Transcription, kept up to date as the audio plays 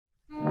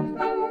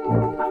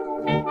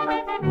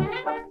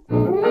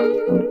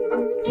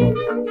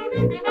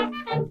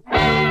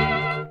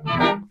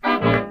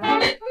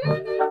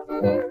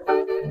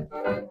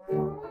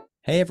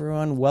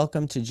everyone,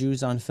 welcome to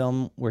Jews on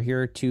Film. We're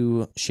here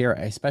to share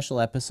a special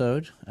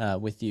episode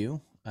with you.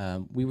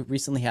 We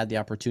recently had the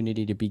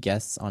opportunity to be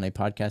guests on a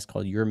podcast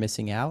called You're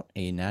Missing Out,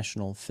 a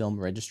National Film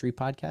Registry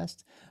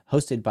podcast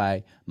hosted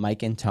by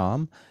Mike and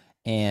Tom.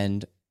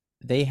 And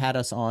they had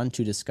us on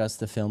to discuss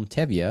the film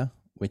Tevye,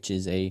 which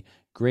is a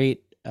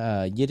great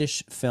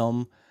Yiddish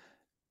film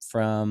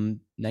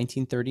from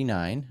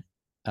 1939.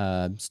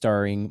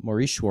 Starring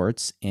Maurice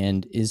Schwartz,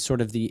 and is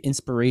sort of the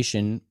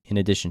inspiration, in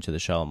addition to the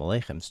Shalom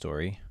Aleichem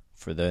story,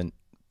 for the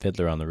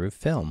Fiddler on the Roof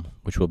film,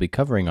 which we'll be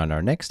covering on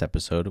our next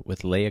episode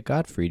with Leah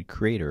Gottfried,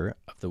 creator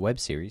of the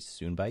web series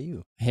Soon by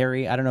You.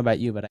 Harry, I don't know about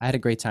you, but I had a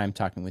great time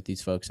talking with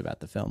these folks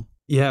about the film.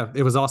 Yeah,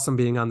 it was awesome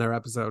being on their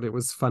episode. It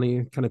was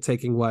funny kind of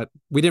taking what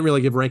we didn't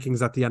really give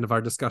rankings at the end of our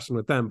discussion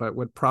with them, but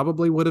what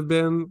probably would have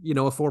been, a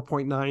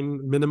 4.9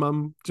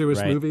 minimum Jewish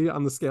movie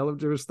on the scale of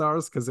Jewish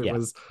stars, because it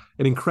was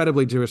an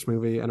incredibly Jewish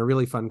movie and a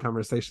really fun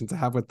conversation to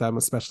have with them,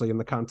 especially in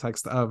the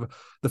context of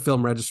the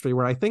film registry,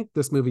 where I think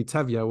this movie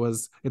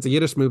Tevye it's a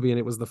Yiddish movie and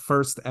it was the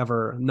first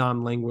ever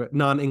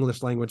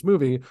non-English language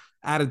movie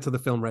added to the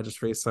film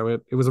registry. So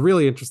it was a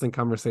really interesting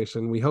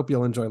conversation. We hope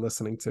you'll enjoy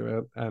listening to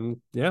it. And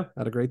yeah,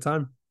 had a great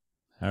time.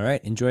 All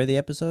right, enjoy the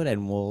episode,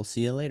 and we'll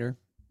see you later.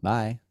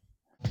 Bye.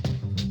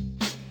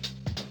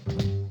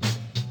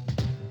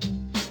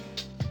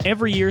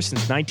 Every year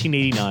since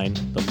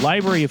 1989, the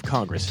Library of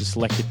Congress has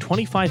selected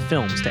 25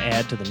 films to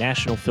add to the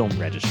National Film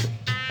Registry.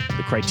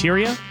 The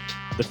criteria?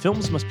 The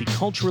films must be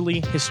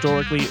culturally,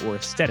 historically, or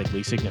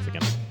aesthetically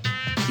significant.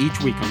 Each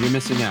week on You're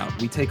Missing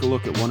Out, we take a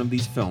look at one of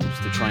these films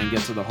to try and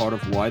get to the heart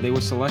of why they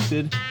were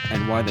selected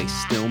and why they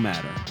still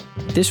matter.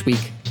 This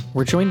week,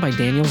 we're joined by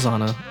Daniel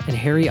Zana and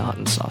Harry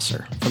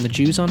Ottensasser from the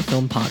Jews on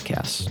Film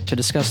podcast to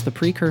discuss the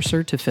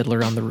precursor to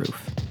Fiddler on the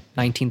Roof,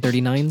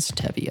 1939's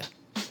Tevye.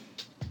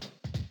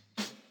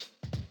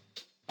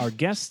 Our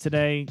guests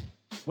today,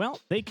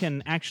 well, they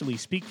can actually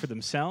speak for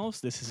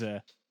themselves. This is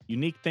a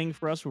unique thing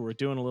for us where we're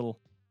doing a little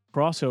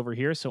crossover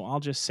here, so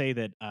I'll just say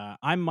that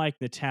I'm Mike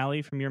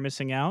Natali from You're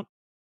Missing Out.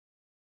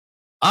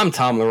 I'm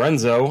Tom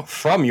Lorenzo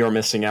from You're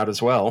Missing Out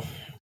as well.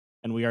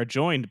 And we are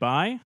joined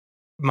by...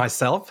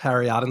 myself,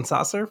 Harry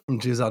Ottensasser from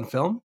Jews on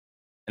Film.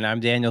 And I'm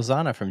Daniel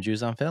Zana from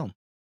Jews on Film.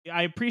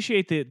 I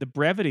appreciate the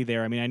brevity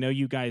there. I mean, I know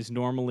you guys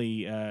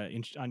normally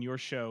on your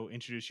show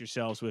introduce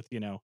yourselves with,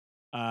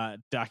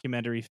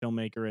 documentary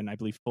filmmaker and I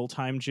believe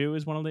full-time Jew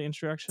is one of the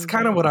introductions. It's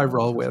kind of what I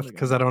roll with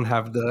because I don't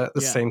have the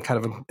same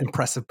kind of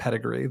impressive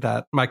pedigree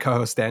that my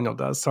co-host Daniel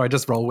does. So I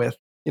just roll with,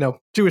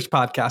 Jewish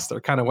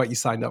podcaster, kind of what you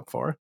signed up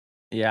for.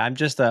 Yeah, I'm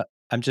just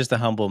a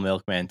humble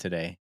milkman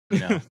today,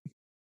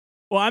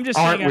 Well, I'm just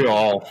Aren't saying, we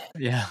all?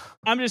 Yeah.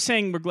 I'm just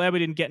saying we're glad we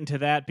didn't get into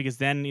that because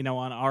then,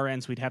 on our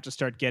ends, we'd have to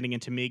start getting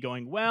into me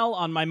going, well,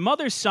 on my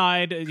mother's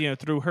side,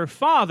 through her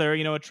father,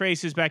 it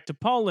traces back to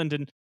Poland.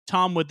 And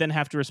Tom would then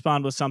have to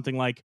respond with something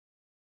like,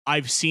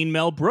 I've seen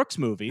Mel Brooks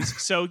movies.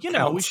 So,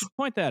 we should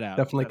point that out.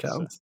 Definitely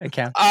counts. It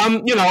counts.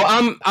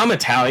 I'm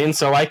Italian,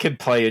 so I could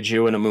play a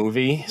Jew in a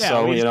movie. Yeah,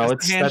 so,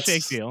 it's a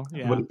handshake deal.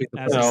 Yeah.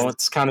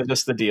 It's kind of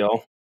just the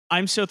deal.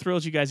 I'm so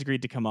thrilled you guys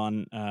agreed to come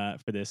on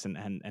for this and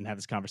have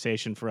this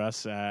conversation for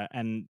us.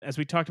 And as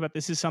we talked about,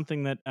 this is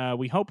something that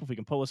we hope, if we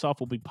can pull this off,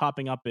 will be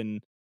popping up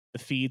in the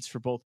feeds for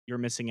both You're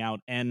Missing Out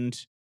and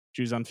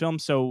Jews on Film.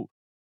 So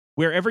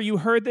wherever you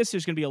heard this,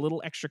 there's going to be a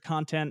little extra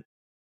content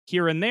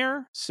here and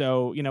there.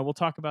 So, we'll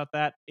talk about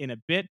that in a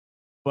bit.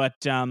 But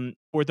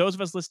for those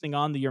of us listening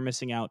on the You're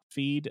Missing Out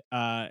feed,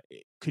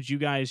 could you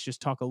guys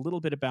just talk a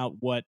little bit about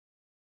what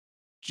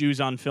Jews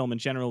on Film in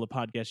general, the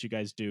podcast you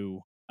guys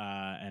do,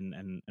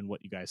 and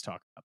what you guys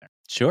talk about there?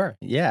 Sure.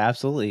 Yeah,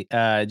 absolutely.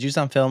 Jews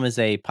on Film is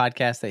a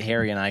podcast that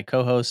Harry and I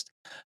co-host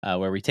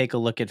where we take a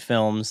look at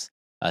films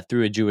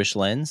through a Jewish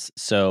lens.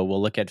 So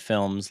we'll look at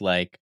films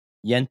like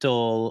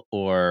Yentl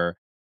or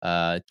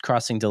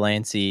Crossing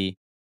Delancey,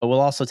 but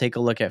we'll also take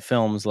a look at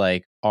films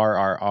like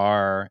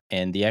RRR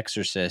and The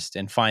Exorcist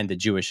and find the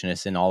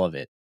Jewishness in all of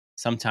it.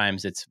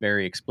 Sometimes it's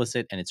very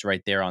explicit and it's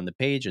right there on the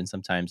page, and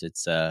sometimes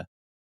it's, kind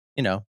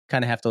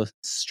of have to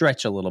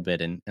stretch a little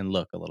bit and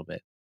look a little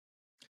bit.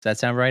 Does that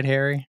sound right,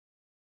 Harry?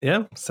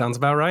 Yeah, sounds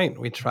about right.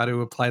 We try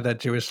to apply that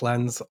Jewish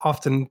lens,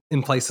 often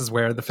in places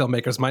where the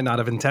filmmakers might not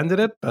have intended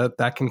it, but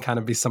that can kind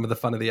of be some of the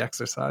fun of the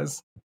exercise.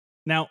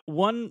 Now,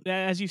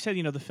 as you said,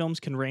 the films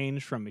can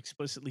range from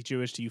explicitly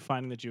Jewish to you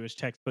finding the Jewish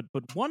text, but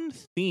one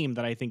theme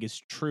that I think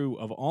is true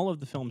of all of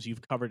the films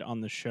you've covered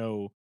on the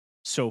show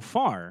so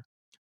far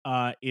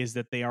is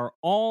that they are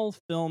all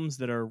films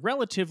that are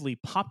relatively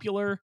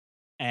popular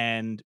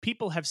and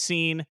people have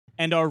seen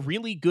and are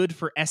really good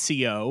for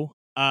SEO.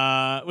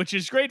 Which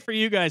is great for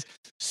you guys.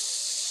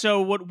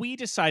 So what we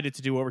decided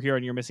to do over here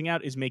on You're Missing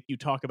Out is make you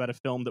talk about a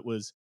film that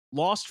was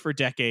lost for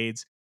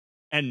decades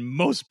and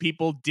most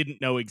people didn't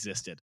know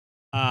existed.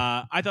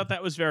 I thought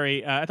that was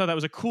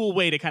a cool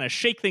way to kind of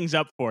shake things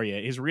up for you,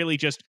 is really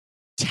just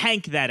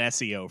tank that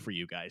SEO for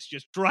you guys.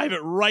 Just drive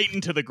it right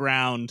into the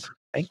ground.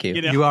 Thank you.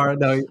 You are,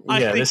 no,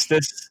 yeah,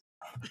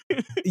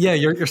 yeah,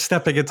 you're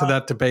stepping into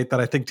that debate that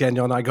I think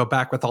Daniel and I go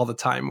back with all the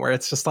time, where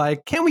it's just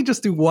like, can't we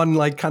just do one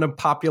like kind of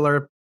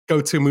popular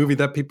go-to movie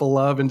that people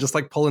love and just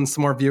like pull in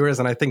some more viewers.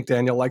 And I think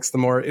Daniel likes the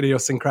more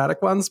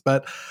idiosyncratic ones.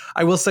 But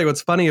I will say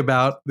what's funny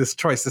about this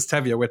choice, this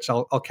Tevye, which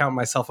I'll count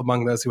myself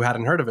among those who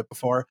hadn't heard of it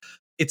before.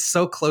 It's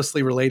so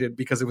closely related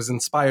because it was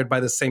inspired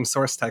by the same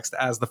source text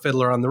as The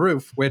Fiddler on the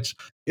Roof, which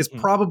is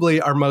probably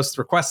our most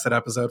requested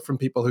episode from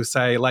people who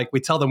say, like,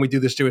 we tell them we do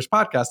this Jewish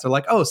podcast. They're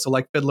like, oh, so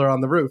like Fiddler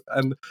on the Roof.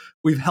 And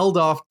we've held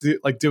off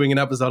doing an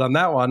episode on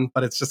that one,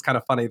 but it's just kind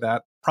of funny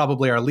that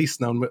probably our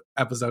least known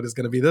episode is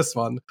going to be this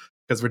one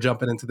because we're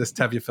jumping into this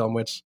Tevye film,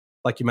 which,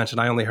 like you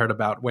mentioned, I only heard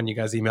about when you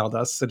guys emailed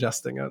us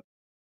suggesting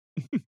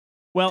it.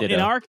 Well,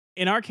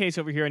 in our case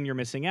over here, and You're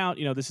Missing Out,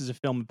 this is a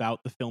film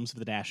about the films of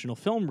the National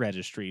Film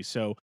Registry.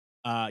 So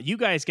you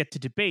guys get to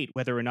debate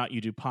whether or not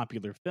you do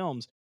popular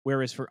films.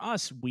 Whereas for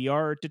us, we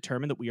are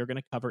determined that we are going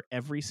to cover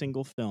every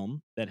single film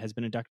that has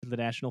been inducted to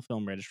the National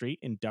Film Registry,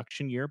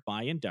 induction year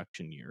by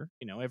induction year.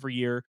 Every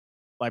year,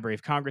 Library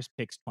of Congress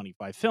picks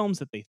 25 films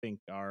that they think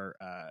are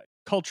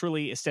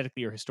culturally,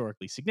 aesthetically, or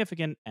historically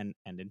significant and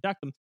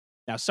induct them.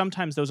 Now,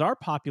 sometimes those are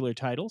popular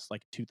titles,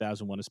 like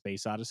 2001: A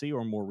Space Odyssey,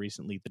 or more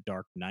recently, The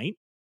Dark Knight.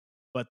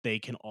 But they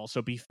can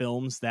also be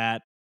films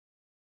that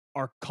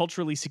are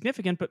culturally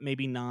significant, but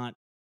maybe not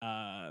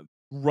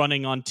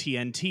running on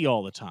TNT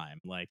all the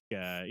time, like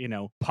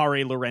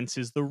Pare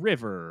Lorenz's The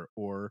River,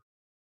 or,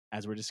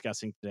 as we're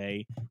discussing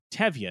today,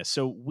 Tevye.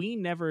 So we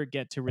never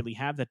get to really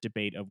have that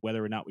debate of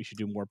whether or not we should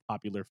do more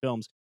popular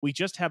films. We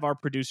just have our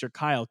producer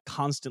Kyle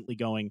constantly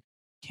going,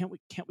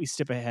 can't we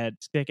stick ahead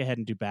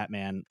and do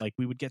Batman? Like,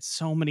 we would get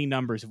so many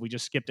numbers if we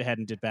just skipped ahead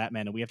and did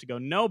Batman, and we have to go,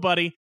 no,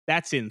 buddy,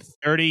 that's in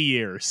 30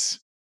 years.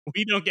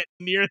 We don't get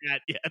near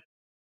that yet.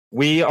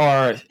 We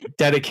are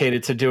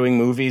dedicated to doing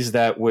movies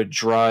that would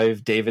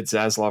drive David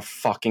Zaslav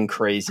fucking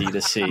crazy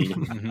to see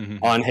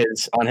on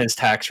his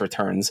tax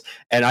returns.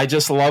 And I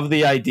just love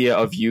the idea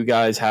of you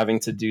guys having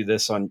to do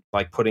this on,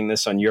 like, putting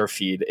this on your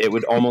feed. It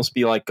would almost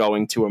be like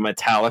going to a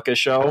Metallica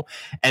show,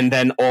 and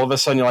then all of a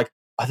sudden you're like,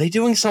 are they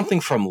doing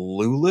something from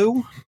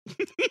Lulu?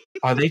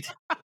 Are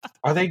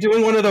they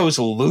doing one of those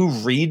Lou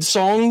Reed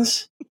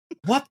songs?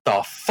 What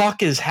the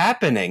fuck is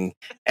happening?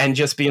 And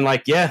just being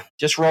like, yeah,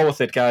 just roll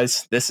with it,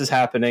 guys. This is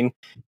happening.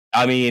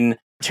 I mean,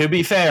 to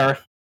be fair,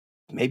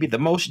 maybe the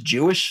most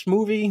Jewish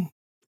movie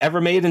ever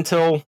made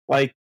until,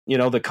 like,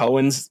 the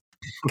Coens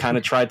kind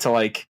of tried to,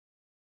 like,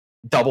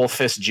 double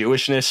fist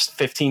Jewishness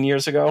 15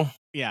 years ago.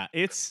 Yeah,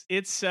 it's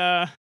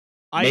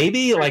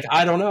maybe, like,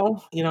 I don't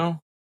know,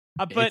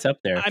 but it's up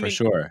there for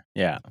sure.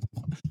 Yeah.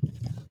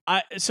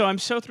 So I'm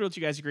so thrilled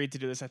you guys agreed to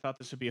do this. I thought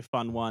this would be a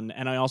fun one,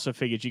 and I also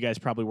figured you guys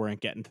probably weren't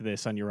getting to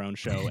this on your own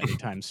show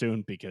anytime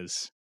soon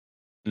because,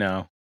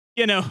 no,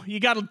 you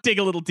got to dig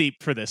a little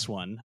deep for this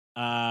one.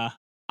 I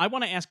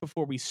want to ask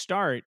before we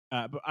start,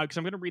 because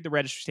I'm going to read the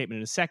registry statement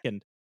in a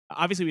second.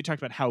 Obviously, we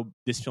talked about how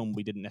this film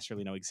we didn't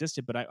necessarily know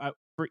existed, but I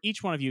for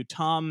each one of you,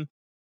 Tom,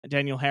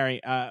 Daniel,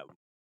 Harry,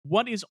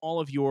 what is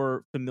all of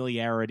your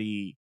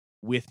familiarity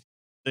with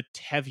the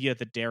Tevye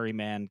the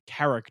Dairyman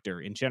character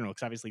in general?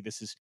 Because obviously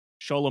this is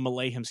Sholem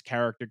Alehim's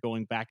character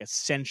going back a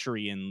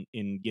century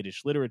in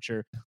Yiddish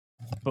literature.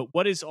 But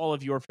what is all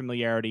of your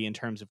familiarity in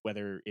terms of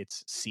whether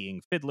it's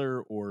seeing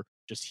Fiddler or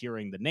just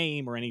hearing the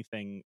name or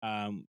anything?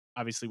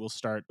 Obviously, we'll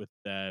start with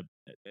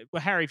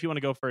Harry, if you want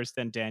to go first,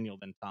 then Daniel,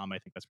 then Tom. I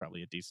think that's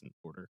probably a decent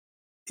order.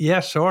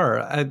 Yeah,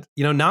 sure.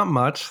 Not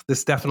much.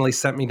 This definitely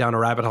sent me down a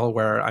rabbit hole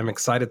where I'm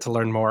excited to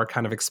learn more,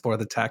 kind of explore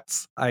the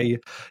texts. I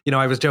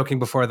was joking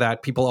before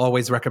that people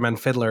always recommend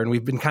Fiddler, and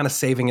we've been kind of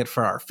saving it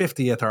for our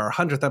 50th or our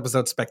 100th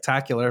episode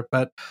spectacular.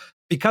 But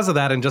because of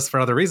that, and just for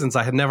other reasons,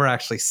 I had never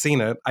actually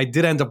seen it. I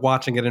did end up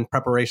watching it in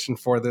preparation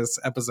for this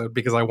episode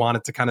because I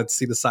wanted to kind of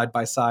see the side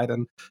by side.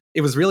 And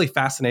it was really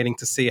fascinating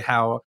to see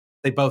how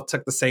they both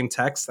took the same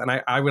text. And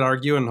I would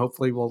argue, and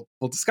hopefully we'll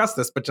discuss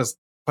this, but just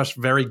push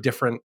very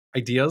different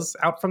ideas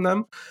out from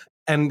them.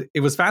 And it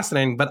was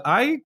fascinating, but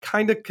I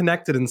kind of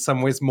connected in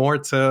some ways more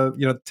to,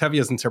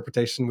 Tevye's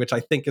interpretation, which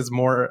I think is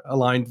more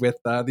aligned with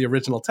the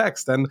original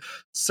text, and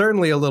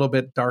certainly a little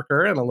bit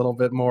darker and a little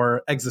bit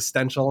more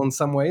existential in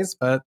some ways.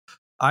 But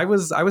I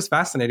was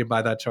fascinated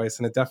by that choice,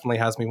 and it definitely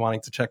has me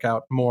wanting to check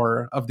out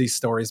more of these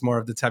stories, more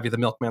of the Tevye the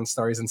Milkman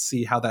stories, and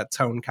see how that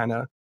tone kind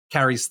of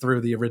carries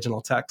through the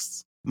original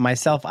texts.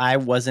 Myself, I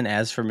wasn't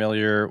as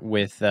familiar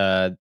with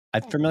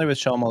I'm familiar with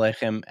Sholem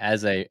Aleichem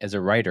as a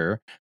writer,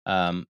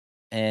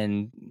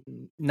 and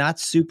not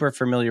super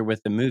familiar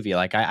with the movie.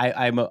 Like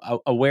I'm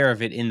aware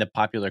of it in the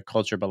popular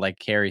culture, but like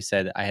Carrie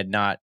said, I had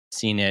not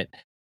seen it.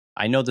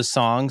 I know the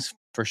songs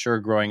for sure.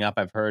 Growing up,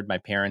 I've heard my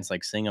parents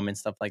like sing them and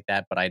stuff like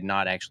that, but I had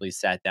not actually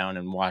sat down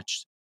and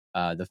watched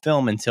the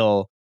film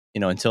until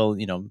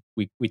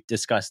we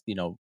discussed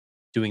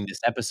doing this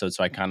episode.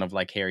 So I kind of,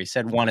 like Harry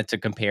said, wanted to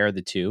compare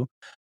the two.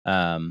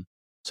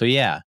 So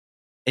yeah.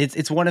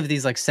 It's one of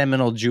these like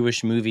seminal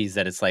Jewish movies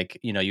that it's like,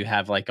 you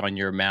have like on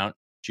your Mount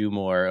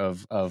Jewmore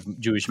of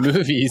Jewish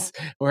movies,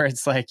 where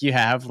it's like you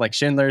have like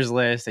Schindler's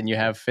List and you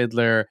have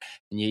Fiddler,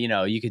 and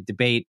you could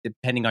debate,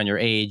 depending on your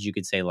age, you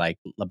could say like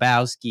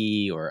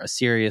Lebowski or A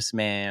Serious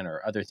Man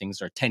or other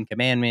things, or Ten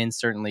Commandments.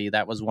 Certainly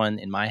that was one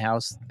in my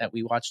house that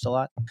we watched a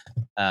lot.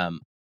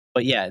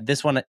 But yeah,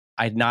 this one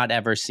I'd not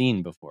ever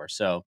seen before,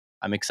 so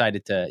I'm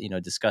excited to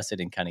discuss it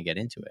and kind of get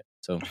into it.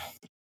 So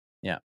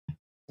yeah.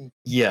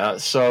 Yeah,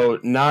 so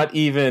not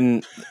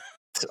even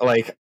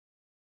like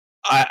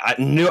I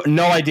knew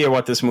no idea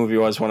what this movie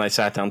was when I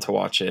sat down to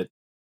watch it.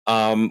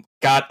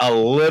 Got a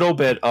little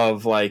bit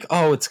of like,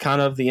 oh, it's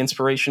kind of the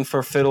inspiration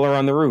for Fiddler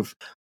on the Roof,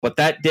 but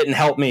that didn't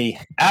help me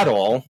at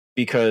all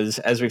because,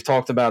 as we've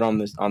talked about on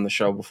the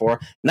show before,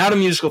 not a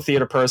musical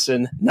theater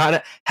person,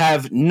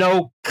 have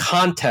no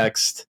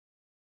context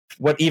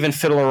what even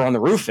Fiddler on the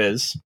Roof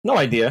is, no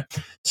idea.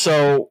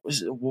 So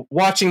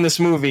watching this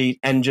movie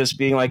and just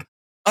being like,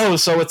 oh,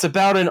 so it's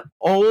about an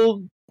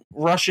old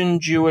Russian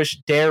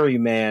Jewish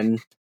dairyman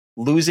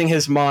losing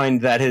his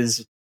mind that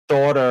his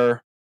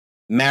daughter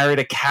married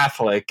a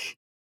Catholic,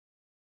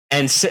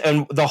 and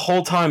the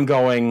whole time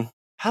going,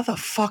 how the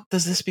fuck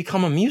does this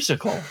become a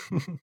musical?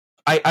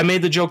 I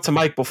made the joke to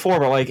Mike before,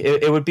 but like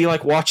it would be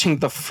like watching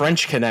The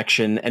French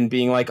Connection and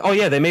being like, oh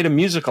yeah, they made a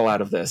musical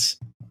out of this.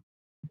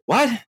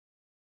 What?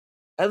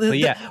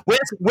 Yeah.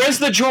 Where's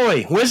the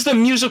joy? Where's the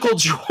musical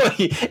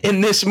joy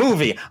in this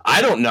movie?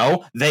 I don't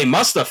know. They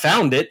must have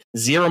found it.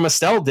 Zero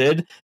Mostel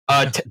did.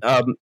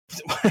 Topol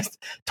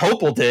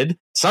did.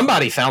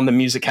 Somebody found the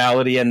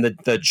musicality and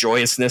the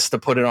joyousness to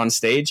put it on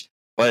stage.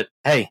 But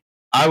hey,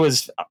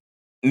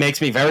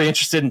 makes me very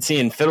interested in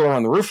seeing Fiddler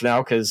on the Roof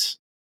now because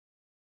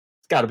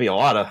it's got to be a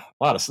lot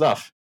of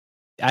stuff.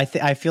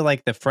 I feel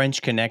like the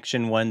French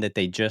Connection one that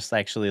they just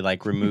actually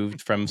like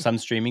removed from some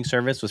streaming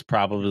service was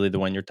probably the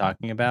one you're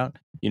talking about.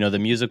 The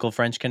musical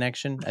French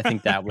Connection. I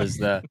think that was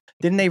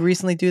didn't they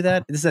recently do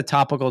that? This is a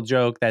topical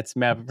joke that's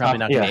probably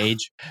not going to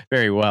age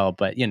very well,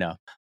 but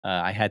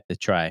I had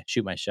to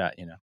shoot my shot.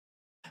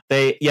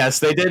 They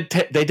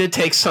did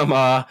take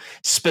some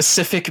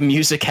specific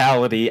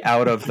musicality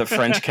out of the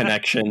French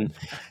Connection.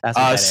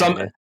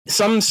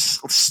 Some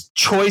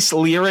choice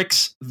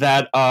lyrics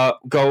that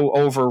go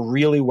over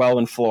really well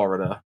in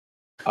Florida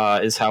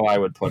is how I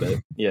would put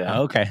it. Yeah.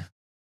 Okay.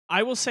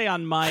 I will say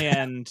on my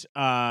end,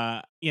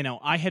 I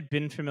had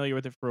been familiar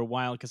with it for a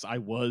while because I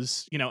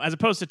was, as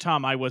opposed to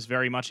Tom, I was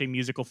very much a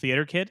musical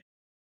theater kid.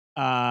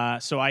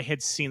 So I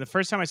had seen the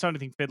first time I saw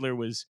anything Fiddler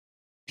was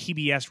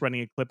PBS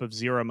running a clip of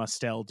Zero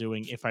Mostel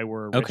doing "If I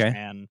Were a Rich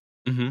Man,"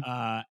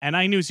 and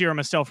I knew Zero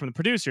Mostel from the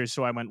producers,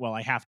 so I went, well,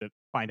 I have to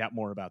find out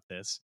more about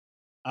this.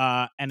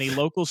 And a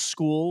local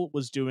school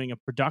was doing a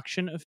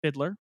production of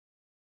Fiddler,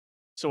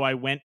 so I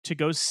went to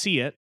go see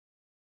it.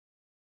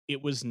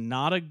 It was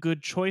not a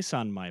good choice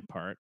on my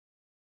part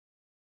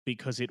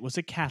because it was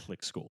a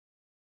Catholic school.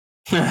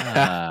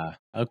 Okay.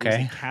 It was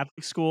a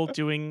Catholic school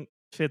doing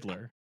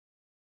Fiddler,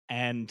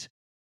 and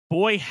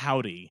boy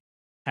howdy,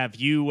 have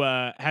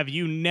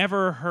you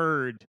never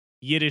heard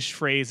Yiddish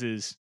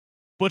phrases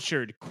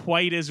butchered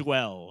quite as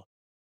well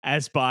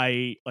as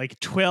by like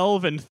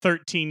 12 and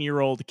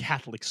 13-year-old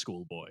Catholic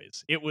school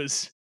boys. It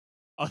was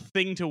a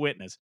thing to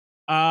witness.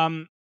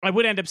 I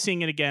would end up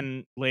seeing it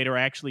again later.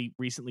 I actually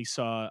recently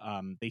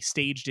saw they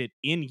staged it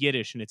in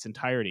Yiddish in its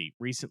entirety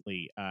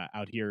recently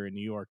out here in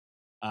New York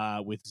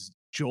with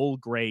Joel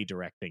Grey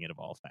directing it, of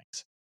all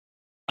things.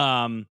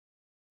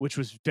 Which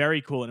was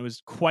very cool, and it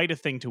was quite a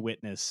thing to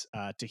witness,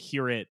 to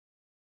hear it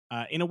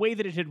in a way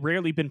that it had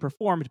rarely been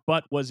performed,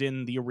 but was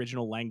in the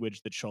original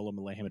language that Sholem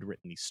Aleichem had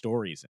written these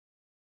stories in.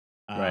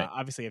 Right.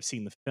 Obviously, I've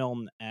seen the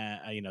film,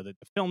 the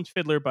filmed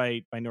Fiddler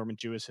by Norman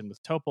Jewison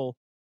with Topol,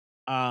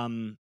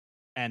 and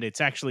it's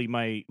actually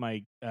my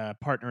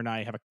partner and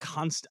I have a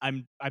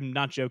constant. I'm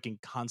not joking.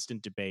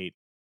 Constant debate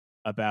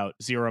about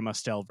Zero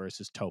Mostel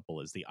versus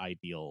Topol as the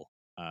ideal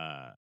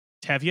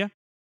Tevye.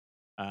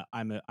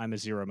 I'm a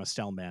Zero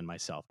Mostel man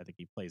myself. I think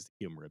he plays the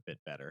humor a bit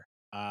better.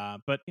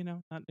 But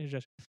not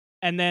just.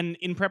 And then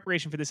in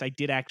preparation for this, I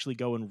did actually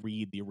go and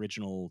read the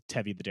original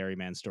Tevye the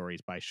Dairyman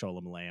stories by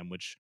Sholem Aleichem,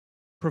 which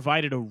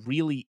provided a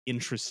really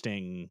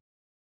interesting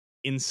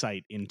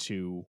insight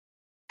into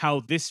how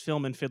this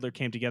film and Fiddler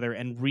came together,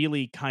 and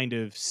really kind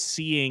of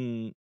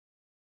seeing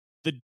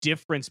the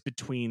difference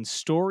between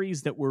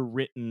stories that were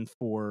written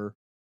for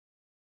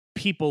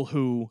people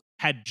who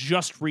had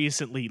just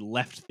recently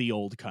left the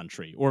old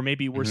country, or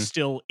maybe were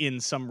still in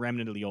some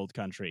remnant of the old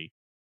country,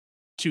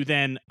 to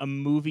then a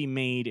movie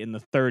made in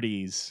the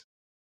 30s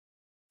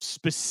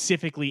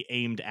specifically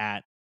aimed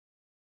at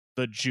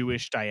the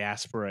Jewish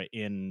diaspora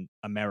in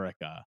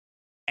America,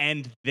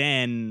 and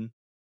then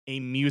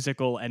a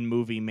musical and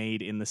movie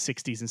made in the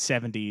 60s and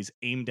 70s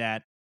aimed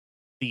at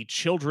the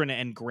children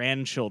and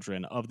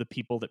grandchildren of the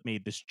people that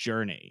made this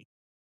journey,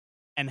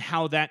 and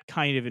how that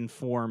kind of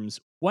informs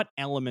what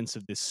elements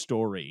of this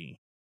story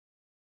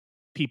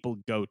people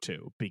go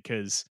to.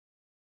 Because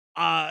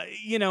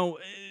the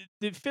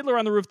Fiddler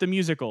on the Roof, the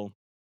musical,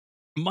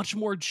 much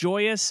more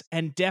joyous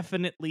and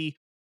definitely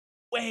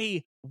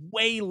way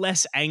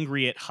less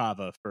angry at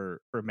Chava for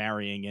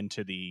marrying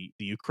into the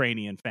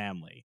Ukrainian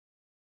family,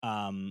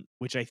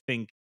 which I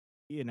think,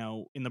 in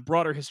the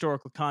broader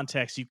historical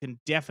context, you can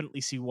definitely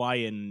see why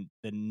in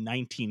the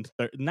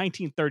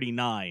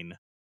 1939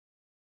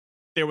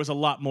 there was a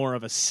lot more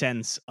of a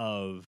sense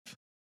of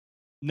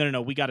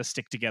no, we got to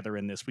stick together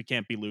in this. We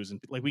can't be losing.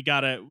 Like, we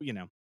got to,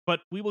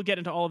 but we will get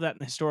into all of that in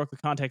the historical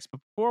context.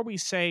 But before we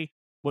say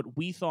what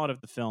we thought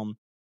of the film,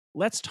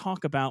 let's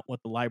talk about what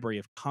the Library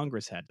of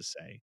Congress had to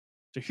say.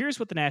 So here's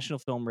what the National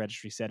Film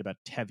Registry said about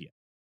Tevye.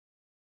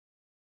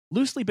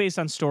 Loosely based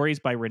on stories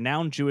by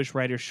renowned Jewish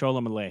writer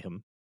Sholem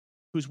Aleichem,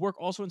 whose work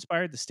also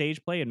inspired the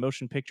stage play and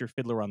motion picture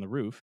Fiddler on the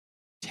Roof,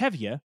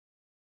 Tevye,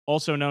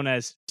 also known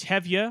as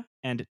Tevye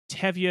and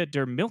Tevye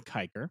der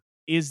Milchhiker,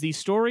 is the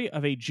story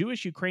of a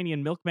Jewish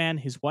Ukrainian milkman,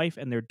 his wife,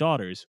 and their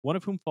daughters, one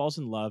of whom falls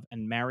in love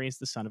and marries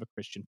the son of a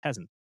Christian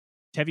peasant.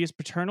 Tevye's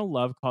paternal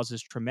love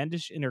causes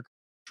tremendous inner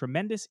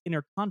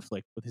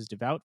conflict with his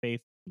devout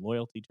faith and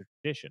loyalty to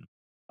tradition,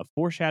 a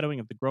foreshadowing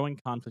of the growing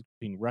conflict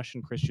between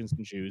Russian Christians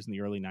and Jews in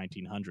the early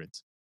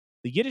 1900s.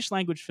 The Yiddish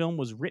language film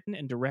was written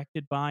and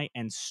directed by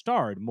and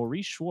starred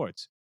Maurice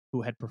Schwartz,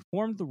 who had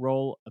performed the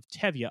role of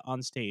Tevye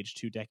on stage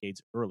 2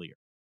 decades earlier.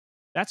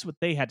 That's what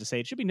they had to say.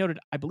 It should be noted,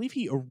 I believe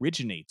he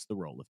originates the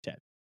role of Tevye.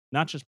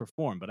 Not just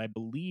performed, but I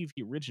believe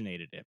he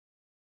originated it.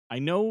 I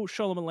know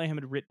Sholem Aleichem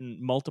had written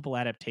multiple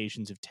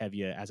adaptations of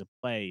Tevye as a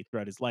play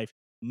throughout his life.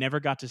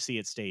 Never got to see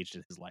it staged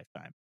in his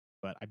lifetime.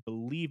 But I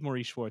believe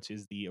Maurice Schwartz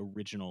is the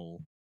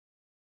original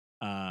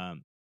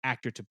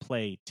actor to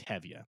play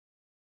Tevye.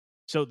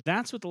 So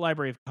that's what the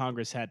Library of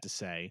Congress had to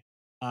say.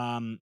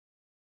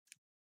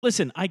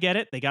 Listen, I get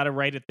it. They got to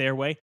write it their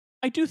way.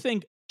 I do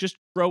think just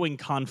growing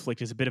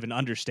conflict is a bit of an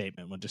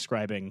understatement when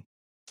describing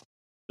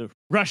the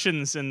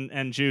Russians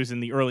and Jews in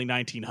the early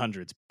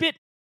 1900s.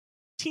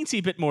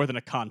 Teensy bit more than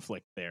a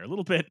conflict there. A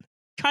little bit,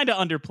 kind of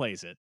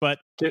underplays it. But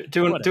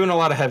doing a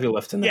lot of heavy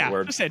lifting. Yeah,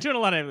 word. Just saying, doing a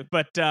lot of it.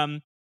 But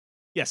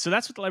yeah, so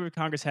that's what the Library of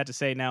Congress had to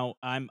say. Now,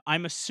 I'm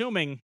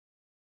assuming,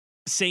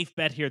 safe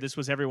bet here, this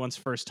was everyone's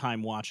first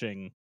time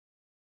watching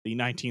the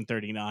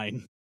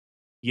 1939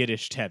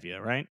 Yiddish Tevye,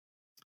 right?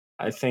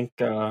 I think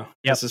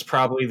this is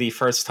probably the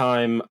first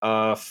time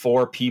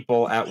 4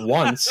 people at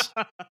once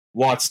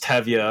watched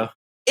Tevye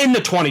in the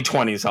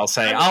 2020s. I'll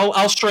say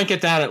I'll shrink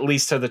it down at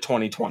least to the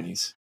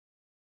 2020s.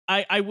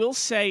 I will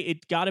say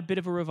it got a bit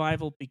of a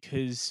revival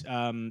because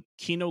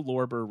Kino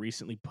Lorber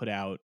recently put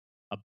out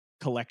a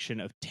collection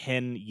of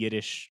 10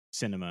 Yiddish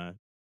cinema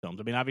films.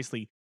 I mean,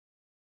 obviously,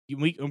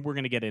 we're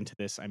going to get into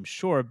this, I'm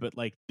sure, but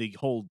like the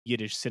whole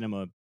Yiddish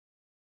cinema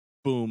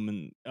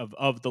boom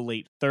of the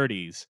late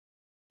 30s,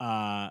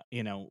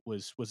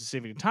 was a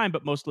significant time,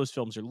 but most of those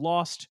films are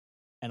lost,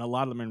 and a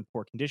lot of them are in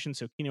poor condition.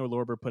 So Kino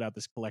Lorber put out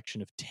this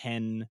collection of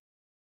 10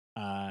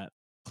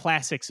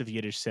 classics of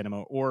Yiddish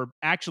cinema, or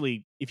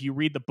actually, if you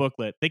read the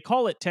booklet, they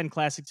call it 10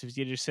 classics of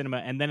Yiddish cinema,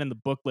 and then in the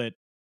booklet,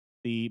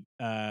 the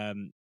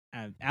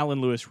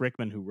Alan Lewis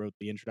Rickman, who wrote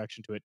the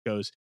introduction to it,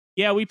 goes,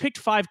 "Yeah, we picked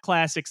 5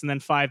 classics, and then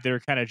 5 that are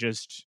kind of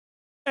just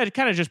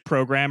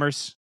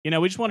programmers. We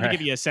just wanted to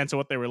give you a sense of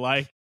what they were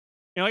like."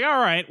 You're like, all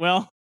right,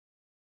 well,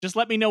 just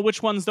let me know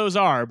which ones those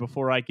are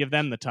before I give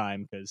them the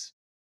time, because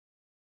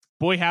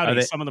boy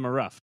howdy, some of them are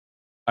rough.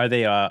 Are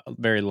they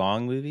very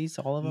long movies,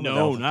 all of them?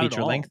 No, not feature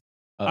at all. Length?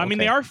 Oh, I mean,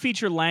 they are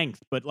feature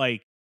length, but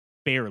like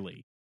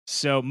barely.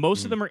 So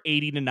most of them are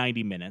 80 to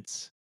 90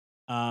 minutes.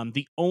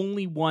 The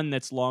only one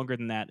that's longer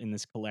than that in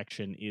this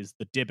collection is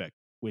The Dybbuk,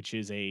 which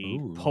is a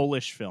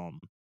Polish film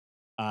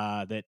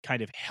that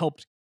kind of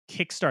helped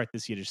kickstart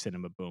this Yiddish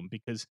cinema boom,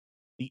 because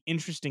the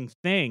interesting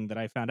thing that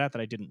I found out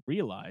that I didn't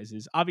realize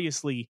is,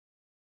 obviously,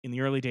 in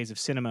the early days of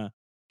cinema,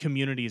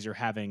 communities are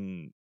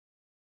having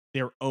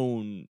their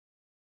own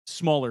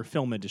smaller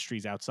film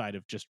industries outside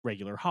of just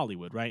regular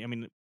Hollywood, right? I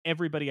mean,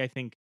 everybody, I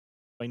think,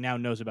 by now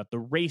knows about the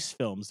race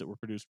films that were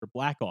produced for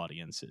Black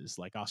audiences,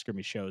 like Oscar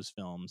Michaud's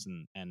films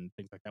and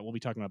things like that. We'll be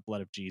talking about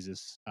Blood of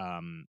Jesus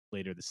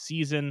later this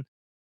season.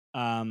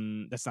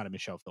 That's not a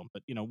Michaud film,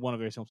 but, one of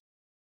their films.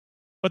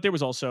 But there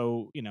was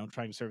also,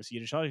 trying to service a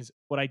Yiddish audience.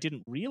 What I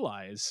didn't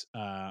realize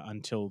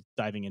until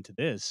diving into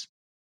this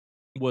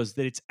was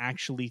that it's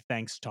actually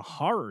thanks to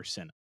horror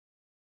cinema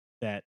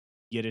that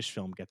Yiddish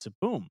film gets a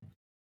boom.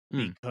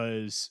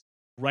 Because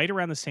right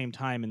around the same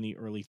time in the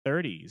early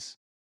 30s,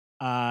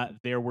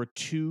 there were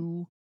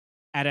 2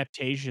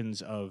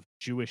 adaptations of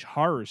Jewish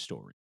horror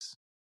stories.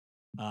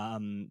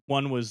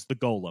 One was The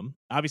Golem.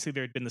 Obviously,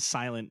 there had been the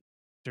silent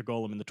Der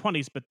Golem in the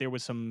 20s, but there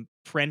was some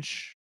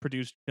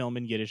French-produced film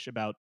in Yiddish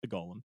about The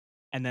Golem.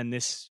 And then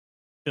this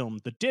film,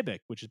 The Dybbuk,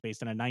 which is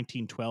based on a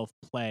 1912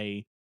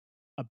 play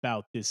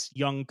about this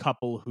young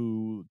couple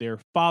who their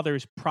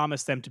fathers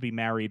promised them to be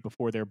married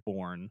before they're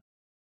born.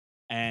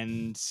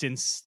 And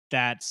since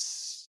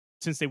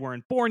they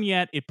weren't born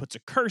yet, it puts a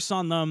curse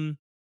on them,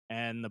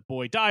 and the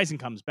boy dies and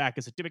comes back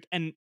as a Dybbuk.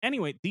 And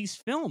anyway, these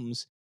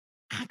films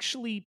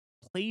actually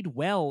played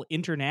well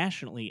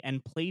internationally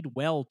and played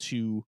well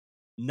to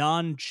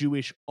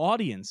non-Jewish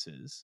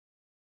audiences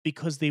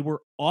because they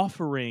were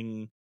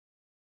offering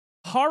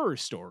horror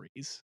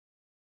stories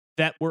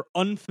that were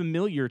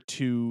unfamiliar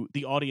to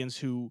the audience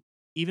who,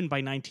 even by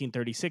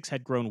 1936,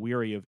 had grown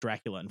weary of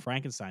Dracula and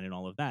Frankenstein and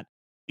all of that.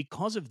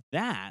 Because of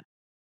that,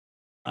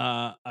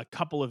 a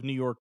couple of New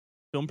York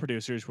film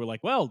producers were like,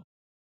 well,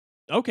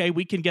 okay,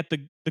 we can get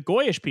the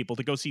Goyish people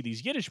to go see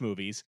these Yiddish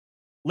movies.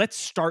 let's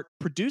start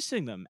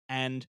producing them.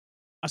 And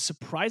a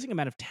surprising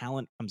amount of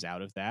talent comes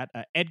out of that.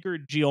 Edgar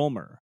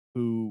Giolmer,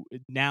 who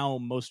now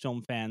most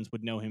film fans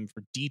would know him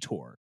for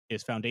Detour,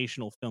 his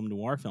foundational film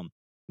noir film,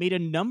 made a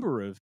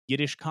number of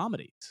Yiddish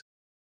comedies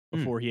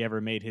before he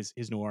ever made his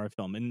noir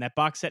film. And that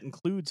box set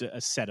includes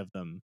a set of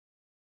them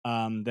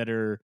that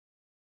are,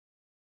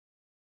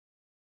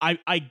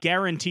 I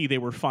guarantee they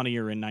were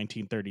funnier in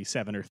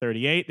 1937 or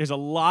 38. There's a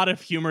lot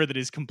of humor that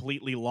is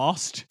completely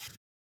lost,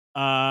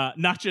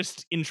 not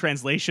just in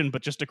translation,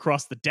 but just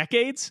across the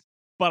decades.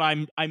 But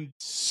I'm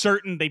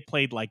certain they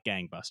played like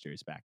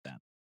gangbusters back then.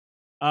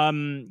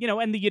 And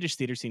the Yiddish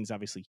theater scene is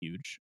obviously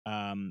huge.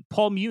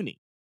 Paul Muni,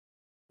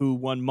 who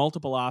won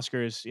multiple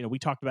Oscars. We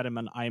talked about him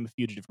on I Am a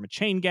Fugitive from a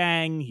Chain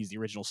Gang. He's the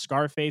original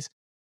Scarface.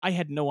 I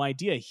had no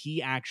idea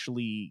he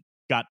actually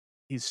got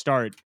his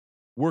start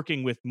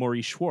working with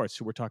Maurice Schwartz,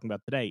 who we're talking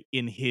about today,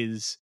 in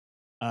his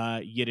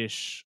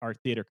Yiddish art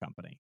theater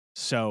company.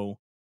 So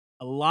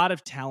a lot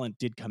of talent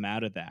did come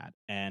out of that.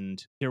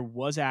 And there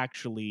was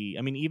actually,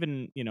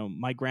 even,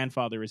 my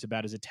grandfather is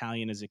about as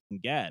Italian as it can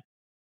get.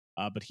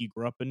 But he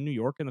grew up in New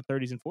York in the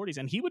 30s and 40s,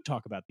 and he would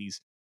talk about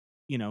these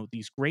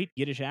great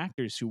Yiddish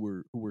actors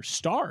who were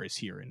stars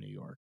here in New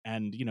York,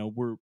 and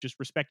were just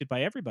respected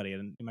by everybody.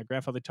 And my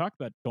grandfather talked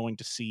about going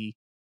to see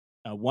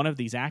one of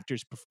these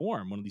actors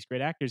perform, one of these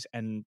great actors,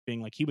 and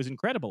being like, he was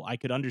incredible. I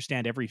could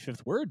understand every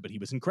fifth word, but he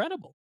was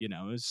incredible. It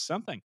was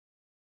something.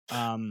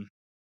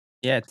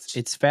 Yeah,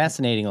 it's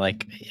fascinating.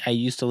 Like, I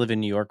used to live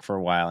in New York for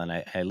a while, and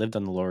I lived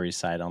on the Lower East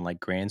Side on like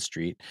Grand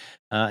Street,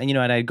 and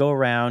I'd go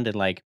around and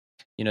like,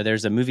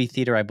 there's a movie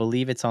theater. I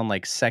believe it's on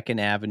like Second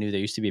Avenue. There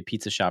used to be a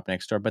pizza shop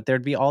next door, but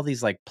there'd be all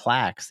these like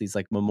plaques, these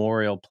like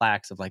memorial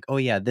plaques of like, oh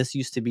yeah, this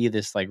used to be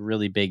this like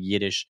really big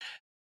Yiddish,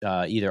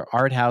 either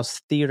art house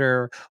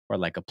theater or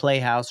like a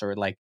playhouse, or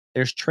like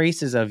there's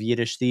traces of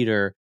Yiddish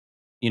theater,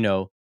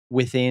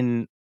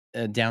 within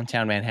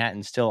downtown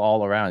Manhattan, still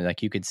all around.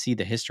 Like, you could see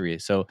the history.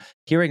 So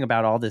hearing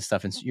about all this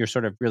stuff, and you're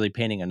sort of really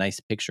painting a nice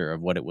picture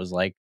of what it was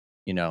like,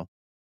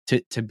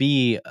 to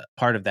be a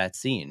part of that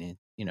scene.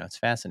 It's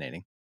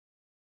fascinating.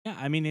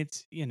 Yeah,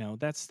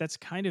 it's that's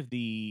kind of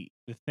the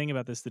thing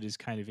about this that is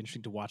kind of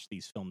interesting to watch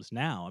these films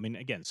now.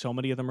 Again, so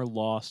many of them are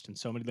lost and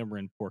so many of them are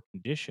in poor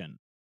condition,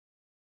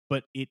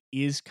 but it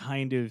is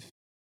kind of,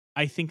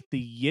 I think, the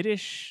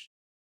Yiddish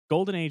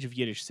golden age of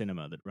Yiddish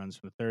cinema that runs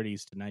from the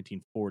 30s to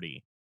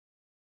 1940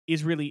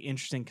 is really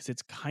interesting, because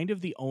it's kind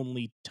of the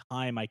only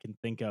time I can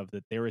think of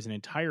that there is an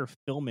entire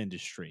film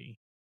industry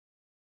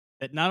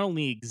that not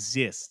only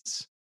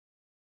exists,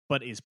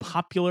 but is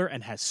popular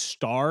and has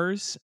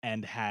stars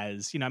and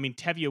has,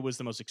 Tevye was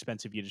the most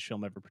expensive Yiddish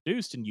film ever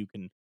produced, and you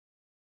can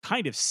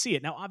kind of see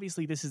it. Now,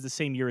 obviously, this is the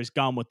same year as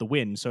Gone with the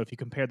Wind, so if you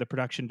compare the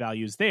production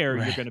values there,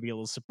 you're going to be a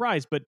little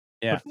surprised, but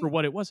for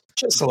what it was.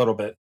 Just a little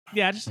bit.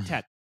 Yeah, just a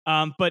tad.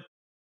 But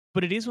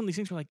it is one of these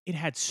things where, like, it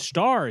had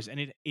stars and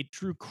it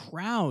drew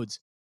crowds,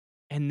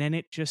 and then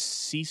it just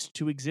ceased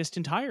to exist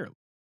entirely.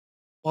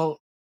 Well,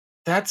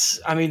 that's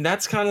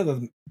kind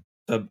of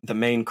the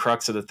main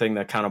crux of the thing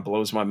that kind of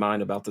blows my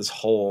mind about this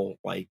whole,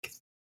 like,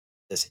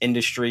 this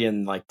industry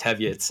and like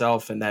Tevye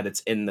itself, and that it's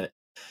in the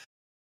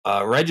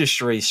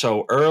registry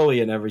so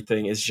early and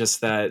everything, is just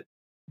that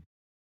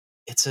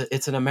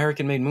it's an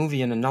American made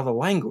movie in another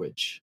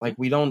language. Like,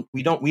 we don't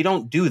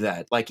do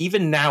that. Like,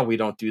 even now we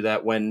don't do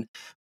that when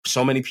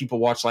so many people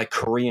watch like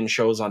Korean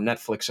shows on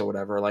Netflix or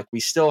whatever. Like, we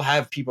still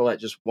have people that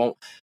just won't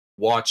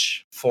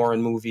watch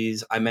foreign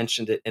movies. I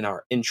mentioned it in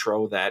our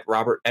intro that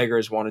Robert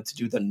Eggers wanted to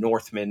do The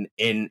Northman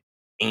in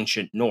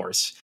ancient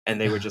Norse,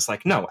 and they were just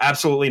like, no,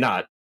 absolutely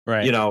not.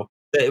 Right.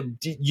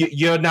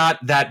 You're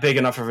not that big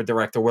enough of a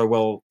director where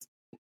we'll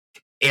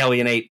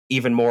alienate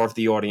even more of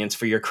the audience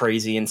for your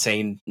crazy,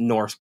 insane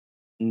Norse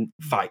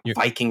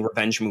Viking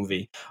revenge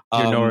movie.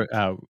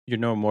 You're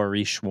no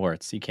Maurice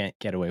Schwartz. You can't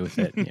get away with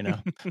it,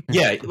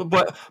 Yeah,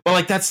 but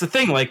like, that's the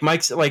thing. Like,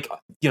 Mike's like,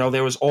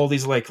 there was all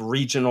these like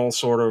regional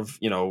sort of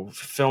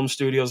film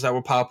studios that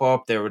would pop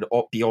up. There would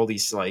be all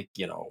these like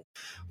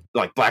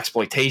like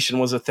blaxploitation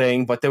was a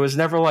thing, but there was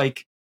never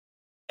like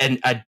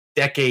a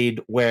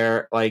decade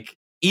where, like,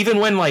 even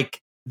when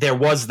like there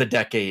was the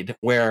decade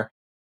where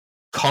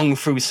kung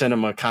fu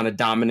cinema kind of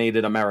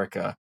dominated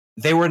America,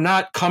 they were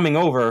not coming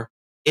over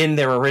in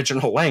their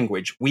original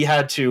language. We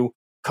had to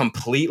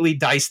completely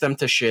dice them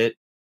to shit,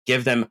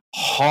 give them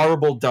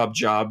horrible dub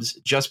jobs,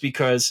 just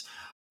because,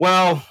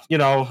 well,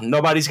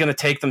 nobody's going to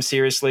take them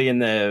seriously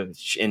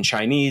in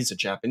Chinese or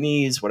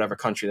Japanese, whatever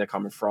country they're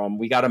coming from.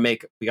 We got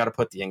to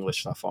put the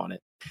English stuff on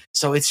it.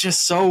 So it's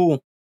just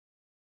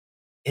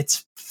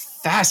it's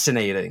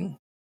fascinating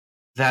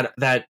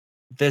that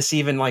this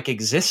even like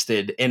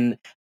existed in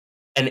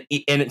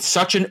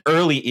such an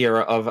early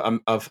era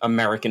of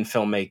American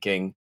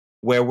filmmaking,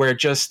 where we're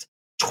just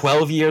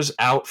 12 years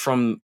out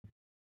from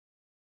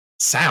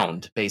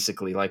sound,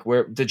 basically. Like,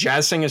 where the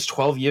Jazz Singers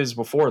 12 years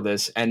before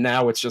this, and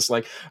now it's just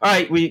like, all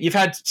right, you've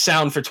had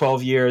sound for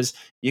 12 years.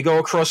 You go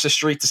across the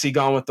street to see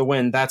Gone with the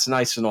Wind. That's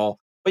nice and all,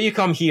 but you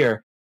come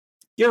here,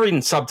 you're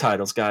reading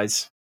subtitles,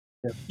 guys.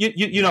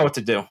 You know what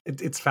to do.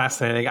 It's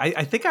fascinating.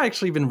 I think I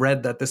actually even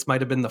read that this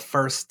might have been the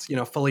first,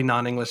 fully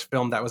non-English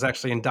film that was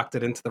actually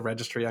inducted into the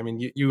registry. I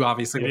mean, you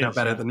obviously would know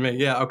better than me.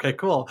 Yeah. Okay,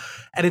 cool.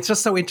 And it's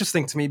just so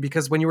interesting to me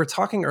because when you were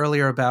talking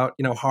earlier about,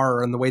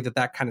 horror and the way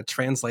that kind of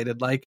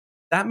translated, like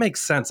that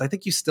makes sense. I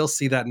think you still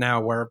see that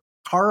now where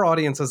horror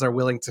audiences are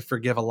willing to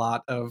forgive a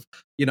lot of,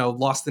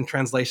 lost in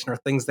translation or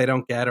things they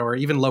don't get or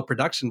even low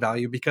production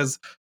value because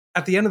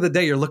at the end of the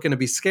day, you're looking to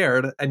be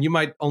scared and you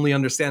might only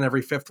understand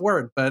every fifth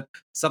word, but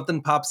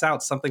something pops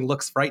out, something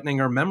looks frightening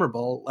or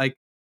memorable. Like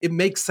it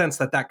makes sense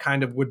that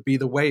kind of would be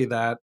the way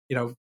that,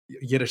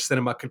 Yiddish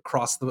cinema could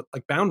cross the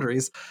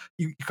boundaries.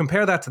 You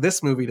compare that to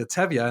this movie, to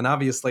Tevye, and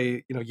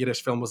obviously,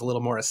 Yiddish film was a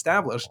little more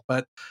established,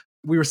 but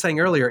we were saying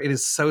earlier, it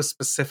is so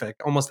specific.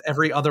 Almost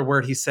every other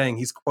word he's saying,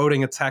 he's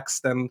quoting a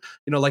text. And,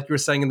 like you were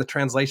saying in the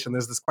translation,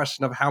 there's this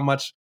question of how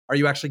much are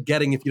you actually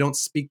getting if you don't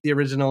speak the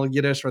original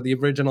Yiddish or the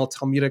original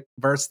Talmudic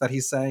verse that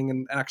he's saying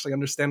and actually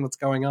understand what's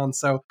going on.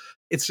 So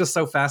it's just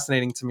so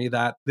fascinating to me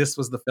that this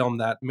was the film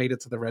that made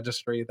it to the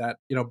registry that,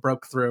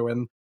 broke through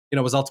and,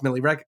 was ultimately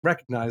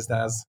recognized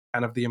as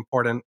kind of the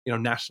important,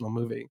 national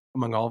movie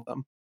among all of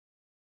them.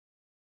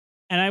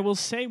 And I will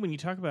say, when you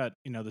talk about,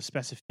 the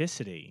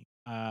specificity,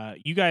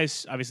 you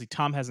guys, obviously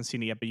Tom hasn't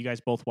seen it yet, but you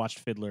guys both watched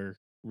Fiddler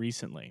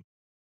recently.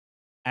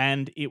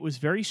 And it was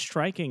very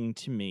striking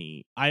to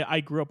me.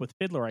 I grew up with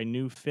Fiddler. I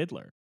knew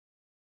Fiddler.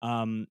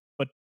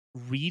 But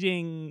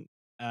reading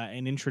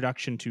an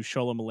introduction to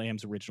Sholem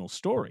Alehem's original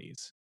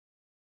stories,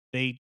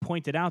 they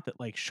pointed out that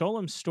like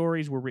Sholem's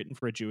stories were written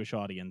for a Jewish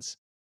audience,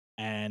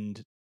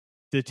 and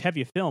the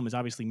Tevye film is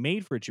obviously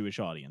made for a Jewish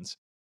audience.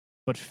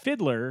 But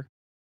Fiddler,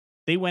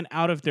 they went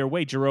out of their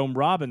way. Jerome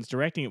Robbins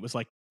directing it was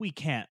like, we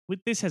can't.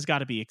 This has got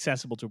to be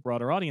accessible to a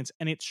broader audience.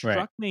 And it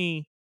struck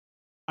me.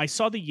 I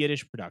saw the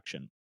Yiddish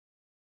production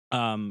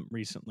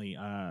recently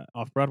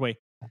off Broadway,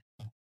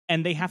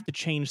 and they have to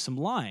change some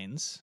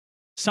lines.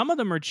 Some of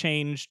them are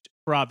changed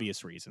for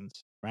obvious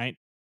reasons, right?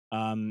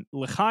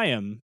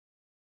 L'chaim,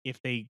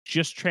 if they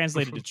just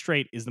translated it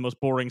straight, is the most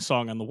boring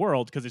song in the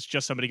world because it's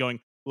just somebody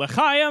going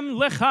L'chaim,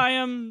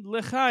 L'chaim,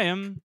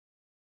 L'chaim,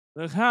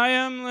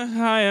 L'chaim,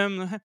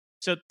 L'chaim.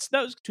 So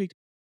that was tweaked.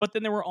 But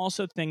then there were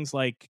also things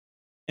like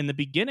in the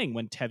beginning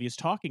when Tevye is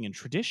talking in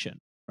tradition,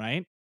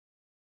 right?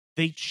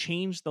 They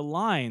changed the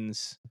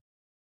lines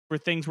for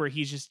things where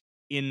he's just,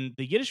 in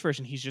the Yiddish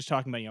version, he's just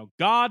talking about,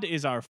 God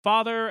is our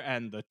father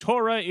and the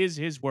Torah is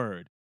his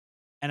word.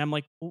 And I'm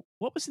like, well,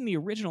 what was in the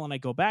original? And I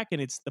go back and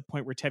it's the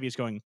point where Tevye is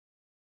going,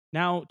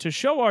 now to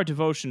show our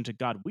devotion to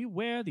God, we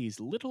wear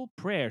these little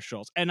prayer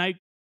shawls. And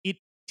it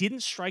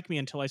didn't strike me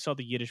until I saw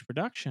the Yiddish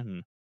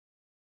production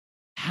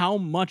how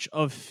much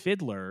of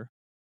Fiddler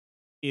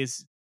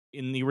is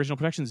in the original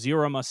production,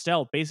 Zora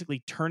Mustel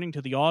basically turning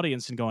to the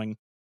audience and going,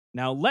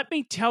 now let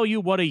me tell you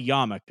what a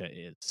yarmulke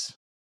is.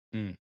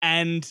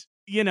 And,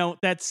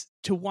 that's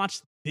to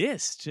watch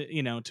this,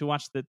 to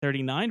watch the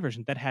 39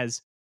 version that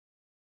has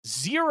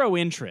zero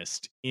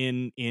interest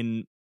in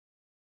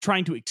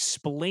trying to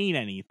explain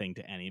anything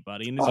to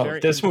anybody. And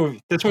this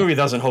movie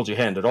doesn't hold your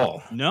hand at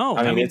all. No,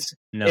 I mean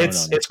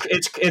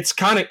it's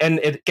kind of, and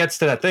it gets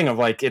to that thing of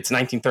like, it's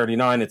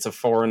 1939, it's a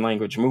foreign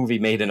language movie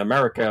made in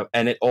America,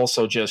 and it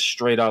also just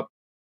straight up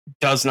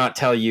does not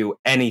tell you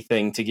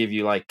anything to give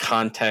you like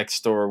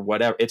context or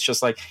whatever. It's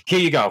just like, here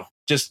you go.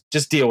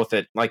 Just deal with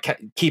it. Like,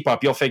 keep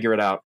up. You'll figure it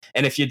out.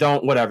 And if you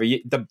don't, whatever.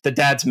 The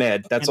dad's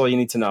mad. That's all you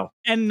need to know.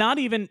 And not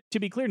even, to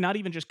be clear, not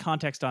even just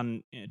context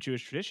on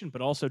Jewish tradition,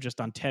 but also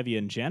just on Tevye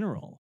in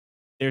general.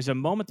 There's a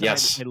moment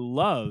that I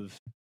love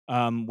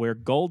where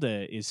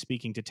Golda is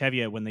speaking to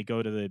Tevye when they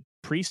go to the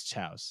priest's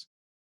house,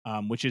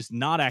 which is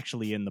not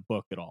actually in the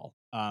book at all.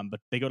 But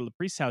they go to the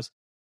priest's house,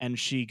 and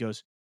she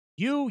goes,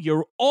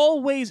 You're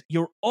always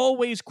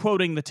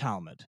quoting the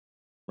Talmud,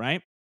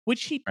 right?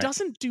 Which he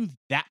doesn't do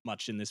that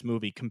much in this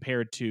movie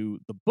compared to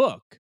the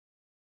book.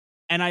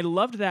 And I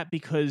loved that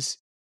because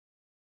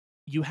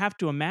you have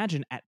to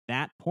imagine at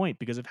that point,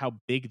 because of how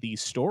big these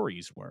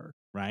stories were,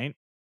 right?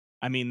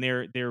 I mean,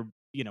 they're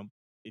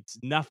it's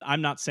nothing.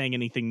 I'm not saying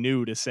anything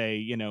new to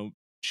say,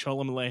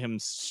 Sholem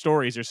Alehem's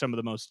stories are some of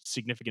the most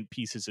significant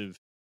pieces of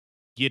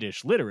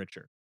Yiddish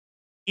literature.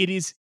 It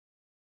is,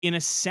 in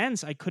a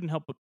sense, I couldn't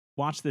help but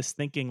watch this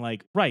thinking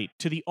like, right,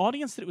 to the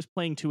audience that it was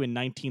playing to in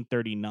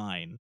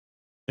 1939,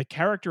 the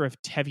character of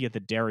Tevye the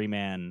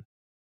Dairyman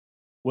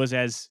was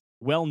as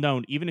well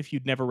known, even if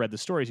you'd never read the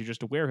stories, you're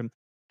just aware of him,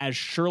 as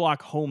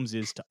Sherlock Holmes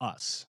is to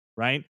us,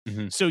 right?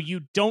 Mm-hmm. So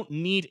you don't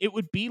need, it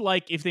would be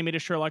like if they made a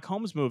Sherlock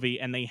Holmes movie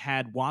and they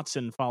had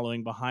Watson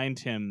following behind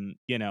him,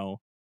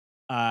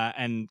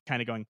 and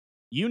kind of going,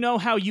 you know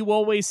how you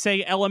always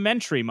say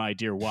elementary, my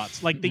dear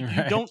Watson. Like, you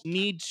don't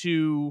need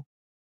to,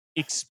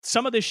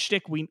 some of this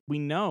shtick we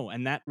know,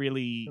 and that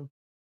really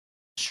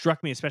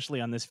struck me,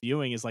 especially on this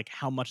viewing, is like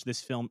how much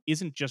this film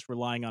isn't just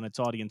relying on its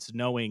audience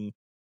knowing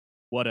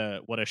what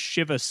a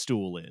Shiva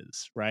stool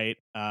is, right?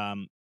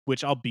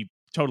 Which I'll be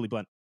totally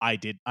blunt. I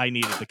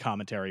needed the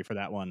commentary for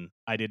that one.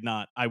 I did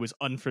not. I was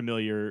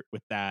unfamiliar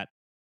with that.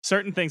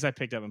 Certain things I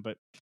picked up on,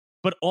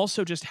 but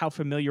also just how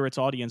familiar its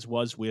audience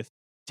was with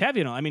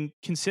Tevye, I mean,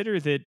 consider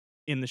that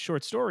in the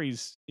short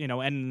stories, and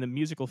in the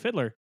musical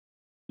Fiddler,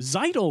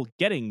 Zeidel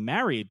getting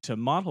married to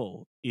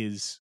Model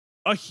is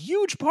a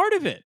huge part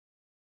of it.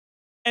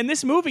 And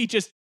this movie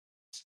just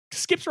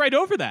skips right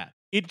over that.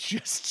 It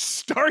just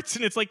starts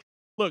and it's like,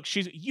 look,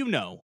 she's you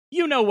know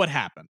what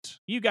happened.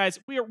 You guys,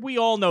 we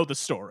all know the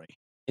story.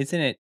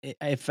 Isn't it?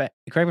 Correct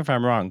me if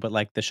I'm wrong, but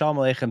like the Shalom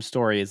Aleichem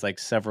story is like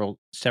several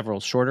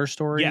shorter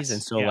stories, and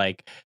Yes, so yeah.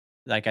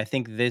 like I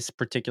think this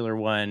particular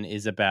one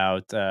is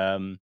about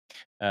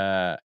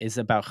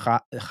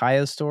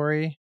Chaya's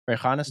story, or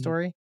Chana's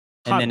story,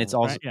 and then it's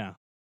Huddle, also right? Yeah.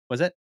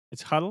 was it?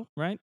 It's Huddle,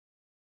 right?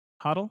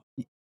 Huddle?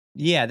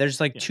 Yeah,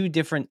 there's like Yeah. two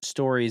different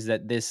stories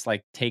that this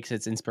like takes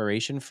its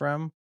inspiration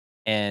from,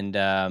 and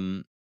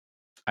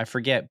I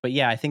forget, but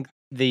yeah, I think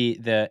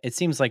the it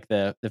seems like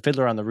the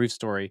Fiddler on the Roof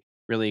story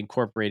really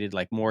incorporated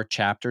like more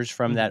chapters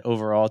from that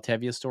overall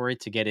Tevye story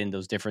to get in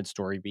those different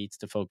story beats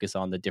to focus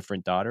on the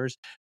different daughters,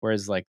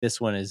 whereas like this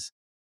one is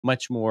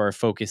much more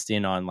focused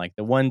in on like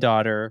the one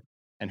daughter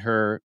and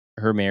her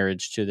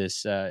marriage to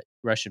this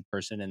Russian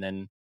person, and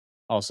then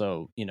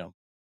also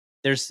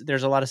there's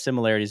a lot of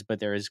similarities,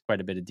 but there is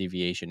quite a bit of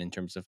deviation in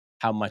terms of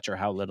how much or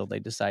how little they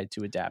decide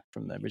to adapt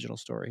from the original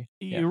story.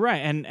 Yeah. You're right,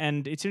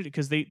 and it's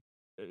because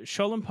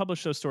Sholem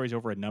published those stories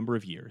over a number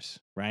of years,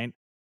 right?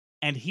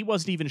 And he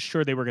wasn't even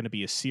sure they were going to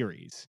be a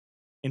series.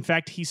 In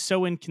fact, he's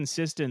so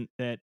inconsistent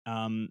that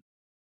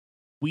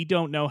we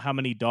don't know how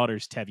many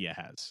daughters Tevye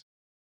has,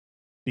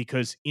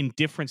 because in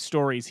different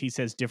stories he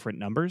says different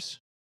numbers,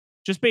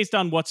 just based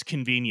on what's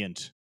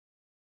convenient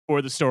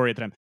for the story at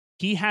the time.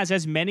 He has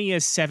as many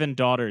as 7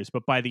 daughters,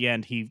 but by the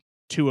end,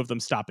 2 of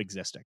them stop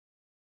existing.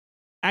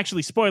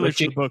 Actually, spoilers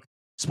for the book.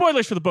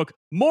 Spoilers for the book.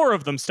 More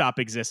of them stop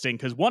existing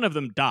because one of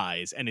them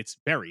dies, and it's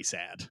very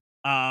sad.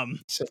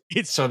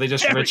 So they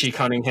just Richie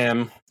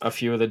Cunningham a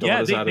few of the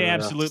daughters out of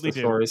absolutely the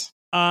stories.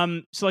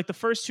 So like the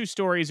first 2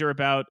 stories are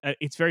about.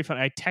 It's very fun.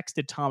 I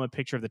texted Tom a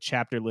picture of the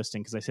chapter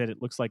listing because I said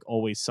it looks like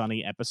Always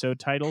Sunny episode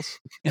titles.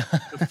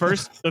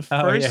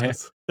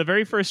 The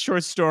very first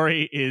short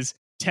story is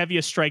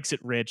Tevye strikes it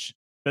rich.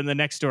 Then the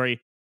next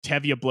story,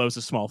 Tevye blows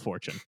a small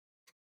fortune.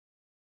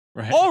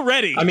 Right.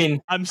 Already, I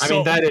mean,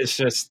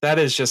 that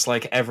is just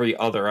like every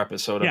other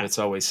episode of It's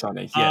Always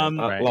Sunny. Yeah,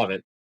 love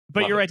it.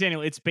 But you're right,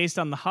 Daniel. It's based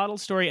on the Hodl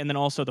story, and then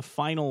also the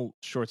final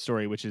short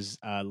story, which is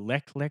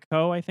Lech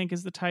Lecho, I think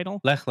is the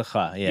title. Lech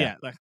Lecha, yeah.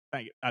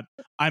 Thank you.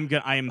 I'm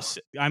going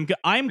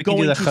to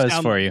do the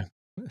chuz for you.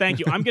 Thank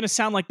you. I'm going to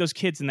sound like those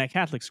kids in that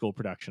Catholic school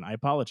production. I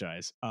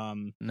apologize.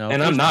 No,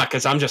 and I'm not,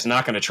 because I'm just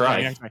not going to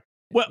try.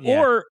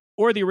 Well,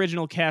 or the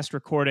original cast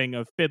recording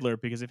of Fiddler,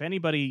 because if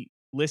anybody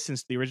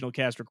listens to the original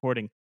cast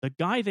recording, the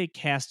guy they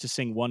cast to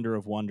sing Wonder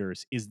of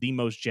Wonders is the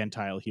most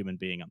Gentile human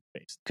being on the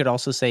face. Could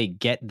also say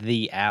 "get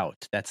thee out."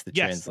 That's the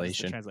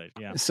translation. That's the translation.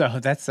 Yeah. So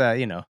that's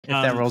if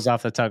that rolls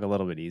off the tongue a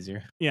little bit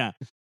easier. Yeah,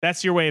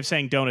 that's your way of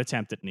saying don't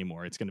attempt it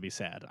anymore. It's going to be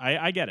sad.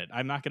 I get it.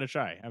 I'm not going to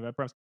try. I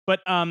promise.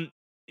 But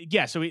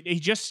yeah. So he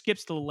just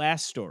skips the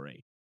last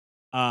story.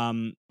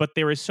 But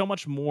there is so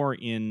much more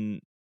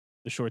in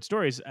the short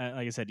stories.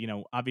 Like I said,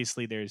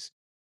 obviously there's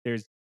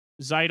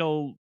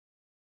Zeidel,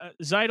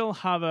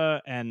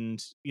 Hava,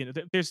 and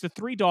there's the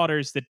 3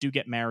 daughters that do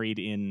get married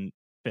in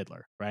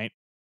Fiddler, right?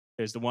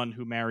 There's the one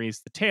who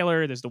marries the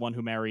tailor. There's the one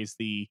who marries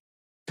the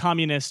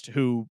communist.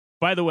 Who,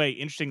 by the way,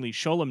 interestingly,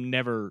 Sholem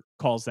never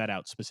calls that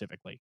out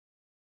specifically.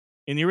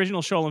 In the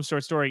original Sholem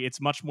short story, it's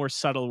much more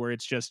subtle, where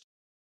it's just,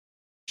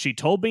 she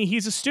told me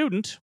he's a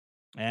student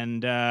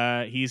and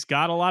he's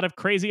got a lot of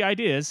crazy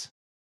ideas,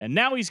 and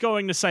now he's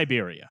going to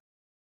Siberia.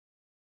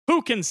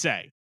 Who can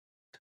say?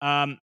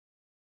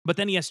 But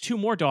then he has 2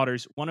 more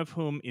daughters, one of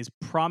whom is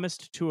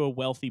promised to a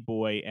wealthy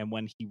boy, and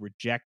when he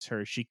rejects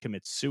her, she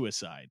commits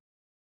suicide.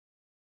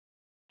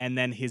 And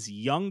then his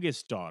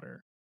youngest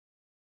daughter,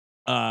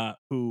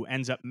 who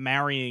ends up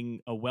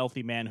marrying a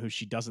wealthy man who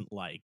she doesn't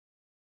like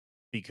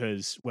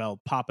because, well,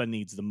 Papa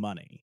needs the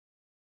money.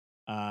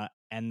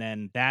 And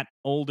then that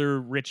older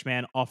rich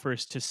man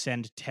offers to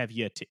send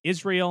Tevye to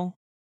Israel.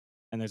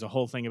 And there's a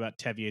whole thing about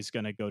Tevye is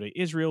going to go to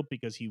Israel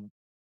because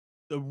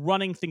the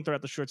running thing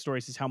throughout the short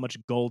stories is how much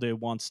Golde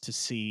wants to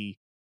see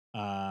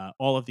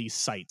all of these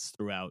sites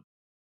throughout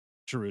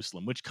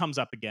Jerusalem, which comes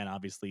up again.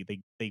 Obviously,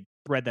 they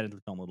thread that into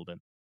the film a little bit,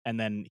 and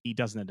then he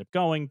doesn't end up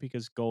going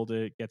because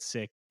Golde gets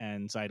sick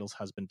and Zeidel's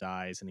husband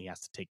dies, and he has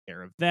to take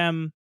care of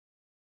them.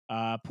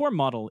 Poor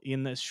Model.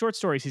 In the short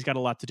stories, he's got a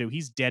lot to do.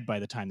 He's dead by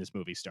the time this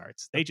movie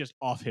starts. They just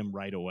off him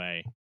right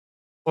away.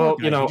 Well,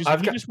 he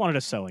just wanted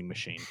a sewing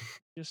machine.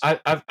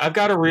 I've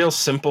got a real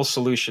simple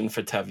solution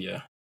for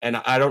Tevye. And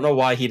I don't know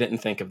why he didn't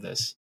think of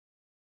this.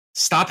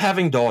 Stop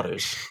having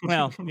daughters.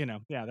 Well,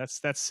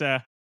 that's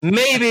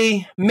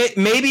maybe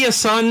a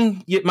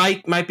son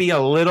might be a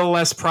little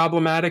less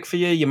problematic for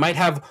you. You might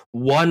have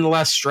one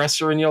less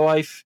stressor in your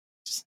life.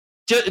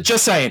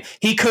 Just saying,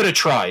 he could have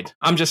tried.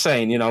 I'm just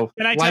saying,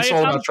 life's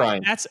all about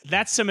trying.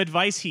 That's some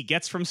advice he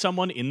gets from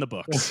someone in the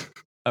books.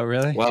 Oh,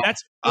 really? Well,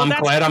 That's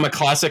glad I'm a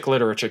classic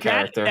literature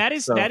character. That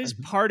is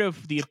Mm-hmm. part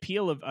of the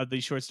appeal of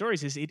these short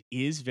stories. Is it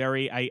is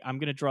very. I'm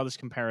going to draw this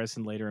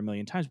comparison later a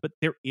million times, but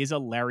there is a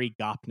Larry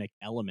Gopnik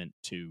element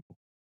to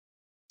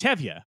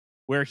Tevye,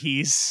 where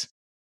he's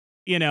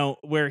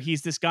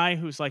this guy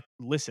who's like,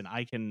 listen,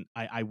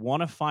 I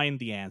want to find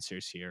the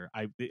answers here.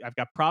 I've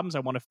got problems. I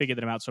want to figure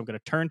them out. So I'm going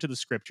to turn to the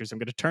scriptures. I'm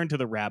going to turn to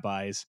the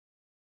rabbis.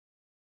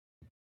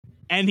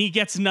 And he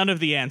gets none of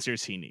the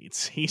answers he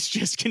needs. He's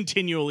just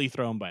continually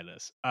thrown by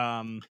this.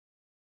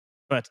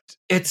 But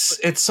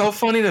it's so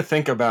funny to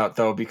think about,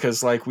 though,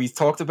 because like we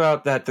talked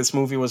about that this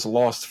movie was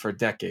lost for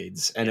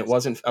decades, and Yes. it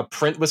wasn't. A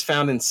print was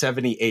found in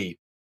 '78.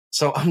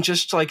 So I'm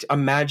just like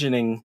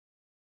imagining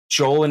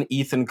Joel and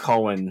Ethan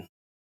Coen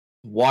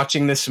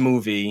watching this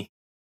movie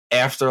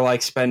after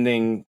like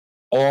spending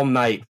all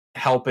night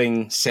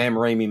helping Sam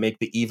Raimi make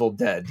The Evil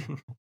Dead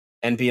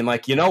and being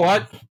like, you know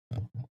what?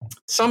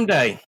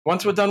 Someday,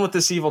 once we're done with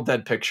this Evil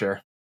Dead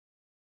picture,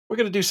 we're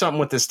gonna do something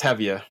with this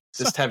Tevye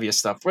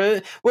stuff.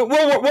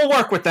 We'll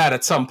work with that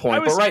at some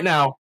point. But right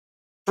now,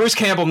 Bruce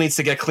Campbell needs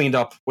to get cleaned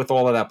up with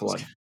all of that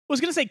blood. I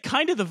was gonna say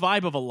kind of the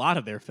vibe of a lot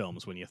of their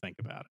films when you think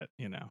about it,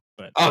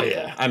 But oh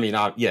yeah, I mean,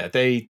 yeah,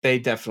 they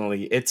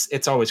definitely.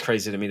 It's always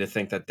crazy to me to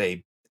think that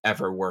they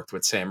ever worked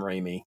with Sam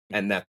Raimi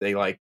and that they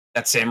like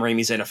that Sam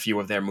Raimi's in a few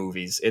of their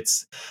movies.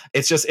 It's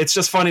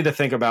just funny to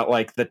think about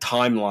like the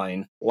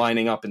timeline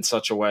lining up in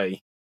such a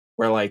way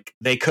where like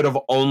they could have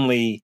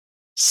only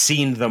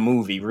seen the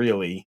movie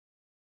really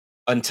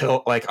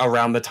until like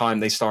around the time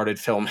they started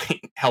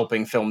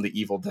helping film The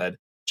Evil Dead.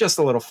 Just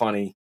a little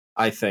funny,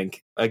 I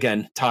think.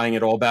 Again, tying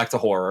it all back to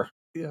horror.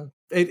 Yeah.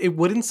 It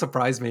wouldn't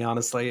surprise me,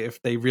 honestly,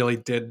 if they really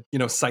did,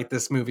 cite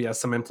this movie as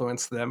some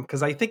influence to them.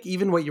 Because I think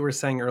even what you were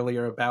saying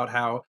earlier about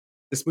how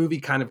this movie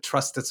kind of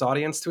trusts its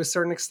audience to a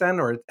certain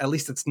extent, or at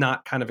least it's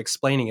not kind of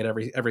explaining it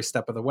every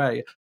step of the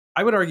way.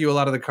 I would argue a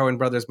lot of the Coen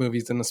brothers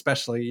movies, and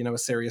especially, A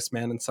Serious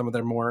Man and some of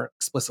their more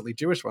explicitly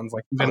Jewish ones,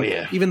 like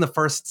even the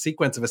first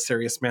sequence of A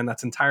Serious Man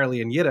that's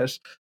entirely in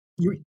Yiddish,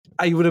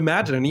 I would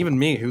imagine, and even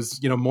me,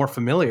 who's more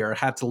familiar,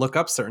 had to look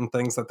up certain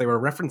things that they were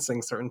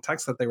referencing, certain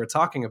texts that they were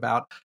talking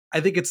about. I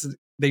think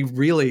they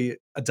really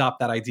adopt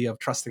that idea of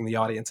trusting the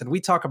audience, and we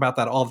talk about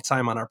that all the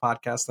time on our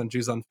podcast on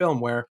Jews on Film,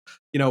 where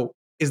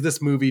is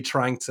this movie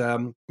trying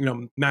to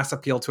mass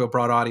appeal to a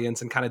broad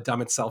audience and kind of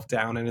dumb itself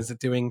down, and is it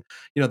doing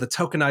the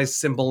tokenized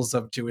symbols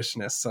of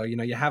Jewishness? So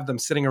you have them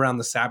sitting around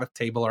the Sabbath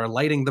table or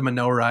lighting the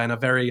menorah in a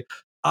very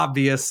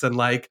obvious and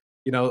like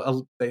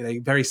they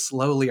very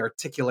slowly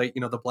articulate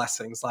the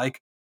blessings.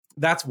 Like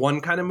that's one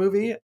kind of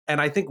movie,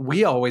 and I think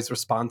we always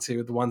respond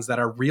to the ones that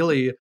are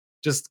really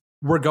just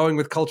we're going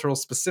with cultural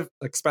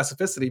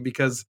specificity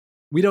because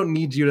we don't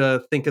need you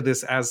to think of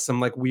this as some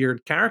like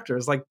weird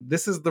characters. Like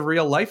this is the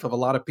real life of a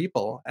lot of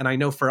people, and I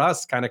know for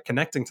us, kind of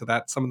connecting to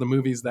that, some of the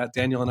movies that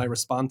Daniel and I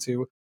respond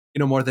to,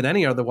 more than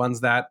any are the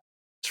ones that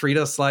treat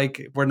us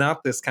like we're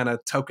not this kind of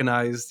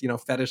tokenized,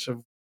 fetish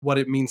of what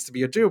it means to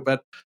be a Jew,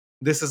 but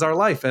this is our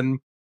life, and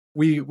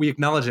we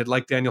acknowledge it.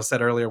 Like Daniel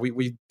said earlier,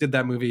 we did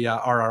that movie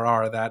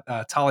RRR, that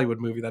Tollywood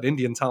movie, that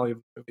Indian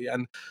Tollywood movie,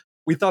 and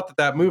we thought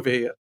that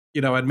movie,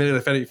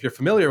 admittedly, if you're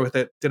familiar with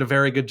it, did a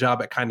very good job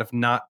at kind of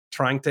not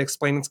trying to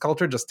explain its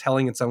culture, just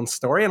telling its own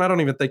story. And I don't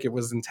even think it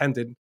was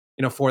intended,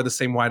 for the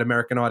same white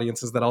American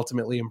audiences that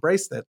ultimately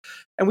embraced it.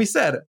 And we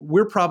said,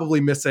 we're probably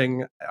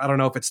missing, I don't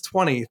know if it's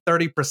 20,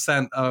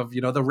 30% of,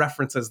 the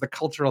references, the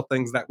cultural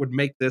things that would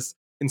make this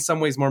in some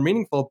ways more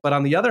meaningful. But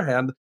on the other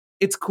hand,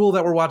 it's cool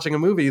that we're watching a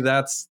movie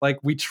that's like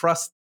we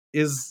trust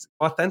is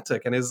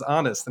authentic and is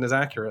honest and is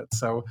accurate.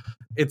 So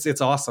it's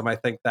awesome. I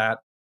think that,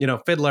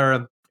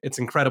 Fiddler, it's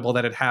incredible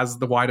that it has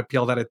the wide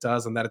appeal that it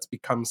does and that it's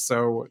become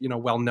so,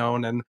 well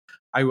known. And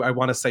I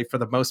want to say for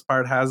the most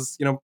part has,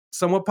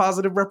 somewhat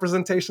positive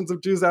representations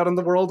of Jews out in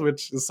the world,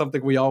 which is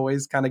something we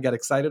always kind of get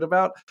excited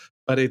about.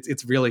 But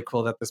it's really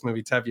cool that this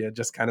movie Tevye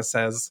just kind of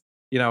says,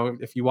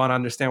 if you want to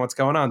understand what's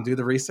going on, do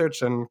the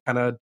research and kind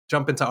of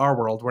jump into our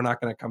world. We're not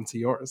going to come to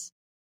yours.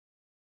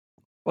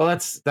 Well,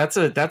 that's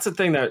a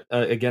thing that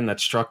again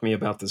that struck me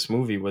about this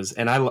movie was,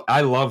 and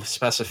I love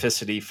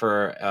specificity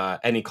for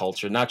any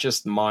culture, not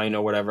just mine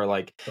or whatever.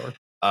 Like Sure.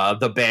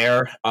 The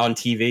bear on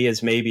TV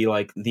is maybe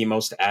like the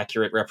most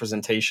accurate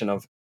representation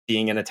of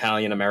being an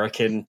Italian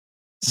American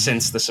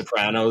since The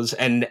Sopranos,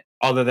 and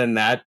other than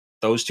that,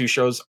 those two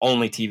shows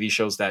only TV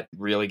shows that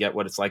really get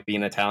what it's like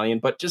being Italian.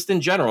 But just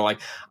in general, like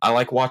I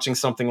like watching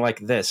something like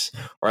this,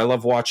 or I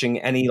love watching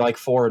any like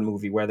foreign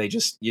movie where you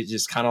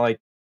just kind of like.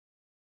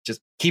 Just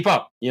keep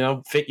up,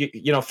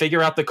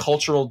 figure out the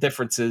cultural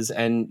differences,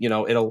 and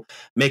it'll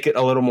make it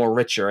a little more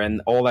richer,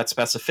 and all that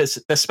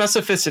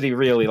specificity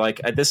really,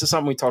 like this is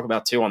something we talk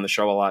about too on the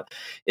show a lot,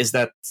 is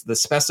that the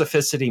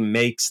specificity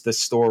makes the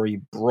story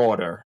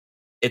broader.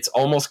 It's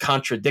almost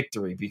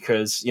contradictory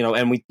because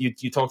and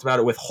you talked about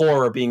it with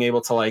horror being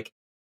able to like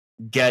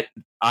get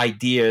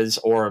ideas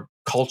or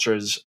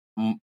cultures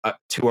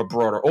to a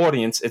broader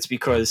audience. It's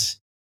because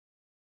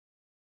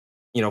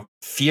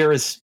fear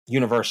is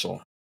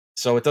universal.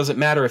 So it doesn't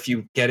matter if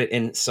you get it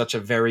in such a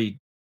very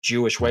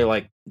Jewish way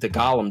like the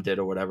Golem did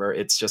or whatever.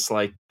 It's just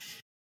like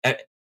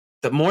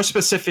the more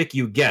specific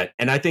you get,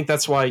 and I think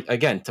that's why,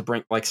 again, to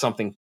bring like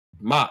something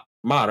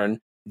modern,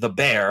 the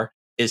Bear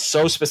is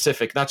so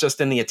specific, not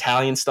just in the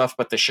Italian stuff,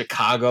 but the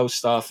Chicago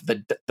stuff,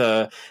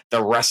 the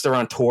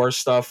restaurateur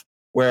stuff,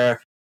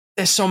 where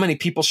there's so many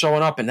people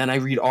showing up, and then I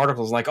read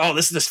articles like, "Oh,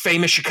 this is this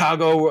famous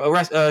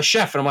Chicago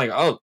chef," and I'm like,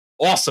 "Oh,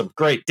 awesome,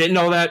 great, didn't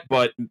know that,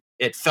 but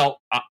it felt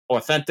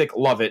authentic,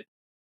 love it."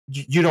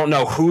 You don't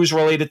know who's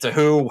related to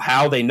who,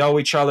 how they know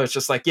each other. It's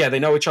just like, yeah, they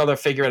know each other,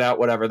 figure it out,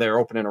 whatever. They're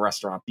opening a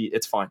restaurant.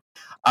 It's fine.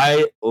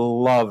 I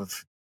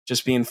love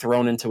just being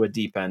thrown into a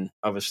deep end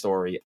of a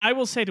story. I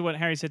will say to what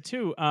Harry said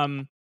too,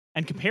 and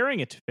comparing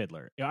it to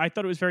Fiddler, I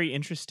thought it was very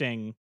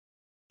interesting.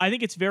 I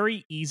think it's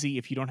very easy,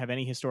 if you don't have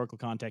any historical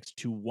context,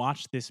 to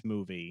watch this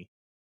movie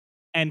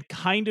and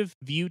kind of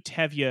view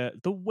Tevye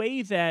the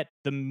way that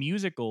the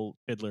musical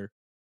Fiddler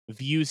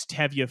views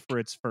Tevye for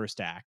its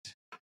first act,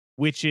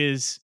 which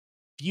is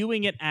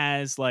viewing it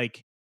as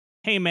like,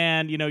 hey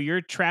man,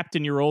 you're trapped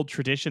in your old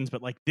traditions,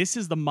 but like this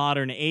is the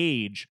modern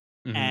age,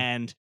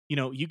 and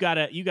you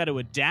gotta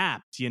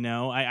adapt.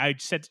 I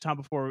said to Tom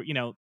before,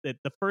 that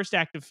the first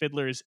act of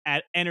Fiddler's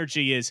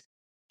energy is,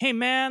 hey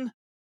man,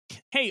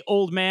 hey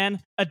old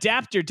man,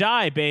 adapt or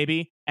die,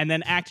 baby. And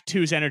then Act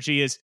 2's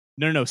energy is,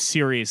 no,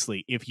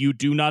 seriously, if you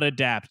do not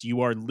adapt,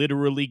 you are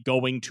literally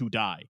going to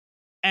die.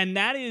 And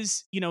that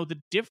is, the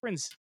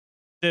difference.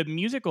 The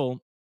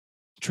musical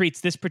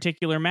treats this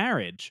particular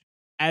marriage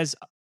as,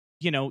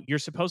 you're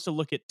supposed to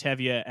look at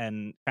Tevye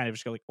and kind of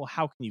just go like, well,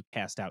 how can you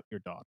cast out your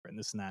daughter and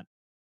this and that?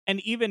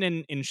 And even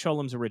in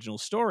Sholom's original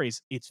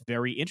stories, it's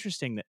very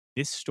interesting that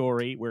this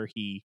story where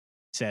he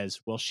says,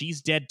 well,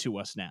 she's dead to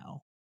us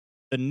now.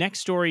 The next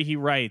story he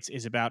writes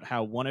is about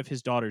how one of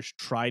his daughters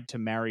tried to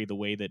marry the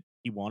way that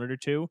he wanted her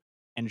to,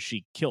 and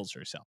she kills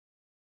herself.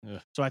 Ugh.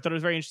 So I thought it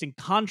was a very interesting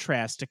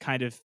contrast to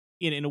kind of,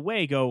 in a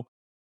way, go,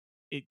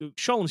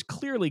 Sholom's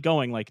clearly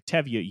going like,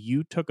 Tevye,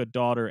 you took a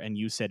daughter and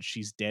you said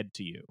she's dead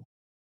to you.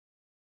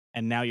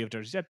 And now you have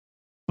daughter she's dead.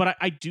 But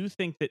I do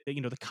think that,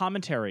 the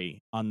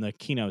commentary on the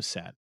Kino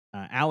set,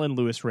 Alan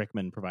Lewis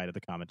Rickman provided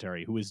the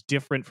commentary, who is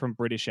different from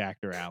British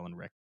actor Alan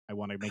Rickman. I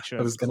want to make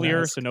sure that's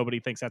clear so nobody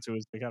thinks that's who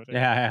was the commentary.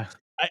 Yeah.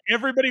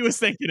 Everybody was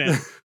thinking it.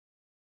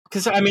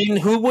 Because, I mean,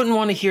 who wouldn't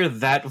want to hear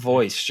that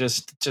voice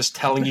just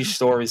telling you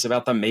stories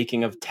about the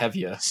making of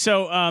Tevye?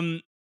 So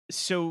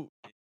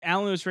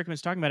Alan Lewis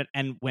Rickman's talking about it,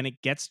 and when it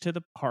gets to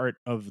the part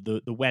of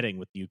the wedding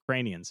with the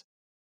Ukrainians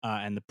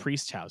and the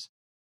priest's house,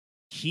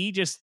 he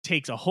just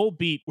takes a whole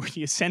beat where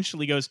he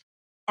essentially goes,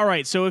 all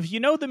right, so if you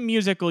know the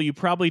musical, you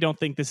probably don't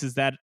think this is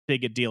that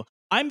big a deal.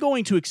 I'm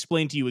going to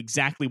explain to you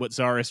exactly what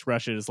Tsarist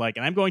Russia is like,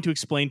 and I'm going to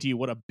explain to you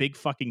what a big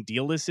fucking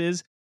deal this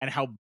is and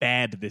how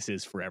bad this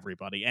is for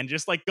everybody. And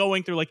just like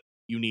going through, like,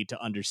 you need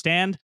to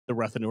understand the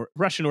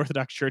Russian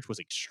Orthodox Church was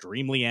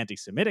extremely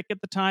anti-Semitic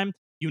at the time.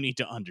 You need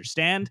to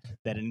understand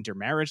that an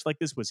intermarriage like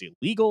this was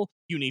illegal.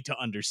 You need to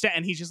understand.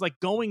 And he's just like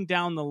going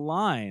down the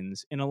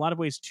lines in a lot of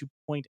ways to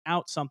point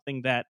out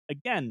something that,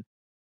 again,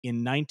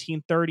 in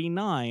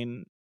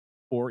 1939,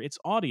 for its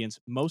audience,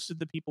 most of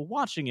the people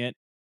watching it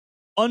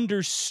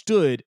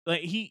understood.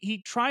 Like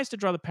he tries to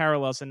draw the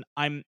parallels, and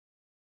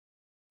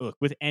look,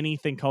 with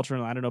anything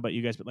cultural, I don't know about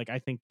you guys, but like I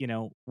think,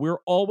 we're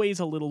always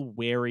a little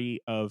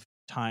wary of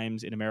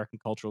times in American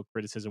cultural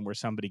criticism where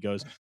somebody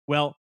goes,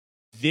 well,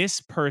 this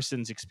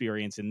person's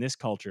experience in this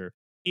culture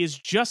is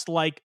just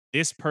like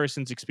this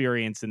person's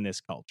experience in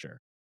this culture,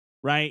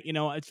 right?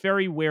 It's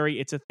very wary.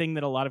 It's a thing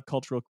that a lot of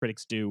cultural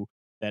critics do,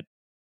 that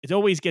it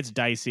always gets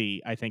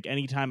dicey. I think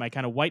anytime I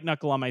kind of white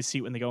knuckle on my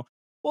seat when they go,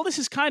 well, this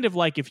is kind of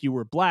like if you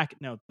were black.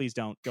 No, please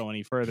don't go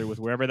any further with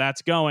wherever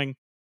that's going.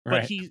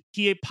 But Right.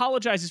 he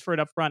apologizes for it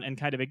up front and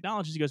kind of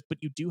acknowledges, he goes, but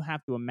you do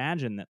have to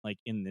imagine that, like,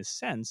 in this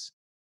sense,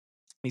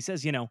 he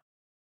says, a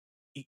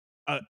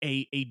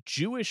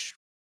Jewish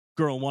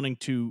girl wanting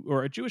to,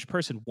 or a Jewish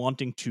person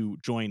wanting to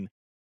join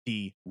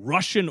the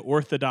Russian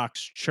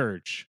Orthodox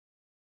Church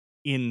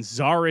in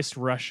Tsarist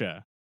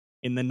Russia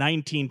in the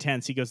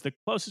 1910s, he goes, the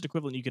closest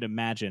equivalent you could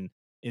imagine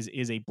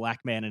is a black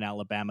man in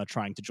Alabama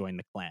trying to join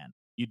the Klan.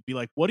 You'd be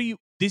like,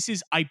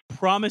 I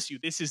promise you,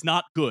 this is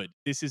not good.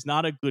 This is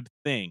not a good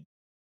thing.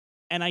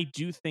 And I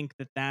do think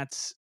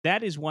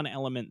that is one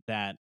element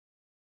that,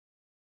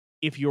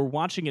 if you're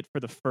watching it for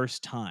the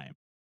first time,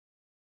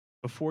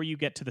 before you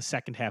get to the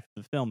second half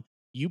of the film,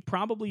 you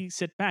probably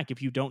sit back,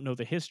 if you don't know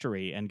the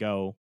history, and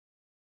go,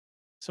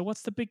 so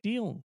what's the big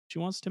deal? She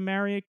wants to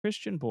marry a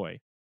Christian boy.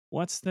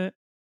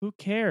 Who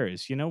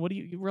cares? What do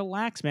you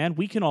relax, man?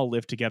 We can all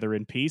live together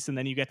in peace. And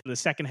then you get to the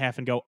second half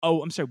and go,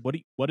 oh, I'm sorry,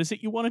 what is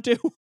it you want to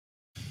do?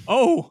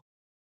 oh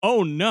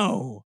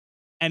no.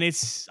 And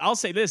I'll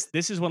say this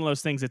is one of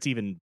those things that's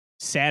even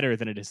sadder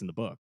than it is in the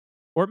book.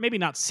 Or maybe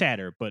not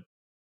sadder, but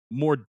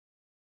more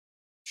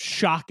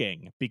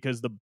shocking,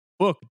 because the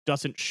book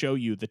doesn't show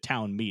you the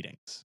town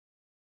meetings.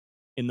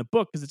 In the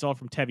book, because it's all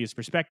from Tevye's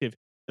perspective,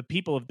 the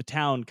people of the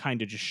town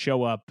kind of just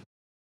show up,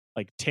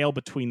 like tail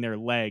between their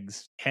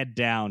legs, head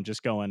down,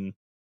 just going,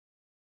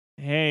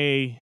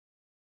 hey,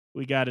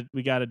 we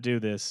gotta do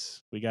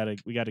this. We gotta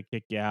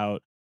kick you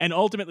out. And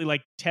ultimately,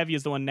 like, Tevye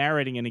is the one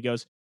narrating, and he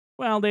goes,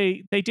 well,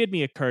 they did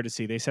me a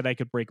courtesy. They said I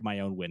could break my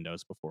own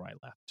windows before I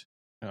left.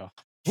 Oh.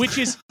 Which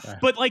is,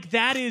 but like,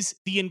 that is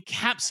the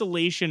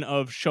encapsulation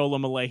of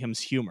Sholem Alehim's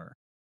humor,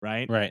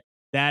 right? Right.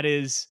 That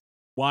is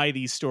why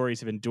these stories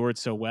have endured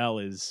so well.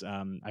 Is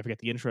I forget,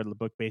 the intro to the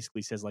book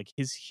basically says, like,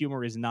 his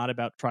humor is not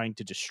about trying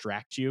to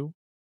distract you,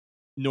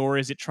 nor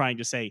is it trying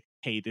to say,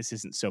 hey, this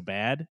isn't so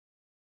bad.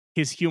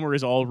 His humor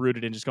is all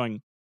rooted in just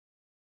going,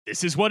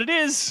 this is what it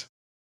is.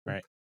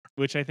 Right.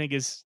 Which I think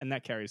is, and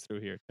that carries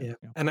through here. Yeah.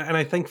 And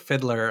I think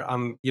Fiddler,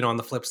 on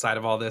the flip side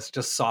of all this,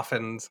 just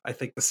softened, I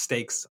think, the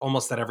stakes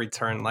almost at every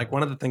turn. Like,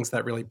 one of the things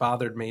that really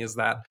bothered me is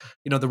that,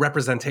 the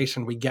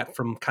representation we get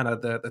from kind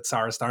of the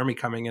Tsarist army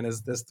coming in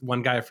is this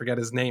one guy, I forget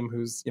his name,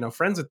 who's,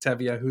 friends with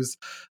Tevye, who's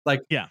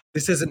like, yeah,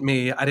 this isn't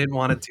me. I didn't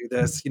want to do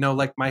this.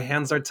 Like, my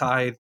hands are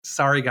tied.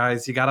 Sorry,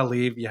 guys, you got to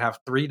leave. You have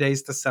 3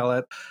 days to sell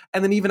it.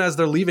 And then even as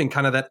they're leaving,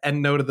 kind of that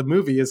end note of the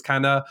movie is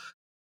kind of,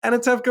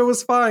 Anatevka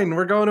was fine.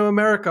 We're going to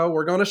America.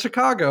 We're going to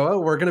Chicago. Oh,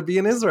 we're going to be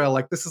in Israel.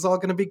 Like, this is all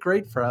going to be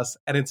great for us.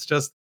 And it's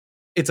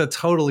a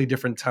totally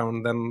different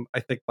tone than,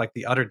 I think, like,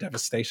 the utter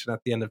devastation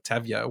at the end of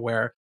Tevye,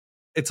 where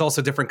it's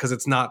also different because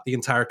it's not the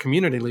entire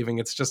community leaving.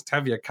 It's just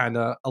Tevye kind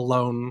of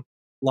alone,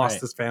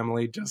 lost his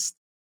family. Just,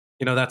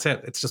 that's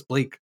it. It's just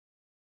bleak.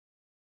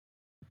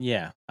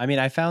 Yeah. I mean,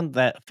 I found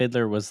that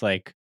Fiddler was,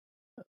 like,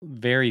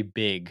 very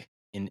big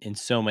in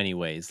so many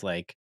ways.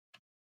 Like,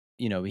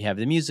 we have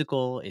the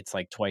musical, it's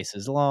like twice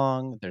as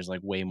long, there's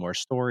like way more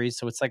stories,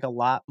 so it's like a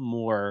lot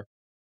more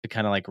to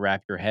kind of like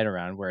wrap your head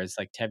around, whereas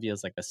like Tevye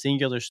is like a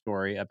singular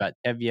story about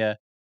Tevye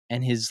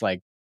and his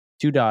like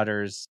 2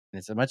 daughters, and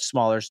it's a much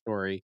smaller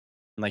story.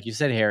 And like you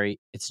said, Harry,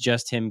 it's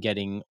just him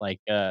getting like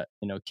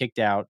kicked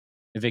out,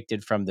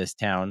 evicted from this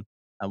town.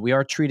 We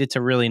are treated to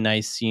a really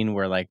nice scene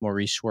where like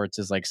Maurice Schwartz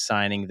is like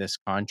signing this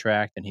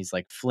contract, and he's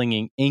like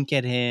flinging ink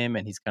at him,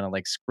 and he's kind of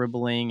like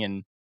scribbling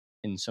and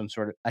in some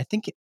sort of, I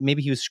think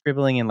maybe he was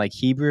scribbling in like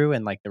Hebrew,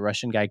 and like the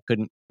Russian guy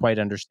couldn't quite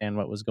understand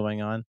what was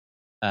going on.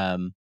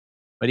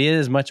 But it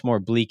is much more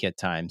bleak at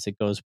times. It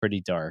goes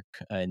pretty dark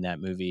in that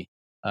movie.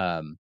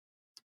 But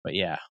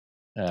yeah,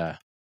 so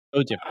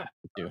different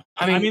too.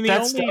 I mean,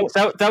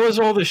 that was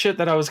all the shit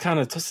that I was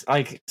kind of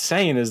like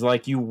saying, is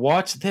like, you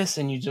watch this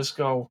and you just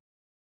go,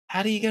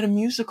 how do you get a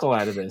musical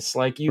out of this?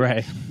 Like,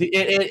 right.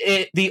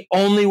 The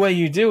only way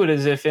you do it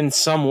is if in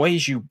some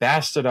ways you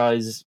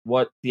bastardize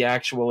what the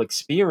actual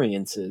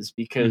experience is,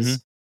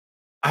 because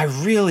I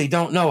really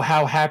don't know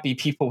how happy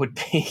people would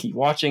be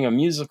watching a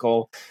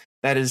musical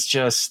that is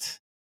just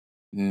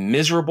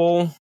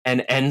miserable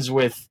and ends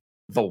with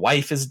the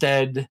wife is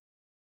dead.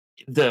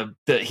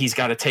 He's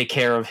got to take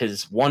care of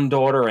his one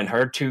daughter and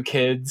her 2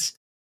 kids.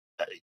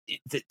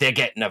 They're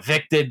getting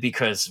evicted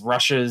because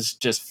Russia's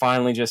just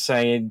finally just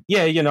saying,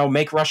 yeah,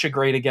 make Russia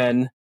great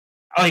again.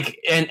 Like,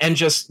 and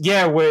just,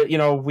 yeah,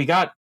 we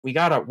got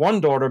our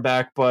one daughter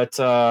back, but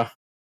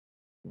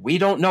we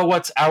don't know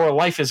what our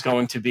life is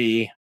going to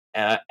be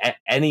at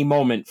any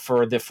moment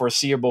for the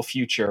foreseeable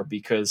future,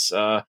 because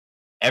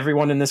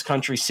everyone in this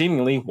country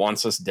seemingly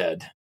wants us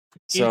dead.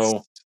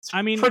 So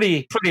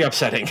pretty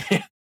upsetting.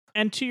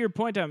 And to your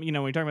point, when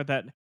you're talking about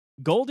that,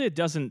 Golda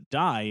doesn't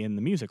die in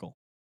the musical.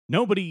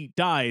 Nobody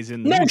dies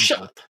in the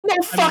musical.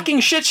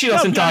 Shit, she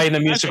doesn't die in the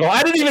musical. Okay.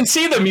 I didn't even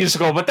see the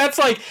musical, but that's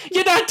like,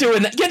 you're not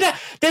doing that.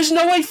 There's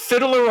no way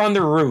Fiddler on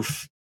the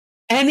Roof,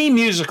 any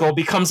musical,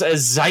 becomes a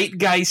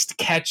zeitgeist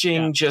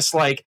catching, just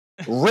like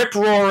rip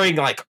roaring,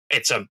 like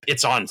it's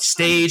on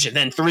stage, and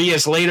then 3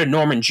 years later,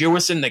 Norman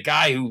Jewison, the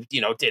guy who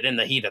did In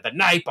the Heat of the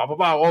Night, blah blah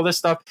blah, all this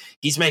stuff,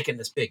 he's making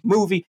this big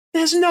movie.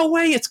 There's no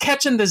way it's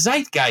catching the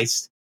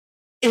zeitgeist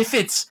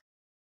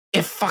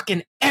if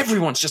fucking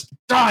everyone's just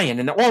dying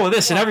and all of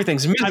this and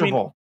everything's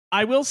miserable.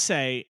 I will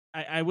say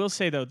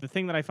though, the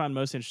thing that I found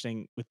most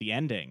interesting with the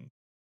ending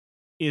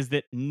is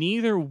that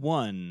neither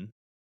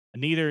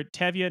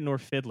Tevye nor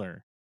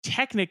Fiddler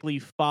technically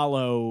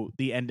follow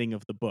the ending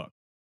of the book,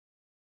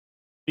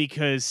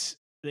 because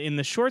in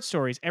the short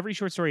stories, every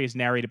short story is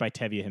narrated by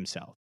Tevye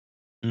himself,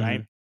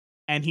 right?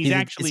 And he's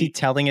is he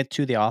telling it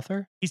to the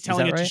author? He's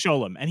telling it to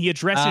Sholem, and he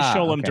addresses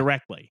Sholem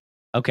directly.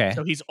 Okay.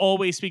 So he's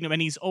always speaking to him,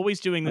 and he's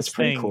always doing this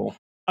thing. That's pretty cool.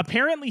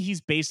 Apparently,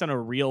 he's based on a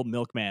real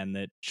milkman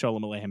that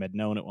Sholem Aleichem had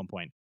known at one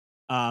point.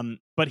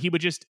 But he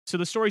would so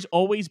the stories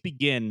always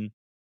begin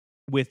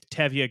with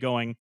Tevye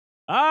going,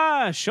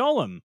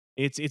 Sholem,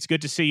 it's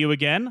good to see you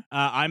again.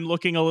 I'm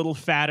looking a little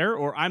fatter,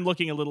 or I'm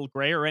looking a little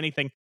gray, or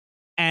anything.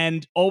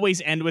 And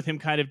always end with him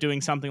kind of doing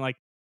something like,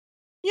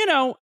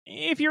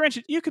 if you're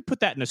interested, you could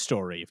put that in a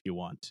story if you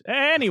want.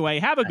 Anyway,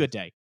 have a good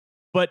day.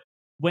 But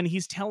when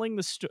he's telling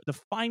the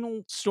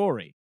final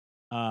story,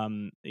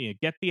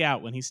 Get Thee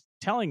Out, when he's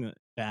telling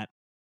that,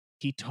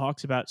 he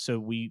talks about, so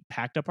we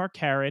packed up our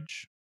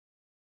carriage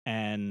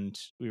and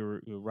we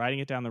were riding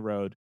it down the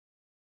road,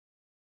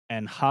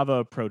 and Hava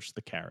approached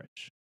the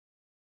carriage,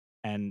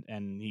 and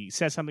he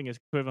says something as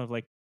equivalent of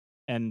like,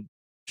 and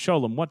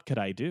Sholem, what could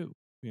I do?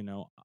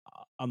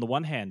 On the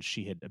one hand,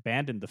 she had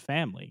abandoned the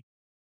family.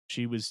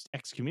 She was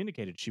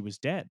excommunicated. She was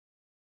dead.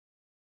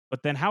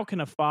 But then how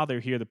can a father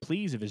hear the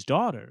pleas of his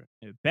daughter,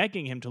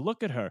 begging him to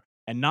look at her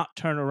and not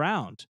turn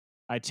around?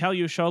 I tell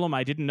you, Sholem,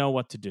 I didn't know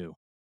what to do.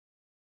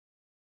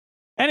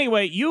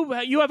 Anyway, you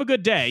have a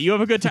good day. You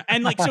have a good time.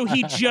 And like, so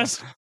he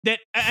just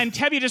and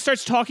Tevye just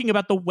starts talking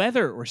about the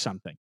weather or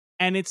something.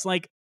 And it's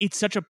like, it's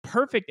such a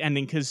perfect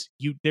ending because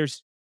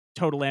there's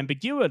total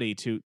ambiguity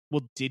to,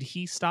 well, did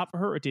he stop for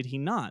her or did he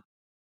not?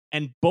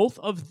 And both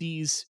of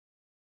these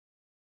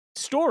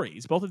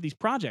stories, both of these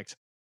projects,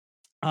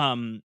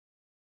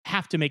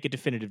 have to make a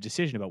definitive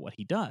decision about what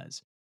he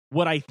does.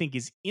 What I think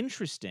is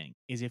interesting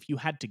is if you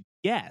had to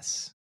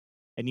guess,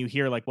 and you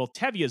hear like, well,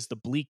 Tevye's the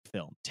bleak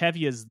film.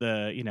 Tevye's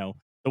the,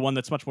 the one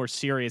that's much more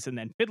serious, and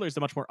then Fiddler's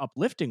the much more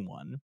uplifting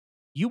one.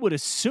 You would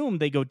assume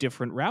they go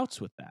different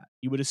routes with that.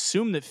 You would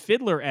assume that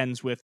Fiddler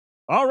ends with,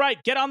 all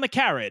right, get on the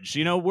carriage.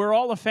 We're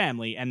all a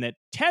family. And that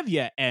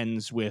Tevye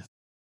ends with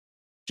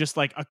just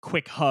like a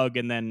quick hug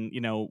and then,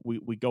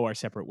 we go our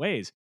separate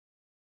ways.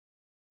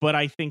 But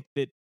I think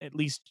that, at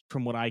least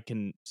from what I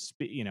can,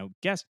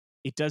 guess,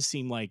 it does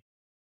seem like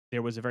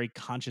there was a very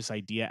conscious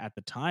idea at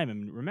the time. I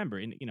mean,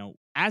 remember,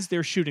 as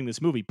they're shooting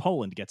this movie,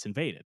 Poland gets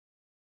invaded.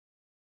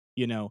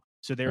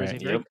 So there is a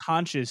very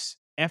conscious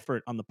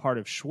effort on the part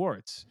of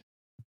Schwartz,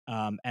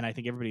 and I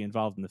think everybody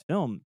involved in the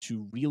film,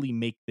 to really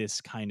make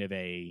this kind of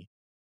a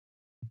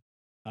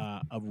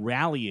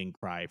rallying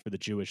cry for the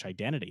Jewish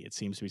identity. It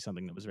seems to be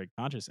something that was very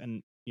conscious,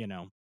 and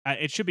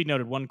it should be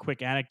noted. One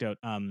quick anecdote: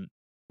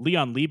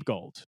 Leon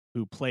Liebgold,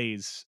 who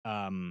plays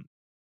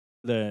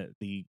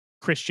the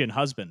Christian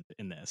husband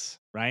in this,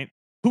 right?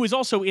 Who is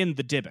also in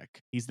the Dybbuk.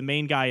 He's the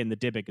main guy in the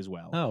Dybbuk as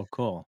well. Oh,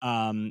 cool.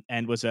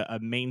 And was a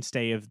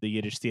mainstay of the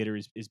Yiddish theater,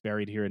 is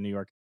buried here in New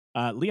York.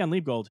 Leon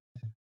Liebgold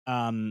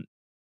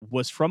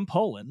was from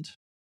Poland.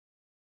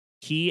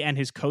 He and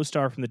his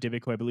co-star from the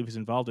Dybbuk, who I believe is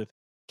involved with,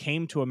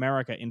 came to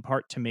America in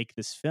part to make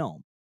this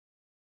film.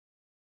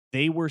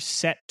 They were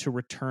set to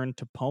return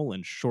to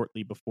Poland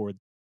shortly before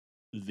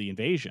the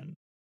invasion.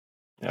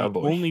 Oh, the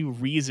boy. only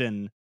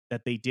reason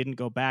that they didn't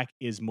go back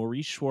is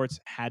Maurice Schwartz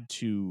had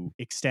to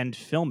extend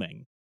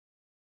filming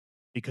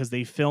because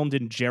they filmed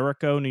in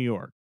Jericho, New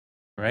York,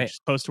 Right, which is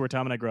close to where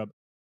Tom and I grew up,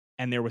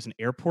 and there was an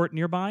airport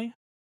nearby,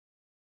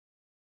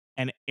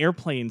 and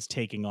airplanes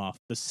taking off,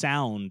 the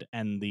sound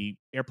and the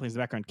airplanes in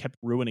the background kept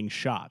ruining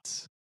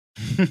shots.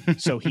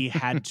 So he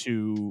had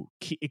to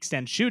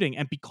extend shooting,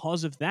 and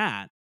because of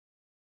that,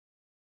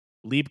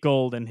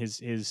 Liebgold and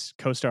his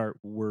co-star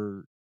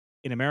were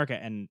in America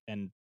and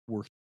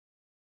were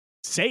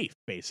safe.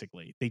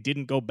 Basically, they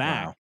didn't go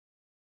back. Wow.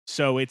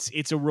 So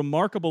it's a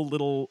remarkable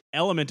little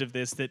element of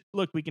this that,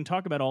 look, we can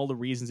talk about all the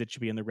reasons it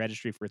should be in the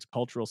registry for its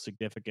cultural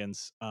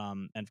significance,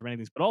 and for many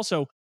things, but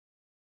also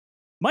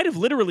might have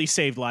literally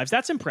saved lives.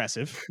 That's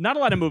impressive. Not a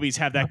lot of movies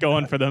have that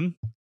going for them.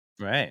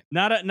 Right.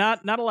 Not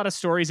a lot of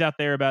stories out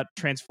there about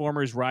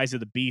Transformers: Rise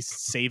of the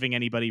Beast saving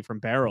anybody from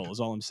barrel.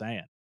 Is all I'm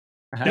saying.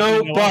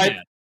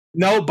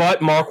 No,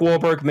 but Mark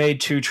Wahlberg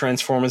made 2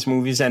 Transformers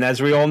movies, and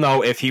as we all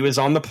know, if he was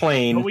on the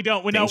plane, but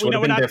we're not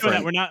doing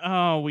that. We're not.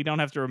 Oh, we don't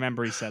have to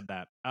remember he said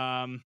that.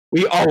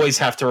 We always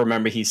have to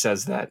remember he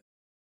says that.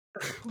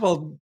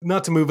 Well,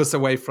 not to move us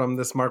away from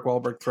this Mark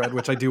Wahlberg thread,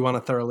 which I do want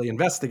to thoroughly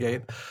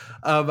investigate.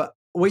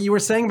 What you were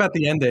saying about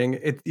the ending,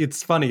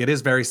 it's funny. It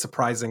is very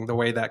surprising the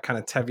way that kind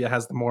of Tevye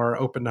has the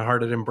more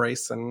open-hearted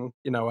embrace, and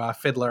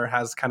Fiddler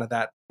has kind of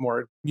that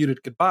more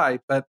muted goodbye.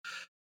 But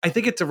I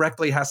think it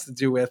directly has to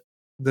do with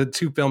the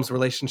two films'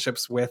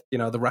 relationships with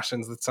the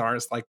Russians, the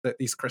Tsars, like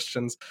these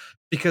Christians,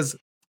 because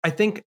I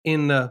think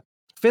in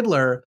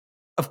Fiddler,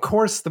 of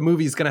course, the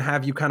movie's going to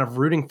have you kind of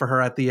rooting for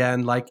her at the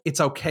end. Like, it's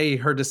okay.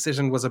 Her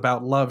decision was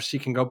about love. She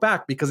can go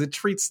back, because it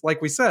treats,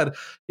 like we said,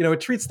 it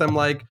treats them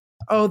like,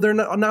 oh, they're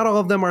not all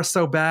of them are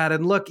so bad.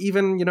 And look,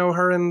 even,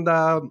 her and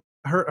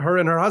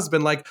her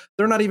husband, like,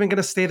 they're not even going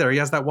to stay there. He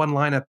has that one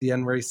line at the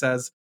end where he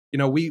says,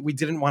 we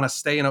didn't want to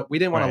stay we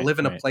didn't want to live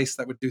in a place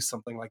that would do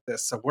something like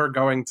this. So we're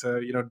going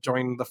to,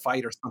 join the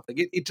fight or something.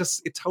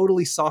 It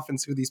totally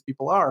softens who these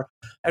people are.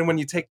 And when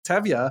you take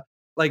Tevye,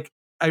 like,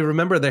 I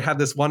remember they had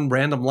this one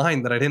random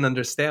line that I didn't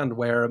understand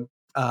where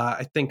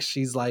I think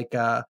she's like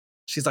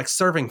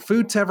serving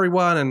food to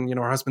everyone, and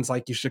her husband's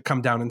like, you should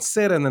come down and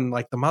sit, and then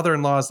like the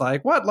mother-in-law is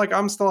like, what, like,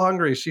 I'm still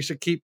hungry, she should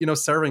keep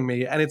serving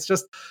me. And it's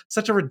just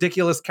such a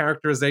ridiculous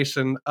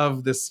characterization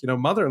of this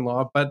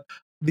mother-in-law, but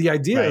the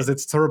idea is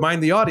it's to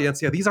remind the audience,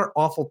 these are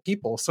awful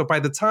people. So by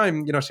the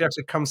time she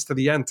actually comes to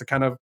the end to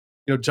kind of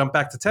jump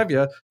back to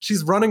Tevye,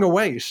 she's running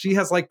away. She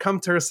has like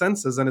come to her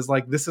senses and is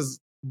like, this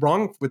is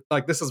wrong,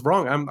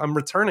 I'm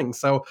returning.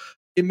 So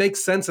it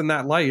makes sense in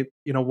that light,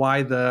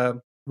 why the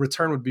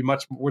return would be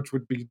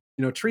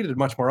treated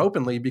much more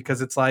openly,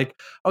 because it's like,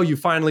 oh, you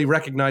finally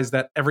recognize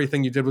that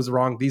everything you did was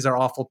wrong, these are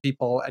awful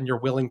people, and you're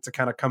willing to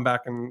kind of come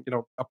back and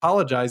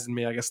apologize in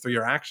me, I guess, through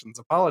your actions,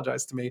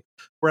 apologize to me.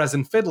 Whereas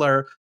in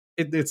Fiddler,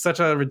 it's such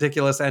a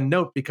ridiculous end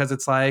note, because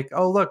it's like,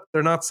 oh, look,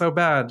 they're not so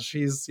bad,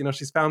 she's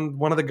found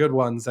one of the good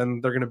ones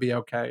and they're going to be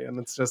okay. And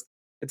it's just,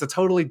 it's a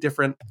totally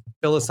different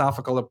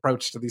philosophical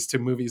approach to these two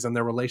movies and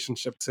their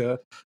relationship to,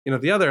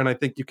 the other. And I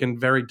think you can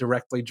very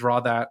directly draw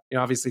that,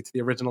 obviously to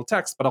the original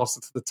text, but also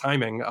to the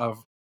timing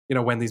of,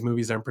 when these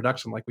movies are in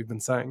production, like we've been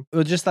saying.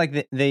 Well, just like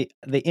the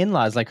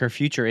in-laws, like her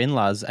future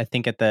in-laws, I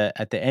think at the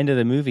end of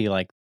the movie,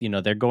 like,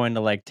 they're going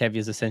to like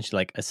Tevye's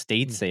essentially like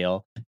estate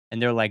sale,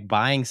 and they're like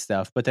buying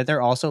stuff, but then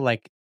they're also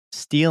like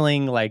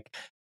stealing like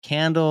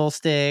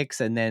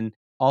candlesticks, and then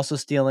also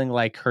stealing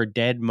like her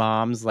dead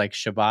mom's like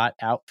Shabbat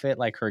outfit,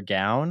 like her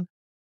gown.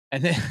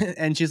 And then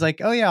and she's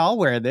like, "Oh yeah, I'll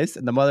wear this."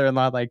 And the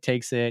mother-in-law like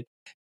takes it,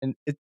 and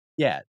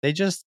they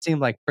just seem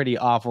like pretty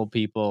awful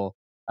people.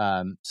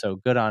 So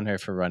good on her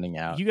for running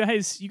out. You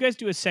guys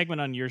do a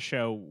segment on your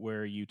show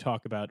where you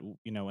talk about,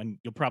 and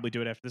you'll probably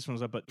do it after this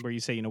one's up, but where you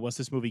say, was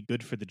this movie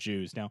good for the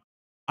Jews? Now,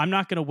 I'm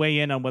not going to weigh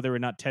in on whether or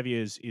not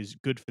Tevye is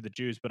good for the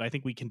Jews, but I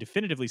think we can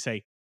definitively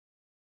say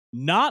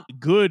not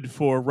good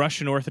for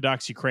Russian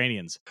Orthodox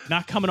Ukrainians.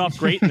 Not coming off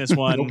great in this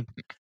one.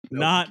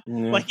 Not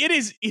like it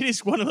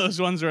is one of those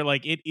ones where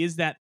like it is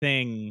that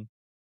thing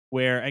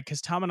where,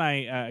 because Tom and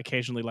I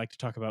occasionally like to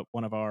talk about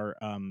one of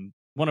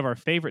our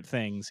favorite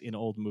things in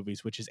old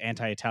movies, which is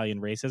anti-Italian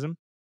racism.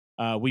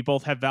 We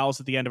both have vowels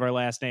at the end of our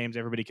last names.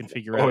 Everybody can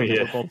figure out that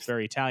we're both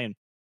very Italian.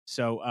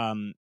 So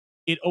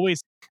it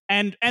always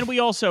and we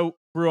also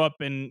grew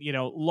up in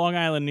Long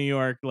Island, New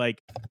York,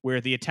 like where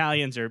the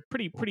Italians are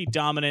pretty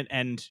dominant,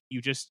 and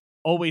you just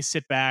always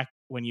sit back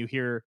when you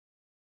hear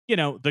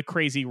the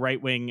crazy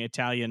right-wing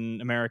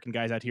Italian American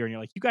guys out here, and you're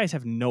like, you guys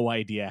have no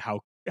idea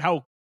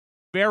how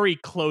very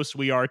close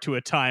we are to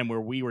a time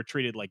where we were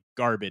treated like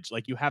garbage.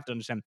 Like, you have to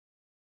understand.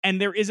 And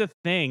there is a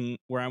thing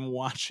where I'm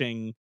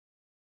watching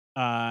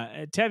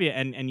Tevye,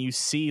 and you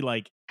see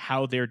like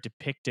how they're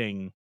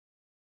depicting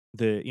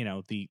the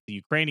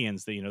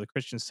Ukrainians, the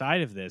Christian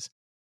side of this,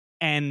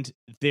 and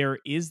there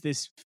is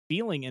this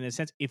feeling, in a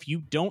sense, if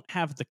you don't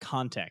have the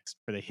context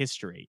for the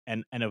history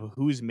and of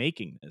who's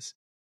making this,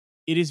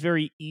 it is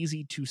very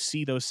easy to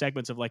see those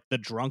segments of like the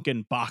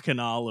drunken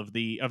bacchanal of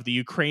the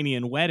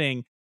Ukrainian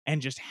wedding,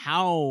 and just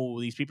how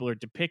these people are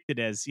depicted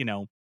as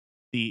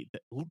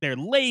they're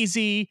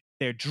lazy,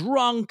 they're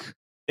drunk,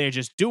 they're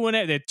just doing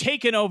it, they're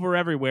taking over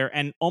everywhere,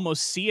 and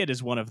almost see it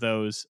as one of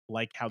those,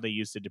 like how they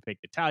used to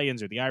depict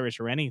Italians or the Irish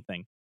or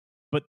anything.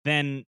 But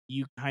then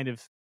you kind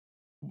of,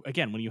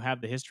 again, when you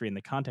have the history and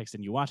the context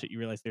and you watch it, you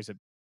realize there's a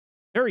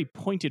very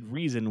pointed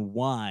reason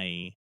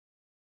why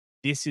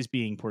this is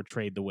being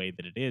portrayed the way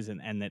that it is,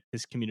 and that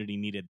this community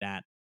needed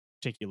that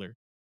particular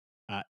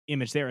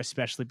image there,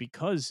 especially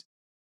because,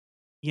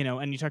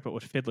 and you talk about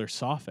what Fiddler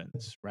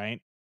softens,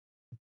 right?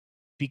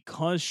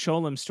 Because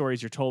Sholem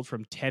stories are told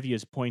from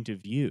Tevye's point of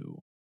view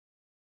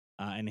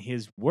and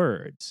his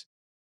words,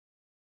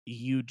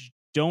 you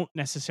don't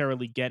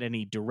necessarily get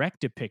any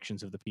direct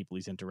depictions of the people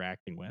he's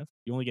interacting with.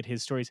 You only get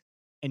his stories,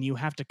 and you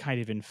have to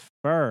kind of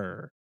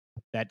infer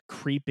that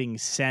creeping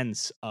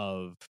sense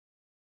of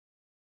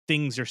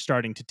things are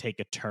starting to take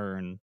a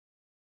turn.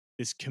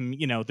 This,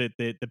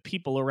 the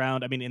people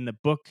around. I mean, in the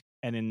book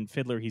and in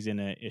Fiddler, he's in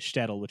a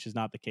shtetl, which is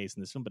not the case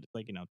in this one. But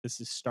like, this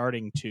is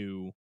starting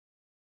to.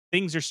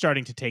 Things are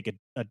starting to take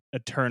a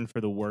turn for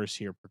the worse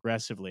here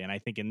progressively, and I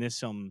think in this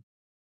film,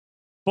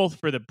 both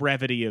for the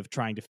brevity of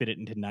trying to fit it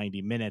into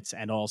 90 minutes,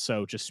 and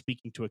also just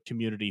speaking to a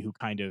community who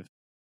kind of,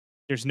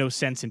 there's no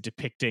sense in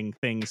depicting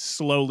things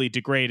slowly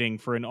degrading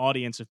for an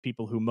audience of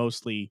people who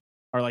mostly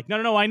are like,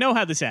 no, I know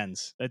how this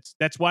ends.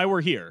 That's why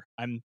we're here.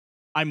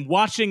 I'm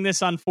watching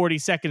this on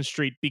 42nd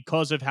Street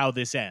because of how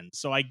this ends.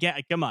 So I get,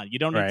 come on, you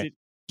don't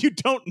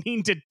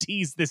need to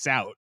tease this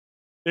out.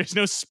 There's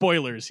no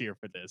spoilers here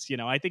for this.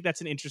 I think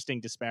that's an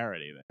interesting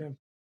disparity there. Yeah.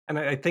 And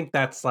I think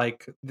that's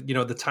like,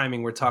 the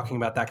timing we're talking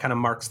about, that kind of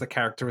marks the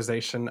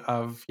characterization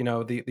of,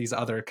 these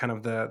other kind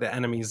of the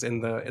enemies in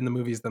the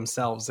movies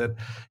themselves. It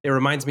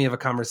reminds me of a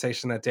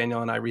conversation that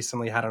Daniel and I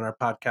recently had on our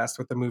podcast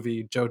with the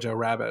movie Jojo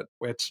Rabbit,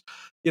 which,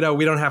 we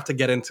don't have to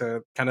get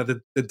into kind of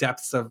the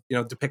depths of,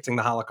 depicting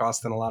the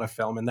Holocaust in a lot of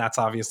film. And that's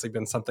obviously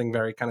been something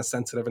very kind of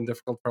sensitive and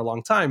difficult for a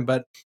long time.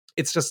 But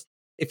it's just,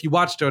 if you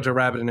watch Jojo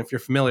Rabbit, and if you're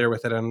familiar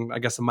with it, and I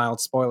guess a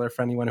mild spoiler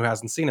for anyone who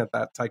hasn't seen it,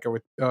 that Taika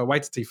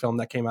Waititi film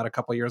that came out a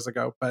couple years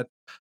ago, but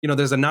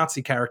there's a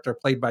Nazi character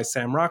played by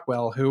Sam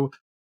Rockwell who,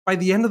 by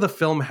the end of the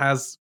film,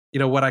 has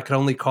what I could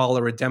only call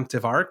a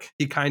redemptive arc.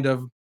 He kind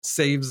of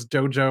saves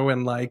Jojo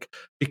and like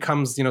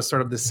becomes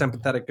sort of this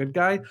sympathetic good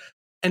guy.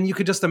 And you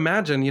could just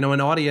imagine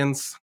an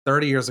audience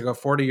 30 years ago,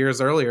 40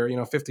 years earlier,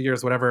 50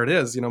 years, whatever it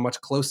is,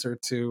 much closer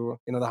to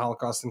the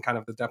Holocaust and kind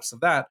of the depths of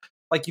that.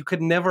 Like, you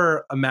could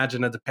never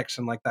imagine a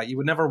depiction like that. You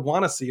would never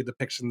want to see a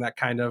depiction that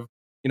kind of,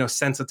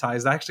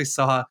 sensitized. I actually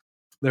saw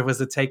there was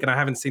a take, and I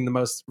haven't seen the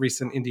most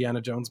recent Indiana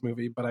Jones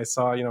movie, but I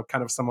saw,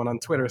 kind of someone on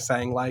Twitter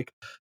saying like,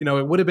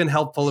 it would have been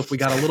helpful if we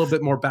got a little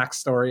bit more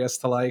backstory as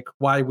to like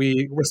why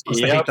we were supposed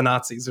to hate the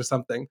Nazis or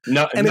something.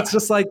 It's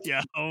just like,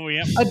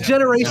 a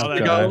generation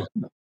ago.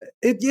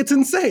 It's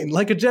insane.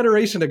 Like, a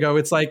generation ago,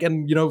 it's like,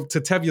 and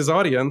to Tevye's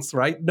audience,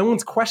 right? No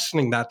one's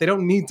questioning that. They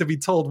don't need to be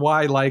told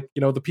why, like,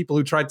 the people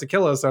who tried to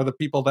kill us are the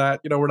people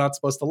that we're not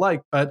supposed to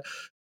like. But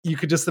you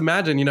could just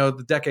imagine,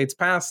 the decades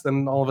pass,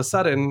 and all of a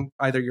sudden,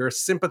 either you're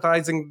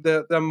sympathizing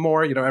them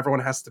more, everyone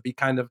has to be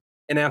kind of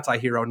an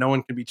anti-hero. No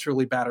one can be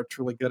truly bad or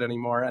truly good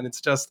anymore. And it's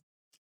just,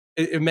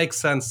 it makes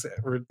sense.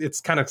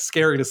 It's kind of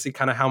scary to see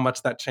kind of how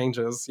much that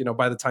changes,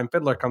 by the time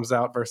Fiddler comes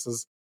out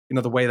versus,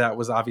 the way that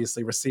was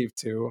obviously received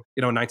to,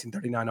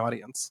 1939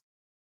 audience.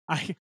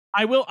 I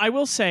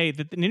will say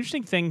that an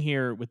interesting thing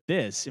here with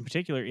this in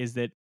particular is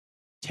that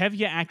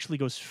Tevye actually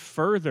goes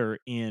further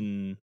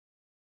in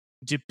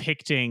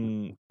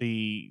depicting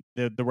the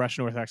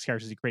Russian Orthodox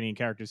characters, Ukrainian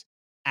characters,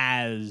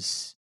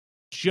 as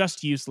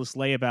just useless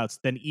layabouts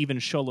than even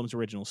Sholom's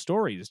original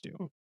stories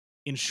do.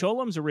 In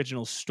Sholom's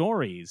original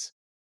stories,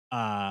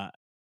 it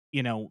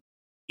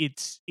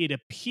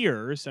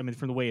appears, I mean,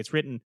 from the way it's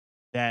written,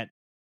 that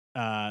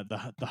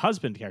the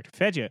husband character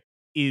Tevye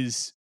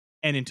is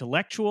an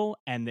intellectual,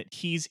 and that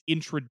he's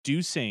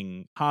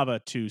introducing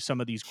Hava to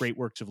some of these great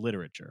works of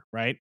literature,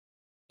 right?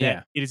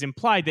 That it is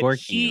implied that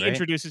Gorky, he right?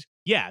 introduces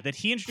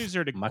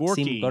her to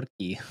Maxim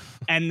Gorky,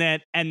 and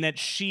that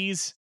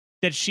she's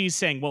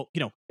saying, well,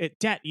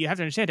 Dad, you have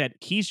to understand, Dad,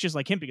 he's just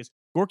like him, because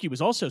Gorky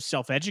was also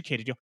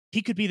self-educated.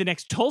 He could be the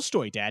next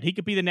Tolstoy, Dad. He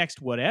could be the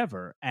next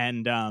whatever.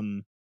 And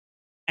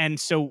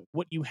so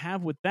what you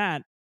have with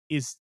that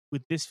is,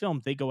 with this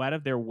film, they go out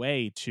of their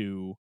way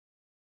to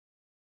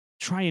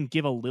try and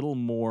give a little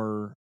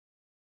more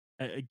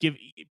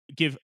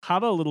give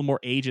Hava a little more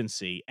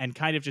agency, and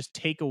kind of just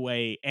take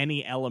away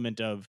any element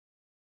of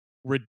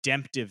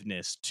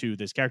redemptiveness to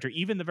this character.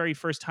 Even the very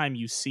first time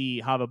you see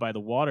Hava by the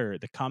water,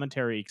 the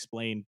commentary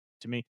explained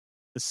to me,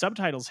 the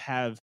subtitles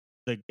have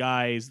the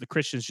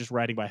Christians just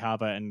riding by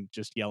Hava and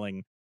just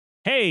yelling,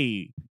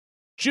 "Hey,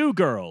 Jew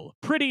girl,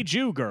 pretty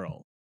Jew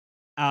girl."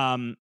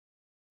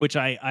 Which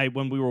I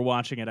when we were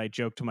watching it, I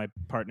joked to my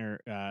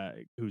partner,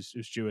 who's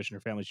Jewish and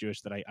her family's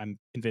Jewish, that I'm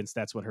convinced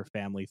that's what her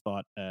family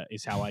thought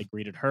is how I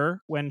greeted her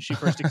when she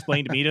first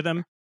explained me to them.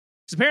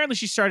 Because apparently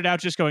she started out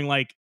just going,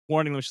 like,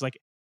 warning them. She's like,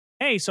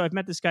 "Hey, so I've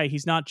met this guy.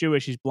 He's not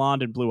Jewish. He's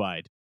blonde and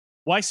blue-eyed."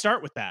 Why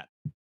start with that?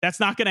 That's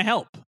not going to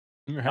help.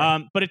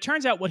 Right. But it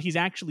turns out what he's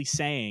actually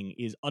saying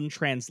is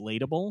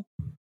untranslatable.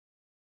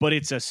 But he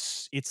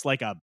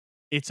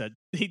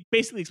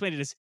basically explained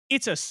it as,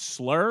 it's a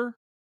slur.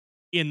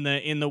 In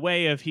the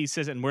way of, he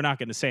says, and we're not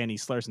going to say any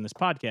slurs in this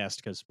podcast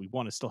because we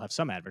want to still have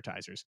some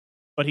advertisers,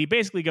 but he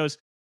basically goes,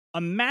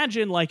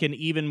 imagine like an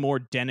even more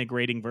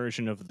denigrating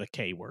version of the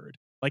K word.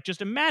 Like,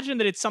 just imagine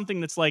that it's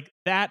something that's like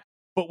that,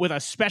 but with a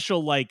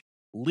special, like,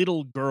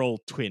 little girl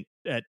tinge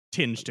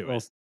to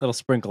it. Little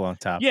sprinkle on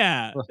top.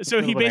 Yeah.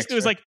 So he basically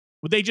was like,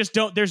 they just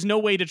don't, there's no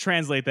way to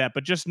translate that,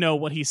 but just know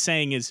what he's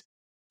saying is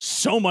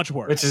so much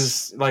worse. Which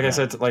is, like I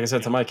said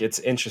to Mike, it's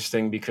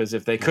interesting because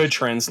if they could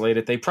translate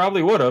it, they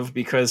probably would have,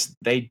 because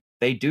they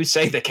do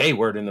say the K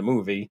word in the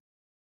movie.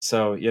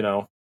 So,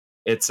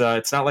 it's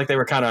not like they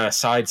were kind of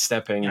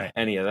sidestepping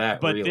any of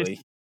that, but really.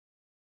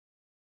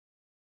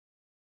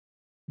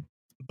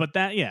 But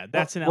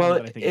that's an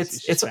element that I think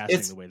is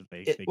fascinating, the way that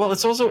they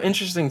it's also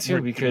interesting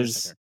too,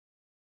 because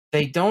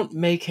they don't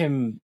make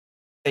him,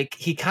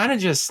 he kind of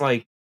just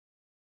like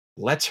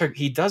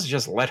he does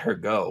just let her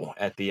go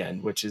at the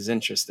end, which is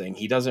interesting.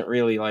 He doesn't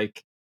really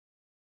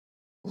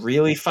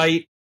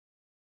fight.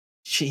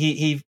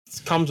 He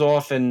comes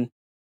off and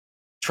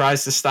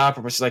tries to stop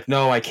her, but she's like,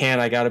 "No, I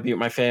can't. I got to be with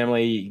my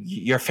family.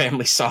 Your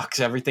family sucks.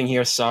 Everything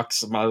here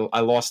sucks. I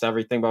lost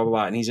everything, blah, blah,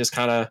 blah." And he just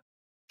kind of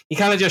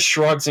just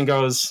shrugs and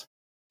goes,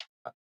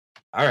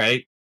 "All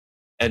right,"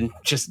 and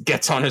just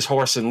gets on his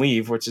horse and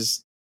leave, which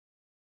is,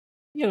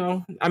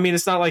 I mean,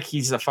 it's not like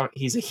he's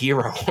a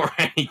hero or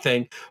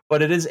anything,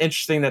 but it is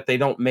interesting that they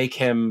don't make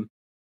him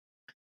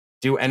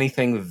do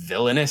anything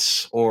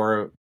villainous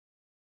or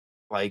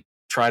like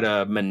try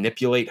to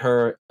manipulate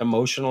her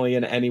emotionally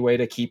in any way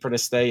to keep her to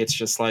stay. It's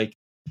just like,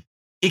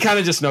 he kind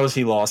of just knows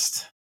he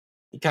lost.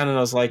 He kind of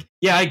knows, like,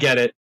 yeah, I get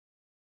it.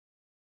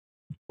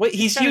 Wait,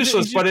 he's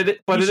useless, but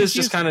it is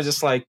just kind of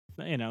just like,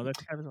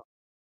 that's kind of. All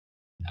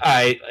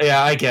right,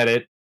 yeah, I get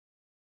it.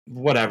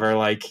 Whatever,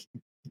 like,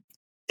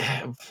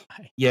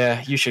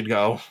 yeah, you should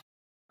go.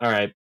 All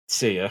right,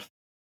 see ya.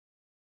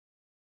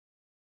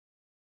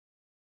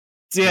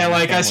 Yeah,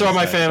 like, I saw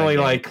my family,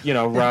 like,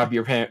 rob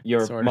your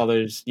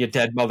your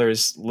dead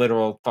mother's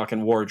literal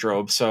fucking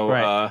wardrobe.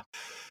 So,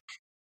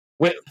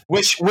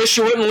 wish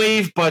you wouldn't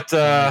leave, but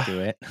do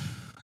it.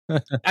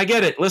 I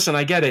get it. Listen,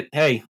 I get it.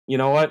 Hey, you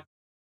know what?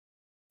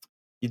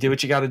 You do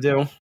what you got to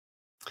do.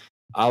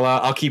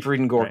 I'll keep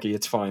reading Gorky. Right.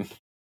 It's fine.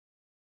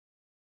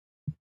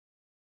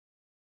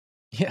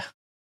 Yeah.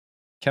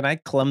 Can I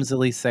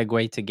clumsily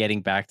segue to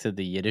getting back to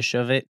the Yiddish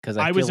of it? Because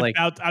I was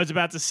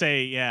about to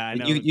say, yeah. I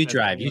know. You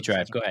drive.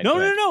 Go ahead.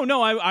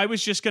 No. I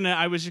was just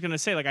gonna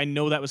say, like, I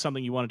know that was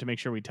something you wanted to make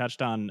sure we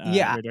touched on.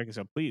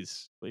 So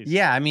please.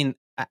 Yeah, I mean,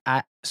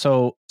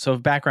 so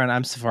background.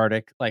 I'm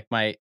Sephardic. Like,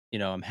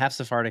 I'm half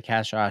Sephardic,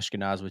 half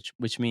Ashkenaz,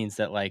 which means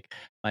that, like,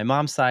 my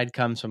mom's side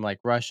comes from, like,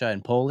 Russia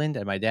and Poland,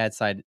 and my dad's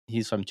side,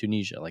 he's from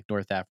Tunisia, like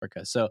North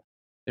Africa. So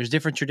there's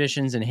different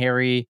traditions, and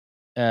Harry,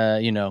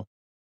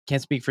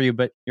 can't speak for you,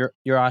 but you're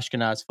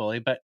Ashkenaz fully.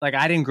 But like,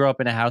 I didn't grow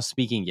up in a house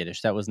speaking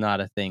Yiddish. That was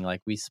not a thing.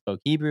 Like, we spoke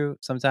Hebrew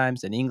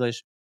sometimes and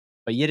English,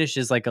 but Yiddish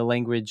is like a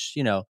language.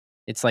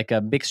 It's like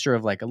a mixture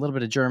of like a little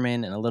bit of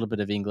German and a little bit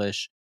of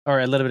English, or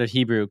a little bit of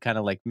Hebrew, kind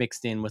of like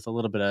mixed in with a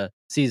little bit of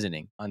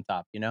seasoning on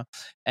top.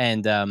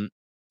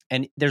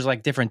 And there's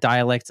like different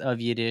dialects of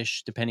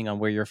Yiddish depending on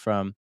where you're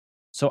from.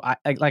 So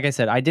like I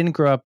said, I didn't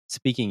grow up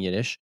speaking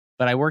Yiddish,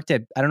 but I worked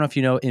at, I don't know if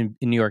you know, in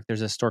New York,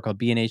 there's a store called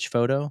B&H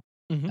Photo.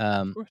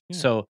 Of course, yeah.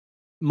 So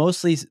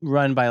mostly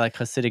run by like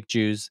Hasidic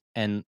Jews,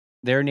 and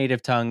their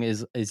native tongue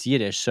is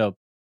Yiddish. So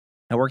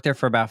I worked there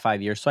for about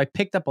 5 years. So I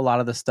picked up a lot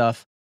of the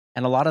stuff,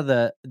 and a lot of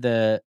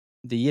the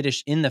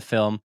Yiddish in the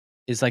film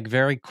is like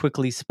very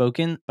quickly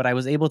spoken, but I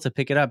was able to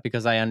pick it up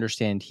because I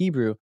understand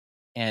Hebrew,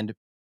 and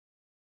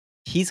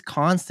he's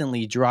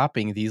constantly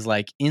dropping these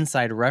like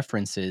inside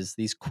references,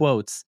 these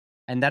quotes,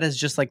 and that is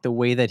just like the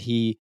way that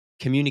he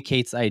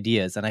communicates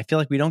ideas. And I feel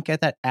like we don't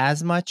get that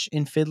as much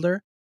in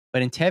Fiddler,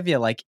 but in Tevye,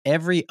 like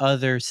every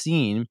other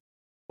scene,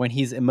 when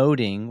he's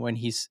emoting, when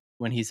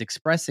he's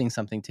expressing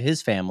something to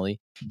his family,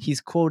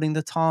 he's quoting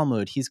the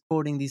Talmud. He's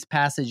quoting these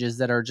passages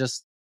that are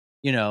just,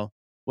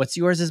 what's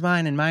yours is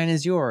mine and mine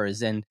is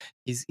yours, and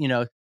he's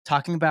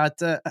talking about.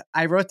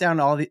 I wrote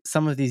down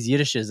some of these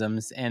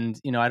Yiddishisms, and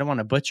I don't want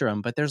to butcher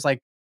them, but there's like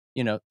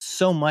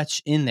so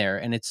much in there,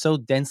 and it's so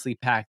densely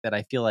packed that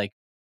I feel like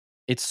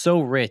it's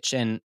so rich,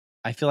 and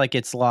I feel like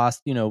it's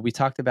lost. We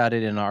talked about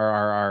it in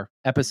our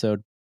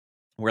episode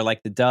where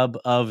like the dub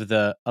of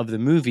the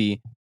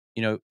movie,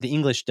 the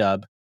English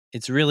dub,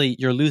 it's really,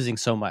 you're losing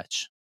so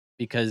much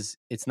because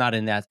it's not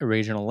in that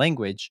original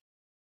language.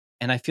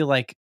 And I feel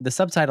like the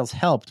subtitles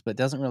helped, but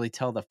doesn't really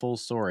tell the full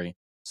story.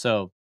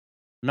 So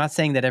I'm not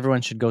saying that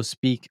everyone should go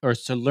speak or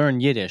to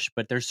learn Yiddish,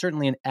 but there's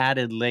certainly an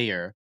added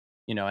layer,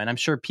 and I'm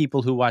sure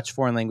people who watch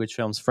foreign language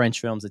films, French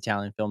films,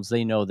 Italian films,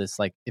 they know this,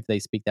 like if they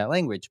speak that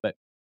language, but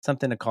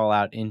something to call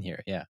out in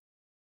here. Yeah.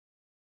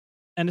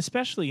 And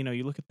especially,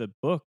 you look at the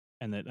book,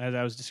 and that, as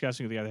I was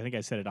discussing with you, I think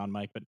I said it on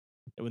mic, but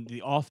when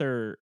the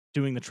author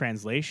doing the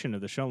translation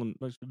of the show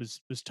was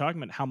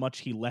talking about how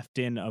much he left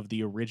in of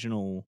the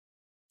original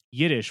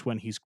Yiddish when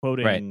he's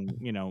quoting,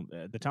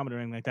 the Talmud or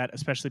anything like that,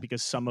 especially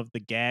because some of the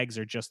gags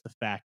are just the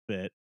fact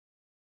that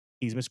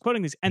he's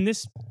misquoting these. And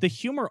the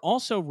humor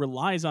also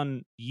relies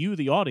on you,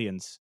 the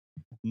audience,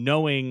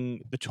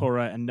 knowing the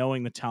Torah and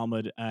knowing the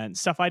Talmud and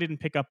stuff I didn't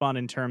pick up on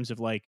in terms of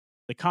like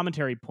the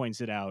commentary points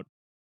it out.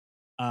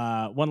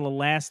 One of the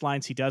last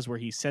lines he does where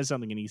he says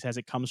something and he says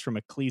it comes from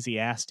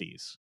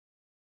Ecclesiastes,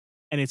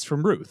 and it's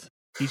from Ruth.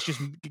 He's just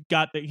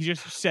he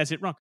just says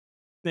it wrong.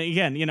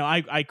 Again,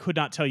 I could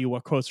not tell you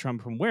what quotes from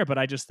where, but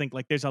I just think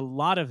like there's a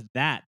lot of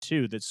that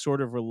too that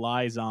sort of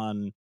relies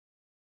on.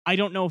 I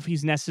don't know if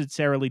he's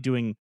necessarily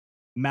doing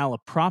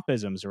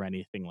malapropisms or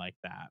anything like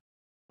that,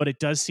 but it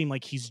does seem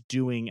like he's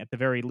doing, at the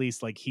very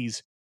least, like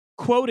he's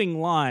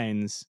quoting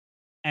lines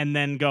and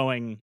then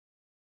going,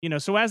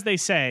 so as they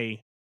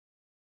say,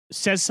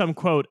 says some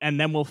quote, and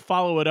then we'll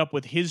follow it up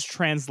with his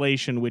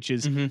translation, which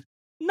is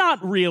not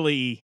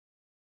really,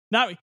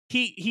 not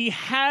he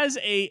has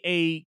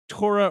a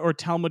Torah or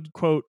Talmud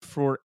quote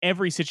for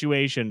every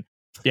situation.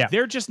 Yeah,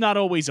 they're just not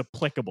always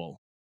applicable,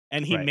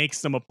 and he Right.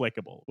 makes them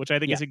applicable, which I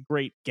think Yeah. is a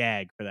great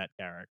gag for that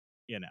character.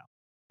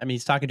 I mean,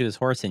 he's talking to his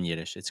horse in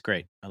Yiddish. It's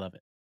great. I love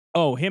it.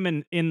 Oh,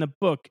 in the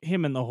book,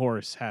 him and the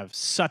horse have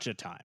such a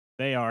time.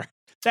 That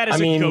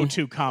is a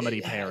go-to comedy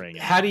pairing.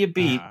 How do you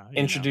beat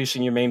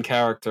introducing your main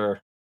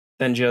character,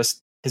 then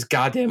just his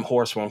goddamn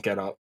horse won't get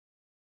up?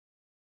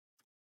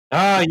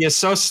 You're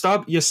so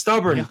you're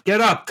stubborn. Yeah. Get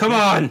up. Come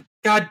on.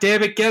 God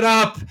damn it, get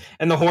up.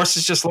 And the horse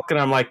is just looking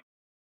at him like,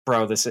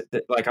 bro, this is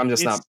like,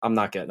 I'm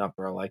not getting up,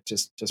 bro. Like,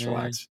 just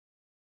relax.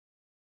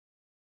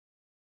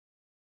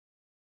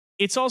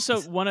 It's also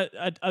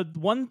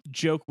one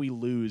joke we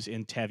lose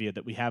in Tevye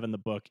that we have in the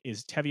book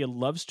is Tevye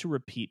loves to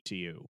repeat to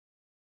you,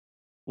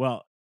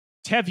 well,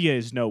 Tevye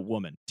is no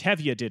woman.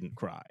 Tevye didn't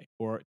cry.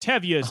 Or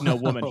Tevye is no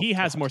woman. He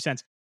has more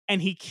sense. And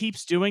he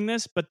keeps doing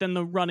this, but then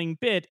the running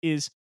bit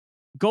is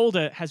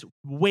Golda has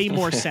way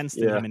more sense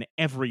than him in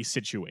every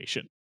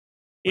situation.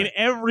 In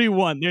every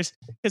one.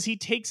 Because he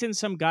takes in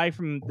some guy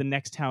from the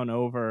next town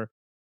over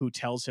who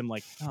tells him,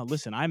 like, oh,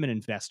 listen, I'm an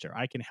investor.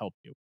 I can help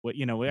you. What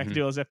I can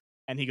do is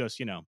and he goes,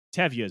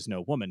 Tevye is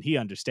no woman. He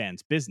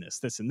understands business,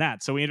 this and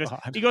that. So he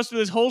goes through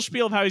this whole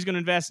spiel of how he's going to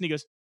invest, and he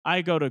goes,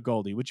 I go to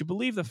Goldie. Would you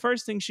believe the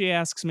first thing she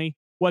asks me?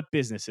 What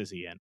business is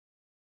he in?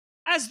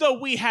 As though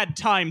we had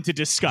time to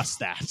discuss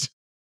that.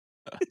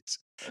 It's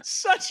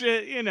such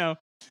a,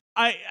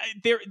 I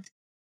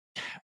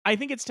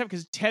think it's tough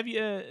because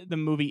Tevye, the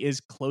movie, is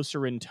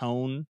closer in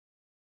tone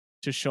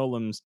to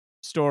Sholom's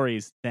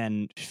stories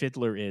than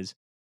Fiddler is.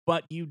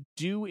 But you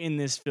do in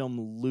this film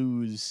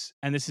lose,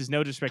 and this is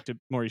no disrespect to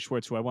Maury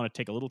Schwartz, who I want to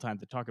take a little time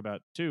to talk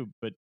about too,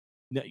 but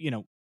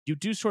you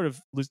do sort of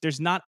lose.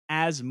 There's not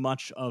as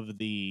much of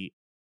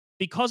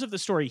because of the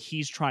story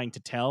he's trying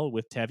to tell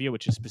with Tevye,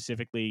 which is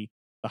specifically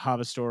the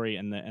Hava story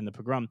and the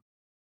pogrom.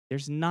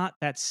 There's not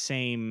that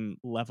same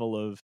level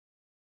of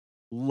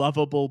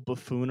lovable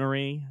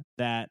buffoonery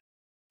that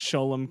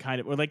Sholem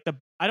kind of, or like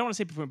I don't want to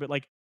say performer, but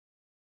like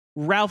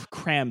Ralph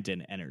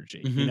Cramden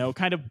energy,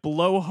 kind of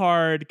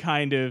blowhard,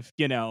 kind of,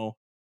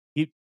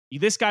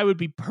 this guy would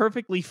be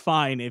perfectly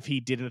fine if he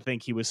didn't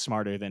think he was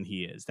smarter than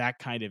he is. That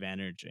kind of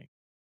energy.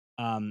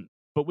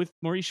 But with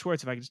Maurice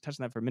Schwartz, if I could just touch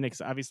on that for a minute,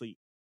 because obviously,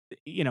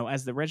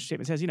 as the register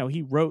statement says,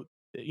 he wrote,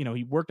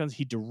 he worked on,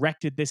 he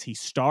directed this, he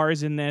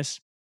stars in this.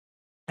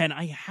 And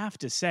I have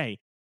to say,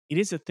 it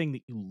is a thing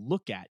that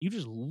you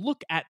just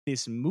look at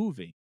this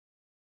movie,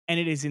 and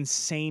it is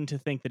insane to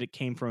think that it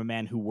came from a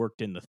man who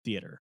worked in the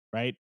theater,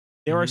 right?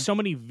 There are so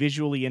many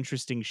visually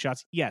interesting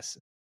shots. Yes,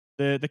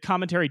 the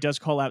commentary does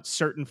call out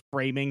certain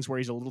framings where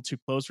he's a little too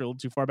close or a little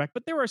too far back,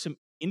 but there are some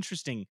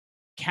interesting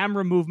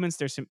camera movements.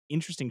 There's some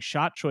interesting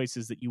shot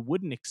choices that you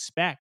wouldn't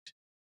expect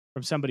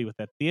from somebody with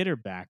a theater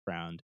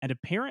background. And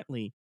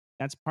apparently,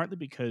 that's partly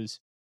because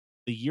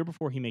the year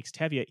before he makes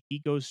Tevye, he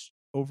goes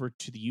over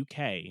to the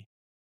UK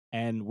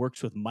and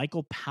works with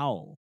Michael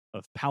Powell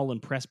of Powell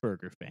and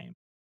Pressburger fame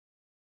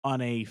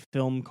on a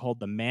film called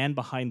The Man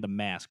Behind the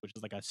Mask, which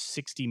is like a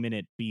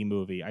 60-minute B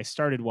movie. I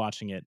started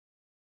watching it.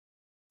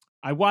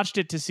 I watched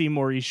it to see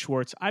Maurice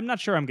Schwartz. I'm not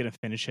sure I'm going to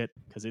finish it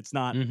because it's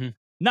not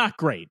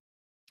great.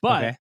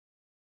 But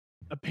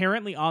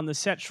apparently on the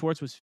set,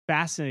 Schwartz was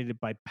fascinated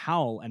by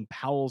Powell and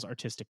Powell's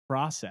artistic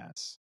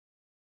process,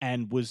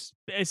 and was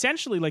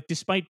essentially like,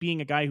 despite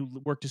being a guy who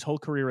worked his whole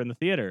career in the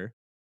theater,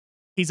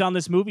 he's on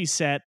this movie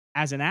set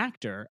as an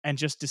actor and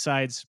just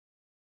decides,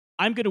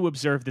 I'm going to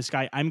observe this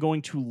guy. I'm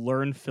going to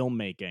learn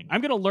filmmaking.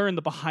 I'm going to learn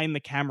the behind the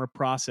camera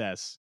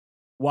process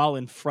while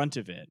in front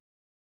of it.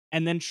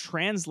 And then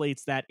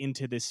translates that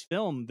into this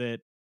film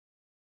that,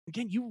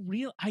 again, you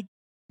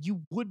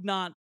would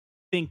not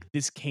think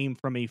this came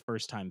from a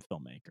first-time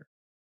filmmaker.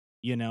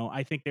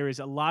 I think there is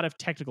a lot of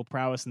technical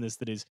prowess in this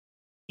that is,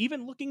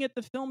 even looking at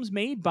the films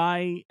made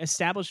by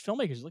established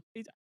filmmakers, like,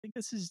 I think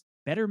this is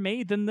better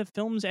made than the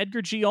films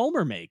Edgar G.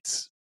 Ulmer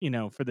makes,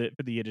 for the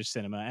Yiddish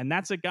cinema. And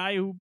that's a guy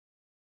who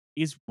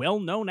is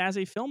well known as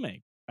a filmmaker.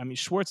 I mean,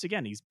 Schwartz,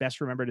 again, he's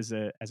best remembered as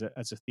a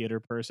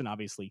theater person.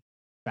 Obviously,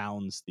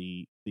 founds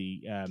the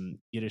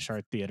Yiddish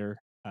Art Theater,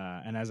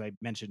 and as I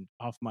mentioned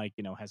off mic,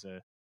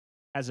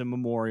 has a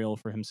memorial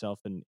for himself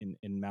in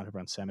Mount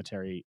Hebron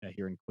Cemetery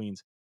here in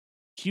Queens.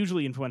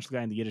 Hugely influential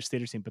guy in the Yiddish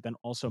theater scene, but then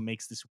also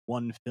makes this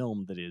one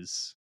film that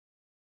is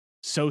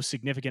so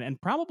significant. And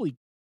probably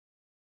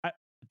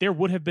there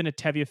would have been a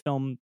Tevye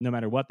film no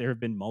matter what. There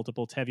have been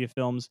multiple Tevye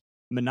films.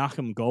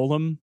 Menachem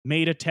Golem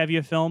made a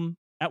Tevye film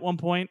at one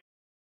point.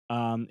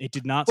 It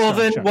did not. Well,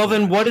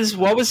 then,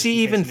 what was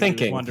he even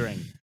thinking? Wondering.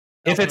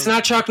 If it's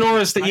not Chuck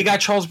Norris, that you got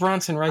Charles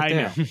Bronson right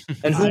there,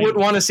 and who wouldn't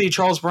want to see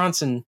Charles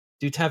Bronson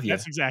do Tevye?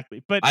 That's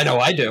exactly. But I know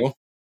I do.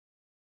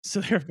 So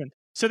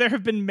there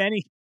have been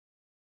many.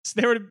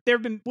 Would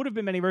have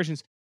been many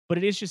versions, but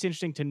it is just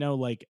interesting to know,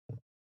 like,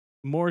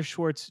 Maurice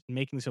Schwartz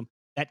making this film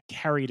that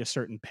carried a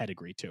certain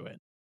pedigree to it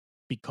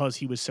because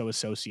he was so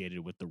associated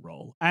with the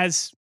role,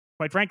 as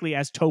quite frankly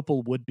as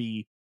Topol would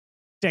be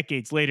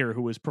decades later,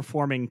 who was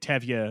performing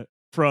Tevye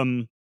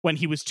from when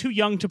he was too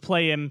young to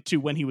play him to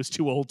when he was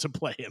too old to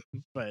play him.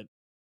 But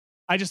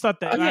I just thought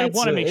that I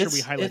want to make sure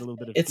we highlight a little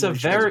bit of.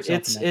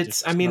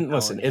 It's. I mean,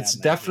 listen, it's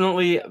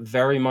definitely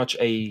very much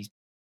a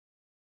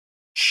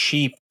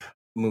cheap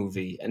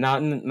movie, and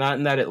not in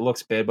that it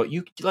looks bad, but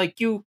you're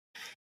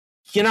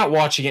not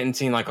watching it and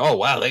seeing like, oh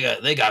wow,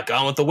 they got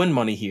Gone with the Wind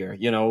money here.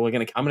 I'm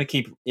gonna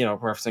keep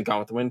referencing Gone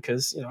with the Wind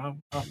because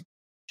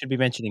should be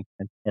mentioning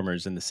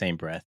Transformers in the same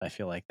breath. I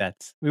feel like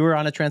we were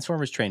on a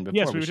Transformers train before.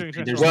 Yes, we were doing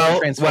Transformers. There's no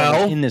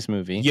Transformers in this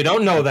movie. You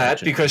don't know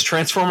that because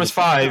Transformers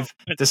 5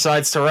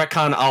 decides to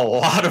retcon a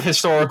lot of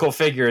historical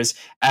figures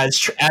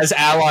as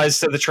allies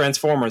to the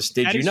Transformers.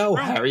 Did you know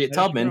Harriet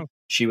Tubman?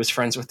 She was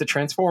friends with the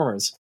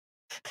Transformers.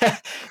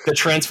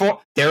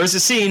 There is a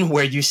scene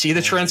where you see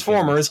the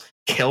Transformers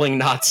killing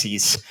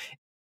Nazis.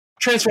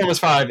 Transformers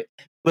 5.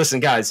 Listen,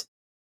 guys,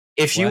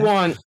 if you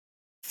want,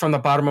 from the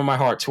bottom of my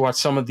heart, to watch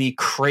some of the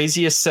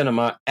craziest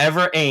cinema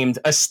ever aimed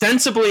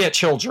ostensibly at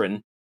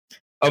children,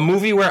 a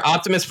movie where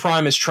Optimus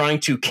Prime is trying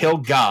to kill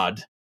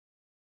God,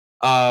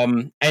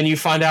 and you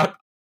find out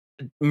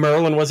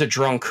Merlin was a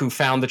drunk who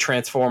found the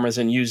Transformers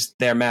and used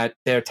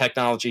their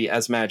technology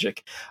as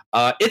magic.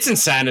 It's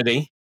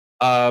insanity.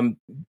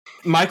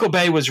 Michael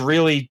Bay was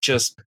really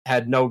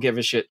had no give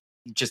a shit,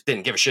 just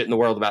didn't give a shit in the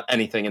world about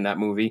anything in that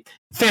movie.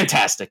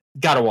 Fantastic.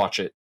 Gotta watch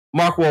it.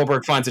 Mark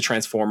Wahlberg finds a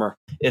Transformer.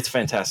 It's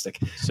fantastic.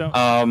 So,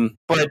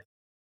 but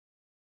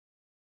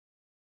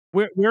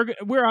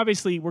we're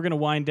obviously going to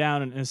wind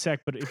down in a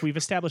sec, but if we've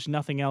established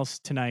nothing else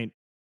tonight,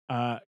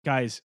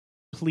 guys,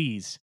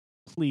 please,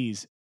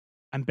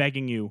 I'm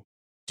begging you,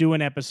 do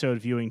an episode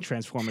viewing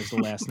Transformers The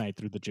Last Night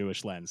through the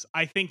Jewish lens.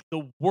 I think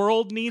the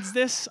world needs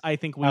this. I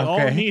think we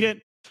all need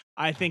it.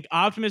 I think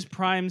Optimus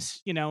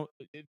Prime's,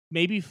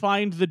 maybe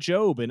find the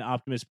Job in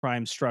Optimus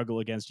Prime's struggle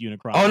against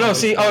Unicron. Oh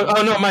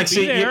no, Mike.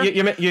 See,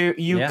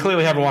 you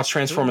clearly haven't watched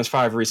Transformers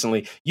 5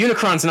 recently.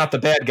 Unicron's not the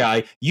bad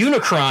guy.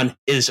 Unicron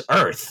is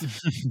Earth.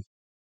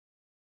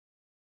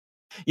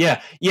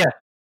 Yeah.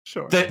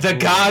 Sure. The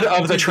god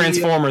of the Did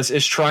Transformers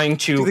is trying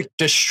to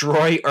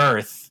destroy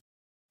Earth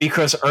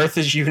because Earth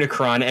is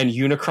Unicron and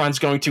Unicron's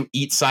going to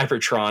eat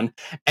Cybertron.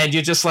 And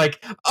you're just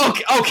like,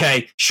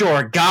 okay,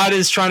 sure. God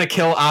is trying to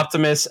kill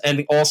Optimus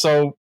and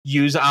also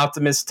use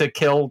Optimus to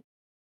kill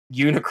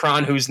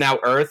Unicron, who's now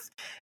Earth.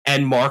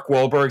 And Mark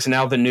Wahlberg's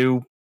now the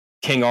new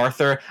King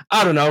Arthur.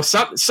 I don't know.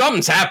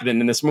 Something's happening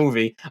in this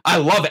movie. I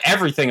love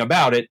everything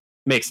about it.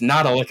 Makes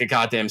not a lick of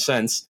goddamn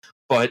sense.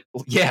 But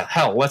yeah,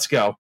 hell, let's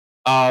go.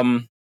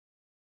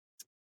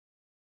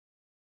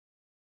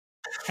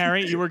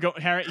 Harry,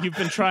 Harry, you've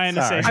been trying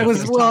to say I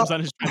was Tom's on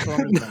his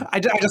Transformers. I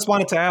just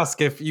wanted to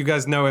ask if you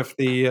guys know if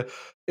the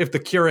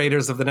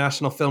curators of the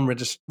National Film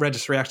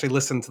Registry actually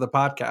listen to the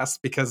podcast,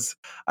 because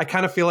I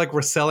kind of feel like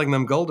we're selling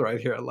them gold right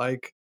here.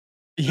 Like,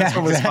 Yeah,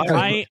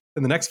 exactly.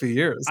 In the next few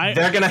years,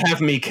 they're gonna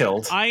have me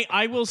killed.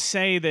 I will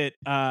say that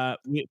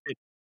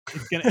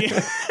it's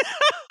gonna.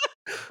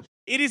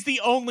 It is the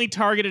only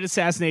targeted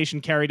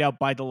assassination carried out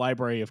by the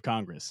Library of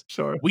Congress.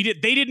 Sure. They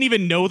didn't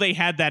even know they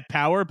had that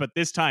power, but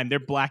this time they're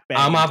black bag.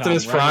 I'm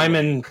Optimus Prime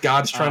and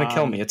God's trying to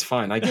kill me. It's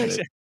fine. I get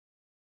it.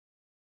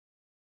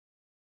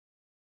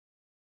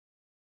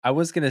 I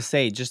was going to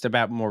say just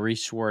about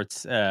Maurice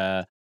Schwartz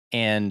and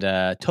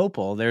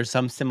Topol, there's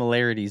some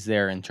similarities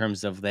there in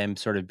terms of them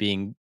sort of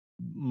being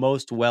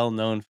most well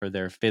known for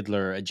their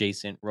fiddler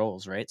adjacent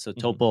roles, right? So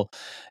Topol,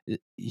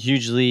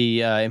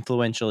 hugely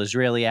influential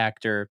Israeli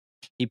actor.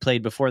 He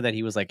played before that.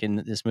 He was like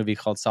in this movie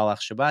called Salah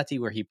Shabati,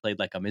 where he played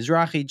like a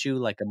Mizrahi Jew,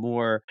 like a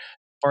more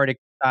Sephardic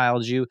style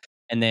Jew.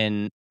 And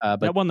then, but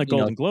that won the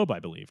Golden Globe, I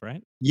believe,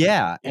 right?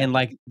 Yeah, and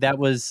like that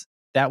was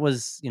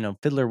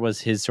Fiddler was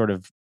his sort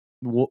of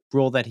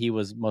role that he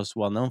was most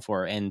well known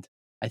for, and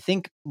I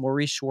think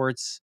Maurice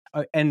Schwartz.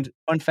 And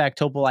fun fact,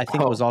 Topol I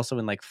think was also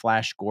in like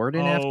Flash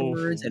Gordon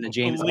afterwards, and a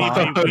James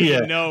Bond.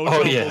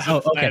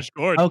 Flash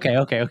Gordon.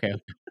 Okay.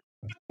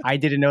 I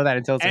didn't know that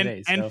until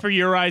today. And For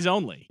Your Eyes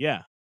Only,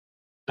 yeah.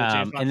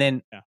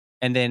 And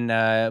then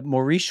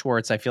Maurice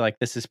Schwartz, I feel like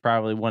this is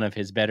probably one of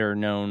his better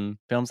known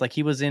films. Like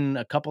he was in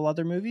a couple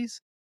other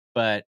movies,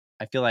 but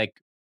I feel like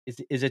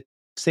is it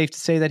safe to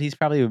say that he's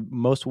probably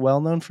most well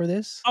known for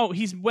this? Oh,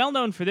 he's well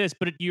known for this,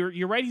 but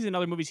you're right. He's in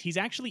other movies. He's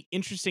actually,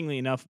 interestingly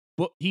enough,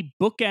 he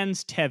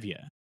bookends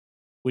Tevye,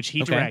 which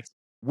he directs,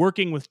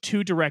 working with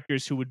two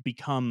directors who would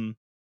become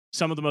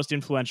some of the most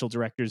influential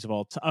directors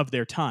of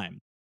their time.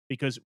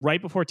 Because right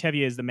before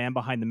Tevye is The Man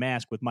Behind the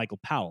Mask with Michael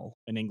Powell,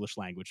 an English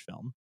language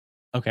film.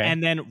 Okay.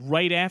 And then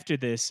right after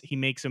this, he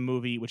makes a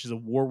movie which is a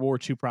World War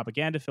II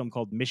propaganda film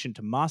called Mission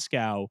to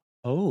Moscow,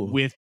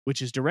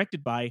 which is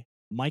directed by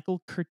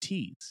Michael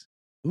Curtiz.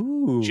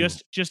 Ooh.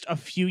 Just a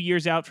few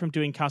years out from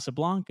doing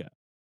Casablanca.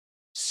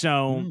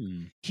 So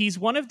he's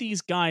one of these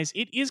guys.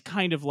 It is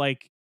kind of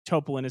like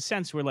Topol in a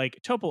sense, where like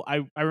Topol,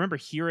 I remember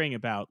hearing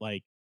about,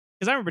 like,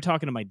 because I remember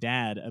talking to my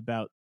dad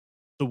about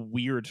the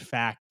weird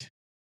fact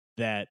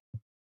that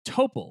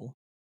Topol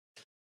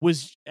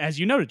was, as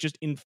you noted, just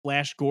in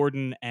Flash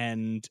Gordon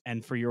and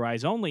For Your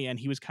Eyes Only, and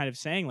he was kind of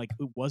saying, like,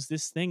 it was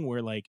this thing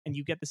where, like, and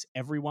you get this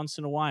every once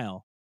in a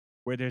while,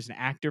 where there's an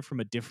actor from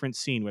a different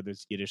scene, whether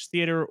it's Yiddish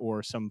theater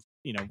or some,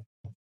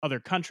 other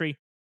country,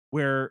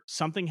 where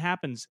something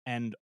happens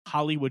and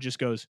Hollywood just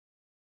goes,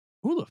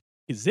 who the f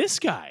is this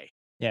guy?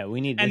 Yeah,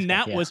 we need this and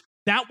guy,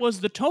 that was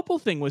the Topol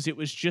thing. It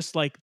was just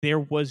like he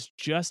was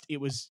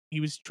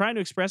trying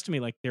to express to me,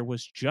 like, there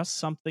was just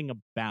something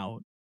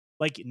about,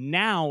 like,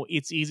 now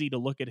it's easy to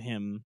look at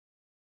him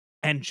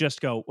and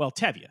just go, well,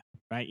 Tevye,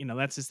 right?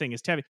 That's his thing,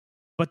 is Tevye.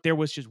 But there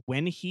was just,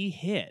 when he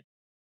hit,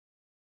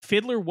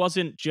 Fiddler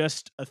wasn't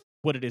just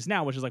what it is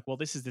now, which is like, well,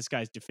 this is this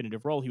guy's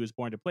definitive role. He was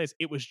born to play this.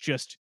 It was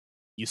just,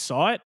 you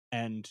saw it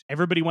and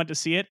everybody went to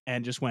see it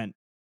and just went,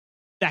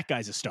 that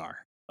guy's a star.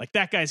 Like,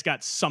 that guy's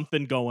got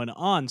something going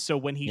on. So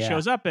when he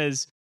shows up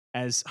as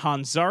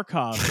Hans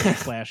Zarkov in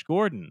Flash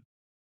Gordon,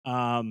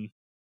 of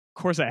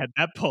course I had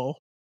that pull.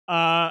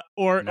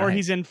 Or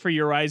he's in For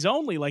Your Eyes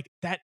Only. Like,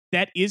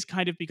 that is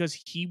kind of because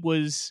he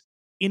was,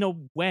 in a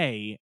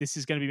way, this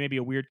is going to be maybe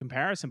a weird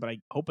comparison, but I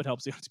hope it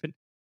helps.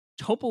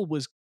 Topol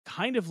was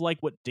kind of like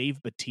what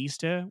Dave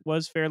Bautista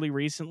was fairly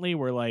recently,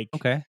 where like,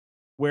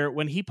 where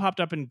when he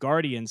popped up in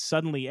Guardians,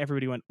 suddenly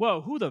everybody went,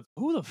 whoa, who the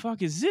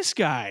fuck is this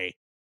guy?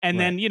 And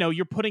then,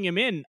 you're putting him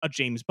in a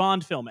James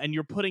Bond film, and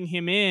you're putting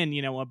him in,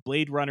 a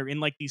Blade Runner,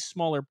 in like these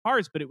smaller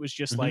parts, but it was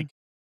just like,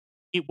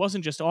 it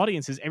wasn't just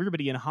audiences.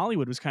 Everybody in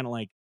Hollywood was kind of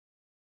like,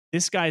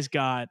 this guy's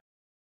got,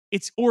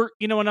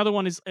 another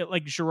one is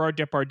like Gerard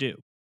Depardieu.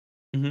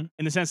 In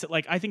the sense that,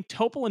 like, I think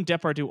Topol and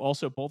Depardieu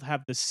also both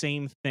have the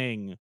same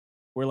thing,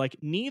 where like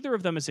neither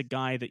of them is a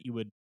guy that you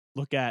would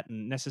look at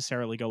and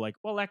necessarily go like,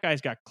 well, that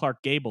guy's got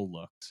Clark Gable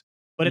looks.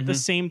 But at the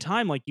same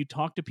time, like, you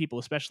talk to people,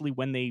 especially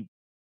when they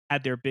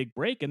had their big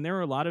break, and there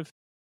are a lot of,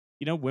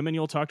 women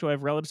you'll talk to, I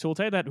have relatives who will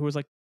tell you that, who was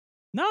like,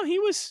 no, he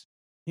was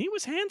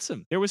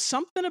handsome. There was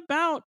something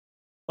about,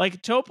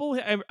 like,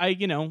 Topol,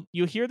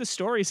 you hear the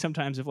stories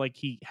sometimes of, like,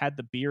 he had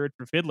the beard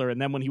for Fiddler,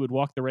 and then when he would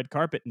walk the red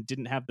carpet and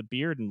didn't have the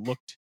beard and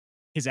looked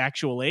his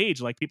actual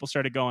age, like, people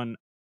started going,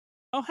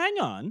 oh, hang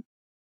on.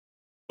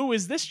 who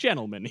is this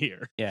gentleman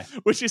here? Yeah.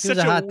 Which is He was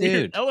such a a hot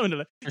weird dude, element of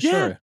it. for Yeah.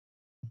 sure.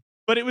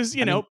 But it was,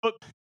 I mean, but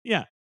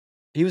yeah,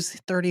 he was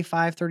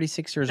 35,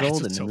 36 years that's old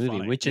in what's the so movie,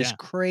 funny. which is Yeah.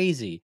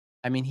 crazy.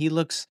 I mean, he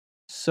looks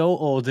so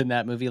old in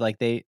that movie. Like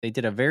they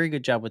did a very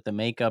good job with the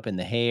makeup and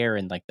the hair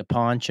and like the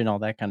paunch and all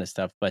that kind of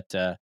stuff. But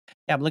yeah,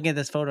 I'm looking at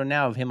this photo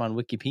now of him on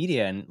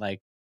Wikipedia, and like,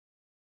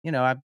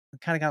 I've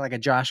kind of got like a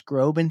Josh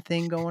Groban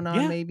thing going on,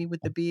 Yeah. maybe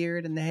with the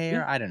beard and the hair.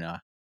 Yeah. I don't know.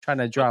 Trying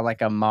to draw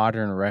like a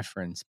modern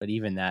reference, but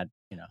even that,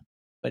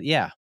 But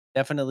yeah,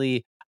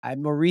 definitely.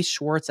 Maurice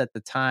Schwartz at the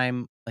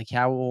time, like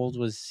how old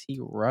was he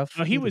No,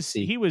 roughly? Let's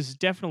see. he was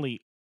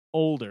definitely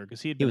older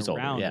because he had He been was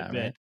older, around a yeah, bit.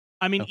 right?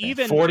 I mean, Okay.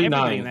 even everybody in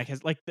 49. that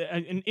case, like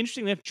and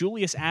interestingly enough,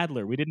 Julius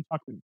Adler. We didn't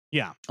talk.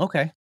 Yeah,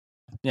 Okay.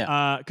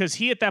 Yeah. because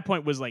he at that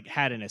point was like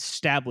had an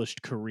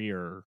established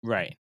career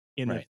Right.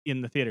 in Right.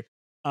 the theater.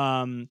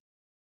 Um,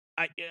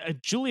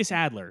 Julius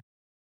Adler,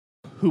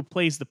 who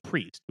plays the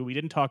priest, who we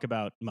didn't talk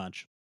about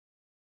much.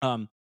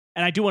 And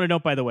I do want to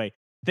note, by the way,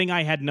 thing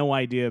I had no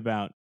idea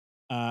about,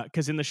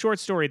 because in the short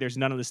story, there's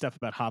none of the stuff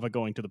about Hava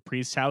going to the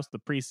priest's house. The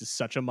priest is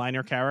such a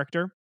minor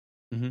character,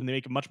 Mhm. and they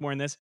make it much more in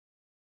this.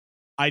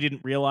 I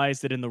didn't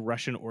realize that in the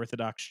Russian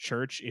Orthodox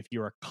Church, if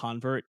you're a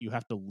convert, you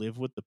have to live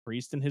with the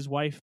priest and his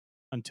wife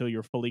until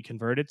you're fully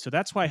converted. So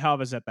that's why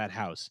Hava's at that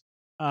house.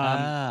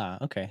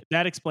 Okay.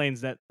 That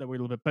explains that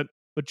weird little bit.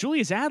 But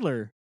Julius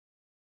Adler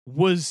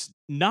was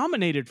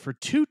nominated for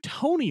 2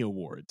 Tony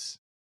Awards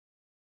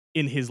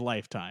in his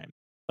lifetime.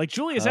 Like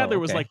Julius Oh, Adler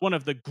was okay. like one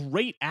of the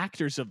great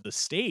actors of the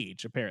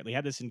stage, apparently.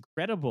 Had this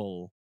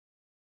incredible,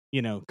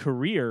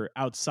 career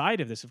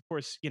outside of this. Of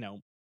course,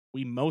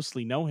 we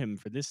mostly know him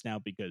for this now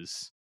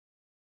because,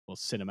 well,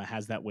 cinema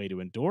has that way to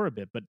endure a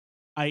bit. But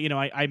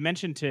I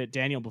mentioned to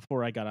Daniel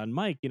before I got on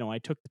mic, I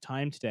took the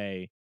time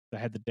today. I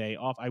had the day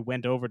off. I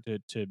went over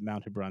to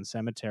Mount Hebron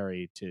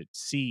Cemetery to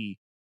see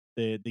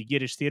the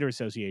Yiddish Theater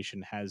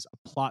Association has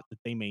a plot that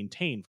they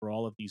maintain for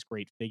all of these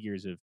great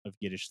figures of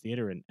Yiddish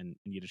theater and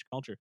Yiddish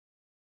culture.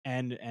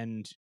 And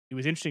it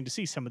was interesting to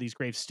see some of these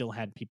graves still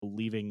had people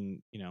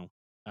leaving,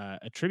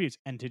 tributes,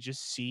 and to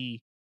just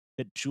see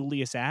that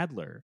Julius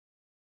Adler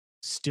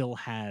still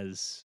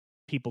has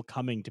people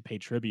coming to pay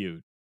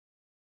tribute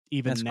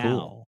even That's cool.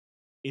 now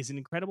is an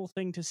incredible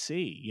thing to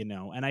see,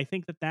 and I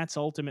think that that's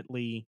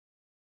ultimately,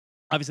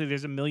 obviously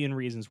there's a million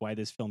reasons why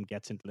this film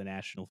gets into the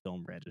National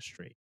Film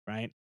Registry,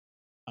 right?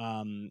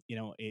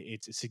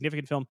 It's a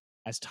significant film.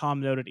 As Tom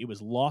noted, it was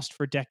lost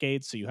for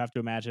decades. So you have to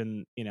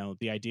imagine,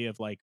 the idea of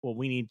like, well,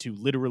 we need to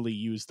literally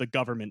use the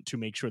government to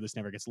make sure this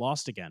never gets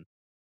lost again.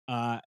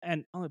 But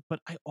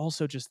I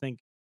also just think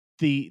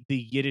the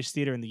Yiddish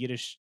theater and the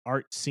Yiddish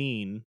art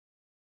scene,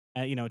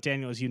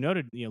 Daniel, as you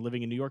noted,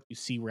 living in New York, you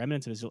see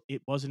remnants of it.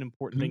 It was an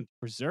important Mhm. thing to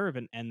preserve,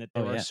 and that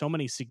Oh, there are yeah. so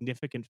many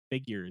significant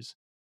figures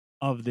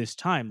of this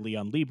time,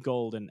 Leon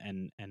Liebgold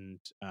and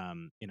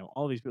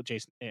all these people,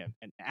 Jason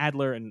and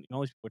Adler and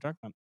all these people we're talking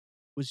about,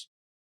 was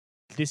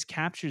this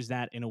captures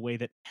that in a way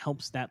that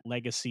helps that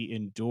legacy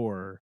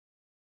endure,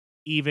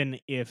 even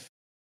if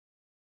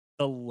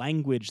the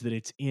language that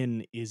it's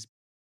in is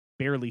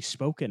barely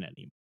spoken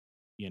anymore.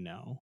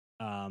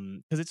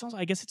 Because it's also,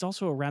 I guess, it's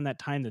also around that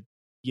time that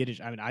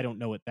Yiddish. I mean, I don't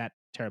know it that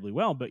terribly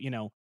well, but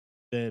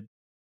the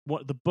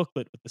what the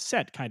booklet with the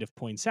set kind of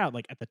points out,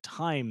 like at the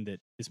time that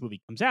this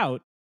movie comes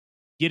out,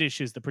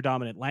 Yiddish is the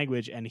predominant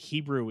language, and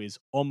Hebrew is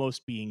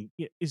almost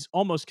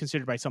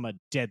considered by some a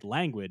dead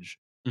language.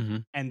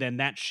 Mhm. And then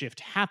that shift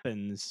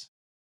happens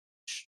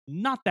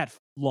not that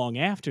long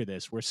after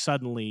this, where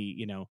suddenly,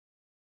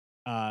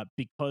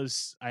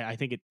 because I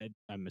think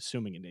I'm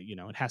assuming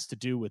it has to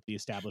do with the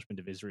establishment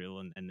of Israel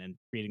and then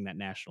creating that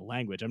national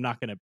language. I'm not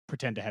going to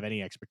pretend to have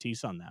any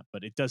expertise on that,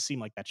 but it does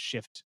seem like that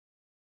shift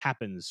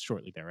happens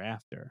shortly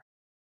thereafter.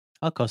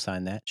 I'll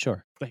co-sign that.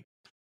 Sure.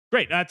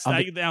 Great. Now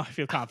I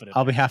feel confident.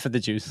 I'll be half of the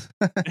Jews.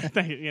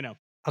 Thank you.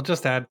 I'll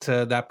just add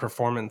to that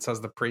performance as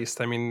the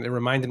priest. I mean, it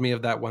reminded me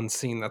of that one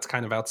scene that's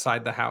kind of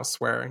outside the house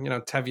where,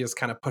 Tevye is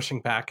kind of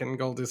pushing back and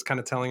Gold is kind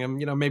of telling him,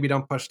 maybe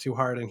don't push too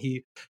hard. And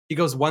he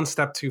goes one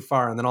step too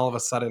far. And then all of a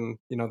sudden,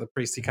 the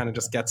priest, he kind of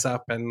just gets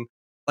up and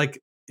like,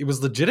 it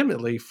was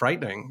legitimately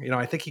frightening.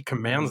 I think he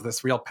commands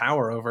this real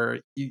power over,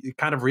 you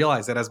kind of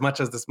realize that as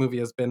much as this movie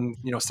has been,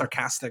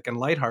 sarcastic and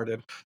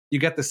lighthearted, you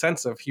get the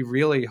sense of he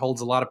really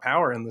holds a lot of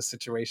power in this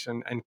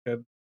situation and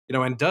could,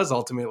 and does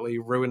ultimately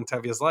ruin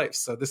Tevye's life.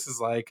 So this is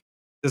like,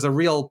 there's a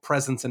real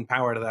presence and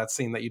power to that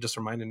scene that you just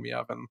reminded me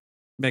of, and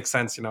makes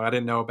sense. I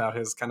didn't know about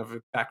his kind of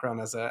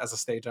background as a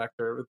stage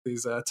actor with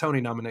these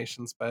Tony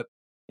nominations, but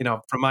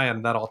from my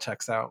end, that all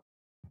checks out.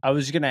 I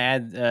was gonna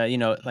add,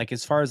 like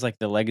as far as like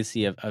the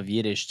legacy of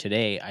Yiddish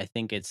today, I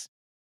think it's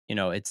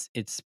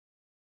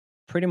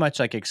pretty much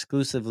like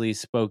exclusively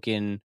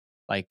spoken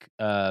like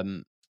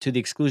to the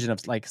exclusion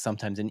of like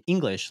sometimes in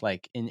English,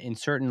 like in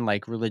certain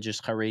like religious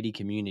Haredi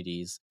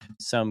communities,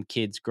 some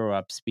kids grow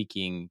up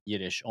speaking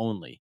Yiddish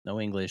only,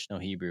 no English, no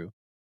Hebrew.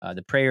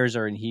 The prayers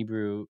are in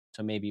Hebrew,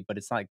 so maybe, but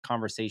it's not like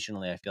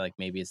conversationally. I feel like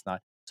maybe it's not.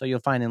 So you'll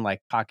find in like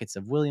pockets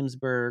of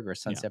Williamsburg or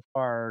Sunset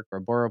Park or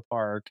Borough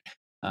Park,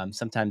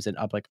 sometimes in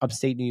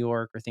upstate New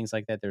York or things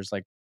like that. There's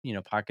like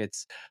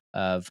pockets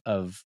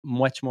of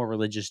much more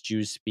religious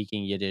Jews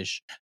speaking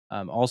Yiddish.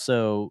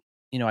 Also,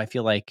 I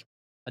feel like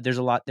there's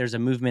a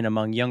movement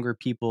among younger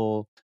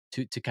people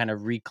to kind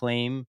of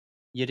reclaim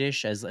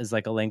Yiddish as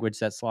like a language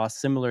that's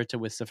lost, similar to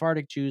with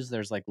Sephardic Jews.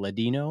 There's like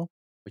Ladino,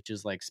 which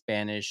is like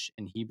Spanish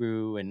and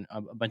Hebrew and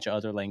a bunch of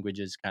other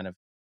languages kind of.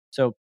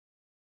 So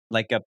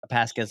like a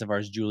past guest of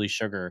ours, Julie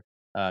Sugar,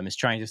 is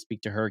trying to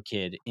speak to her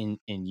kid in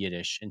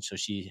Yiddish, and so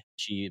she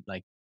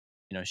like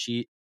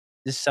she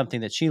this is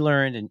something that she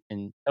learned,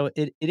 and so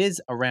it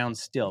is around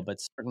still, but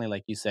certainly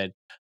like you said,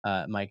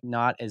 Mike,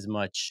 not as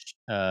much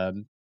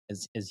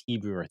as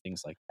Hebrew or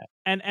things like that.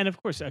 And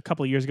of course, a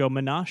couple of years ago,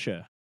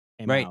 Menashe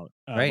came Right, out,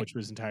 right. which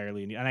was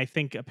entirely and I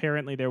think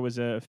apparently there was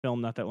a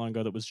film not that long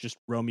ago that was just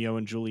Romeo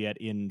and Juliet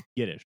in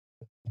Yiddish,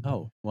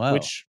 Oh, wow.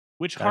 which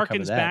Gotta cover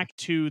harkens that. back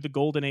to the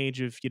golden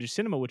age of Yiddish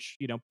cinema, which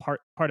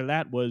part of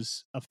that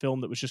was a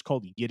film that was just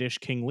called Yiddish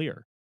King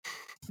Lear.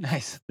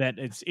 Nice. That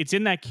it's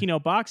in that Kino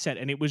box set,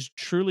 and it was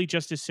truly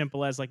just as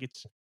simple as like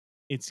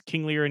it's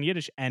King Lear in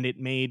Yiddish, and it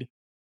made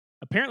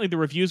apparently the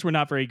reviews were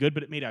not very good,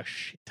 but it made a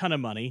ton of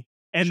money,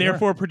 and Sure.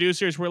 therefore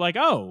producers were like,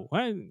 oh,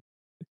 well,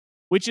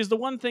 which is the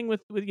one thing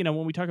with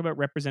when we talk about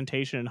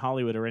representation in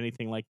Hollywood or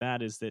anything like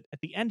that, is that at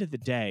the end of the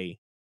day,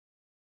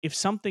 if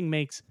something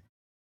makes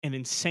an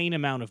insane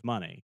amount of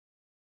money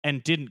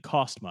and didn't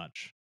cost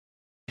much,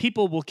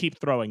 people will keep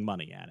throwing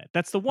money at it.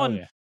 That's the one.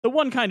 yeah. The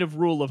one kind of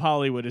rule of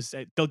Hollywood is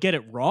that they'll get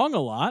it wrong a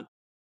lot.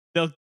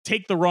 They'll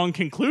take the wrong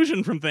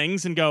conclusion from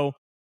things and go,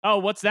 "Oh,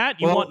 what's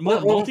that? You want more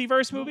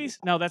multiverse movies?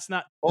 No, that's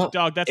not.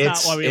 Dog, that's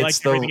not why we like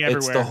everything everywhere.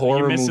 It's the horror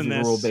You're missing movie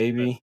this, rule,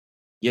 baby.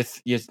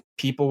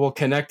 People will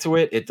connect to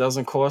it. It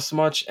doesn't cost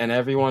much, and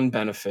everyone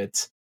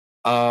benefits.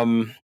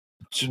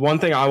 Just one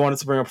thing I wanted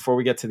to bring up before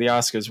we get to the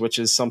Oscars, which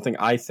is something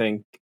I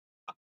think,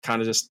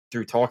 kind of just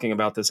through talking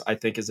about this, I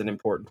think is an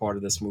important part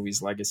of this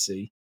movie's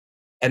legacy,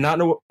 and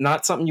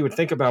not something you would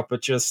think about, but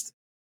just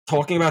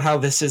talking about how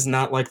this is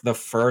not like the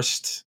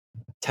first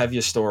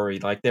Tevye story.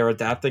 Like they're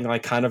adapting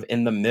like kind of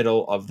in the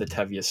middle of the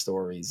Tevye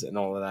stories and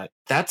all of that.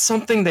 That's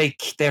something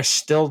they're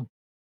still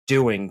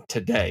doing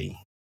today.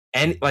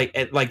 And like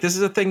this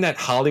is a thing that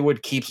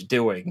Hollywood keeps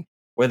doing,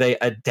 where they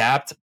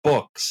adapt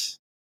books,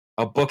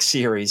 a book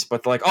series,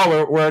 but like,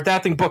 oh, we're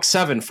adapting book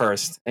 7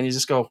 first, and you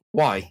just go,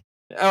 why?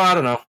 Oh, I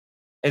don't know.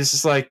 And it's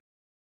just like,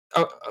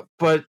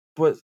 but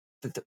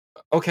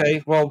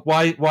okay, well,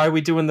 why are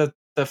we doing the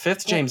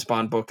 5th James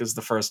Bond book as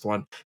the first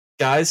one?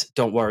 Guys,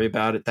 don't worry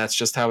about it. That's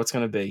just how it's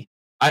going to be.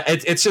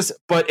 It's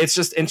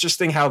just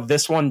interesting how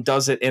this one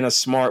does it in a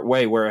smart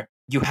way, where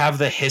you have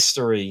the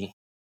history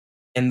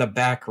in the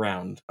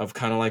background of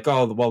kind of like,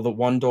 oh, well, the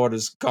one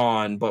daughter's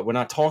gone, but we're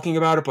not talking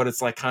about it, but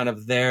it's like kind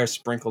of there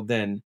sprinkled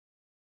in.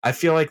 I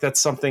feel like that's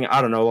something,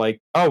 I don't know, like,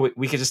 oh,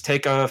 we could just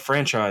take a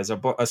franchise,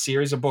 a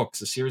series of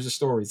books, a series of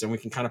stories, and we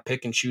can kind of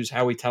pick and choose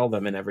how we tell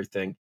them and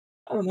everything.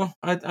 I don't know.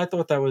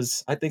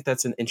 I think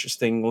that's an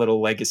interesting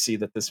little legacy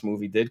that this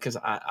movie did, because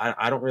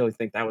I don't really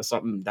think that was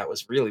something that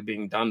was really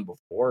being done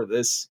before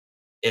this,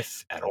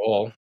 if at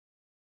all.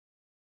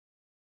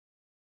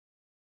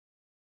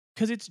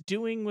 because it's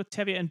doing with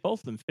Tevye and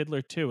both of them,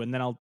 Fiddler too, and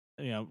then I'll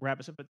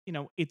wrap us up. But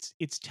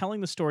it's telling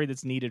the story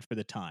that's needed for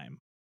the time.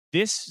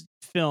 This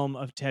film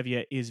of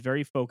Tevye is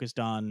very focused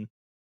on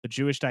the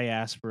Jewish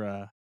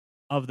diaspora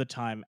of the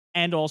time,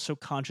 and also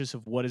conscious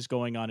of what is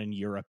going on in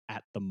Europe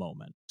at the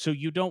moment. So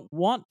you don't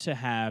want to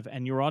have,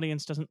 and your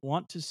audience doesn't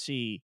want to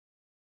see,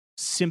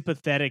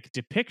 sympathetic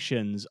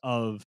depictions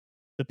of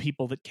the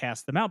people that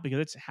cast them out, because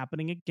it's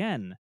happening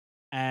again,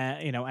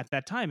 at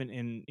that time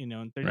in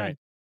 39. Right.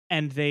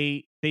 And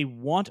they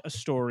want a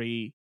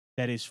story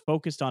that is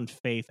focused on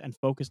faith and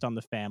focused on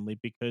the family,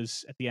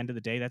 because at the end of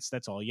the day,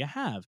 that's all you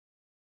have.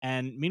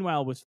 And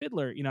meanwhile, with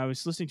Fiddler, I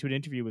was listening to an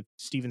interview with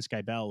Steven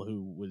Skybell,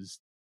 who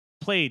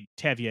played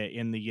Tevye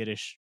in the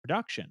Yiddish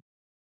production.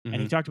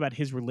 And he talked about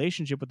his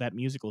relationship with that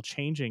musical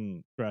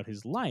changing throughout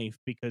his life,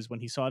 because when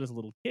he saw it as a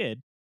little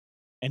kid,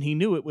 and he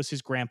knew it was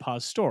his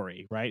grandpa's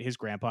story, right? His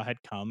grandpa had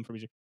come from,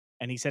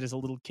 and he said, as a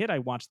little kid, I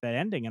watched that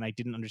ending and I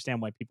didn't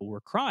understand why people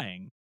were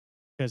crying,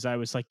 because I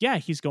was like, yeah,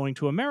 he's going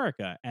to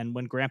America. And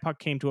when grandpa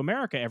came to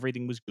America,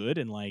 everything was good.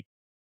 And like,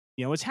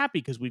 it's happy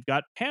because we've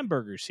got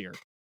hamburgers here.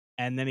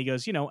 And then he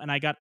goes, and I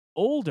got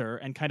older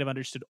and kind of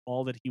understood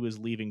all that he was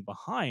leaving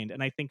behind.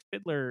 And I think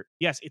Fiddler,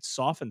 yes, it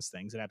softens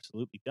things. It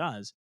absolutely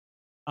does.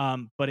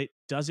 But it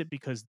does it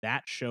because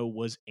that show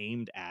was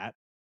aimed at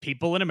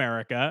people in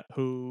America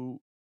who,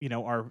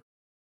 are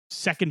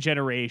second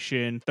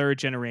generation, third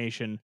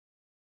generation,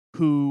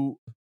 who,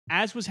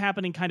 as was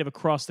happening kind of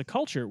across the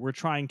culture, were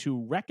trying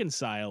to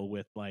reconcile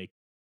with like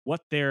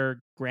what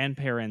their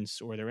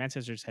grandparents or their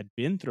ancestors had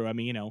been through. I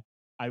mean,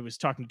 I was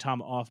talking to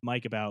Tom off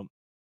mic about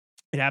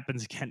it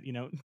happens again,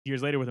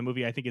 years later with a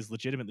movie I think is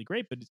legitimately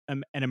great, but it's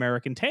An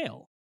American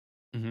Tale.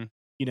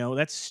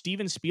 That's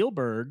Steven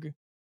Spielberg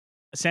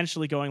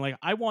essentially going like,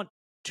 I want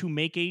to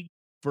make a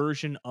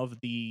version of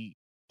the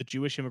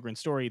Jewish immigrant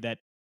story that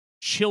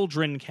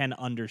children can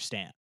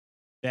understand.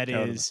 That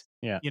is,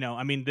 Yeah.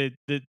 I mean,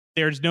 the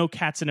There's No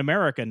Cats in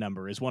America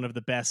number is one of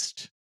the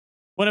best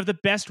one of the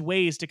best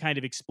ways to kind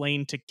of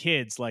explain to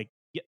kids, like,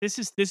 yeah, this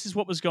is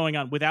what was going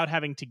on without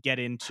having to get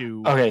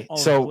into. Okay, all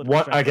of the so political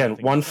what? strife and Again,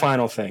 everything one like that.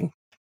 final thing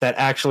that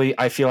actually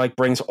I feel like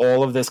brings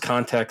all of this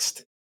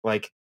context,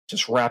 like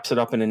just wraps it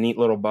up in a neat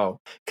little bow.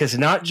 Because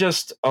not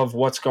just of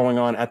what's going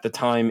on at the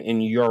time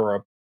in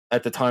Europe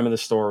at the time of the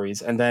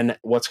stories, and then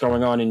what's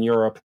going on in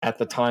Europe at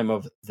the time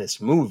of this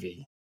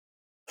movie.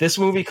 This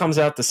movie comes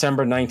out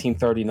December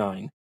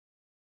 1939.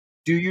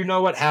 Do you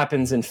know what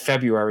happens in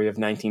February of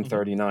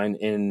 1939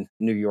 in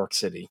New York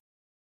City?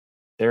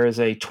 There is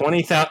a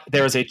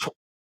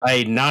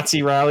a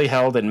Nazi rally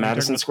held in Are you talking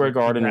Madison about Square the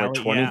Garden where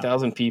rally?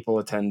 20,000 people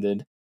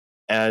attended.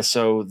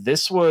 So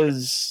this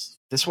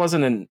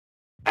wasn't an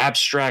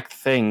abstract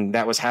thing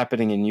that was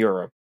happening in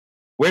Europe.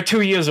 We're 2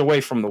 years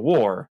away from the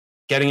war,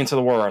 getting into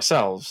the war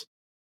ourselves,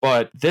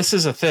 but this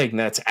is a thing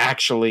that's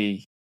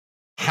actually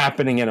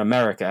happening in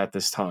America at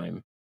this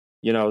time.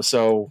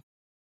 So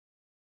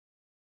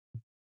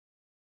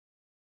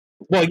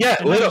well, yeah,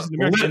 And not just in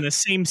America, in the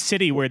same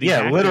city where these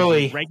actors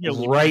literally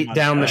regularly right come on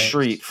down the set.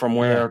 street from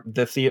where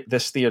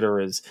this theater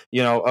is.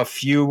 A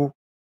few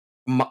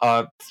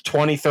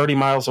 20, 30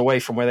 miles away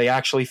from where they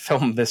actually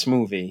filmed this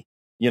movie.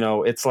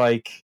 It's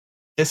like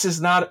this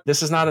is not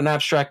an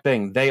abstract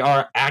thing. They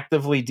are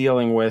actively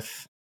dealing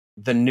with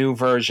the new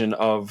version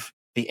of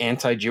the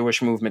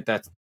anti-Jewish movement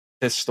that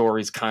this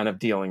story's kind of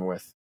dealing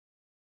with.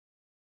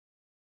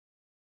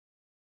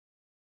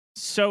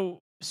 So,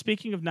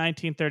 speaking of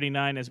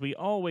 1939, as we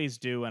always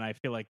do, and I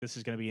feel like this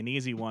is going to be an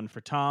easy one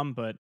for Tom,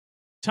 but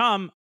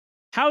Tom,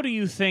 how do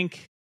you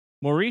think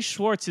Maurice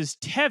Schwartz's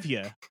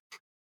Tevye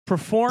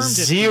performed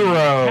at the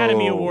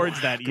Academy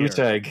Awards that year? Goose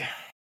egg.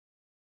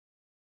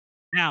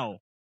 Now,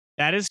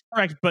 that is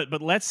correct,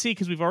 but let's see,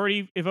 because we've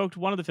already evoked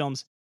one of the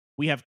films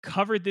we have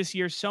covered this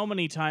year so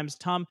many times.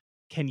 Tom,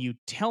 can you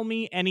tell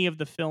me any of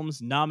the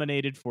films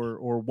nominated for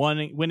or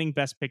winning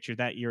Best Picture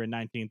that year in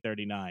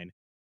 1939?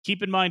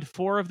 Keep in mind,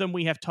 4 of them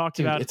we have talked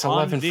about It's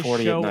on this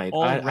 11:40 show at night.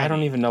 already. I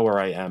don't even know where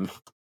I am.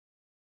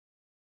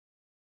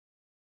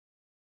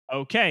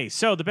 Okay,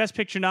 so the Best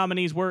Picture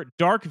nominees were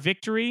Dark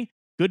Victory,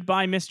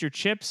 Goodbye, Mr.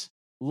 Chips,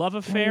 Love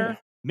Affair,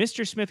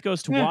 Mr. Smith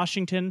Goes to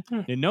Washington,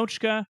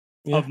 Ninotchka,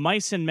 Of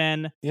Mice and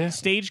Men,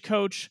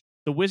 Stagecoach,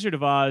 The Wizard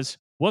of Oz,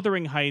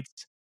 Wuthering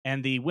Heights,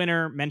 and the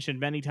winner, mentioned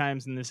many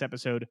times in this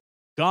episode,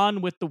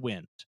 Gone with the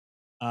Wind.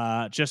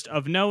 Just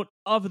of note,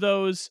 of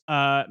those,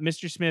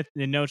 Mr. Smith,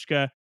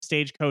 Ninotchka,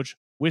 Stagecoach,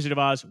 Wizard of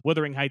Oz,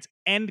 Wuthering Heights,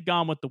 and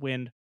Gone with the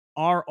Wind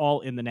are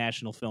all in the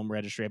National Film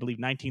Registry. I believe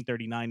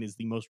 1939 is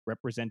the most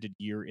represented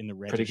year in the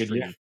registry. Pretty good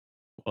year.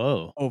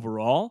 Whoa.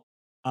 Overall.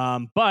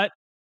 But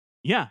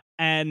yeah,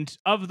 and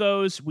of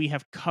those, we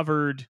have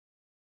covered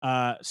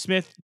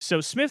Smith.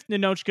 So Smith,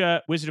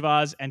 Ninotchka, Wizard of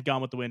Oz, and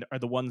Gone with the Wind are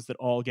the ones that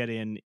all get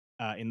in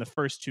the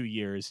first 2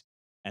 years.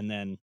 And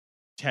then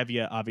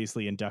Tevye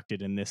obviously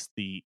inducted in this,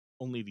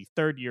 only the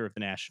 3rd year of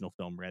the National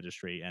Film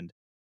Registry. And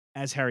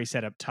as Harry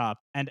said up top,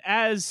 and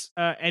as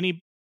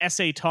any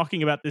essay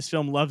talking about this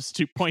film loves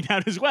to point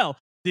out as well,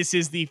 this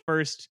is the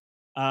first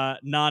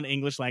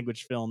non-English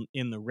language film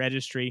in the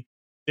registry.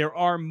 There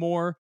are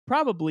more,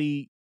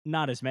 probably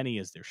not as many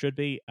as there should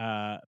be,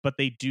 but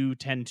they do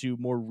tend to,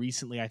 more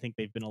recently, I think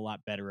they've been a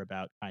lot better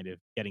about kind of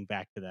getting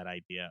back to that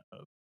idea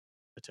of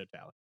the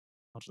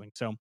totality.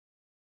 So,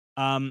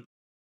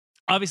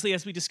 obviously,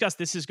 as we discussed,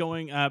 this is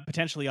going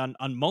potentially on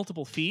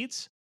multiple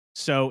feeds.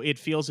 So it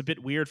feels a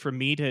bit weird for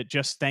me to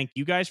just thank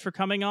you guys for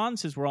coming on,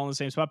 since we're all in the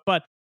same spot.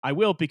 But I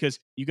will, because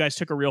you guys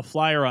took a real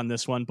flyer on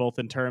this one, both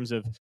in terms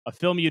of a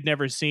film you'd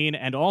never seen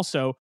and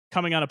also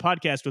coming on a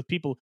podcast with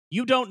people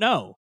you don't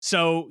know.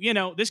 So,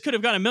 this could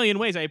have gone a million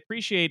ways. I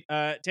appreciate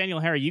Daniel,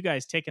 Harry, you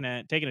guys taking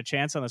a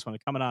chance on this one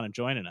and coming on and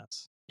joining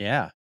us.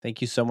 Yeah. Thank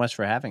you so much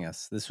for having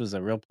us. This was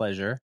a real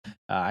pleasure.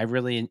 I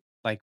really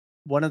like,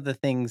 one of the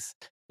things,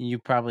 you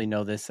probably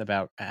know this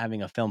about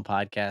having a film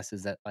podcast,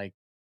 is that like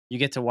you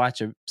get to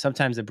watch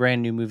sometimes a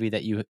brand new movie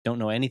that you don't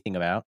know anything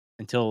about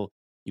until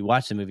you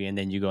watch the movie, and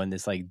then you go in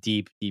this like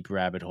deep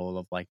rabbit hole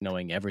of like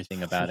knowing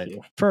everything about it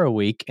for a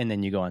week, and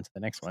then you go on to the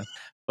next one.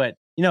 But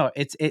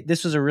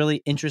this was a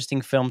really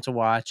interesting film to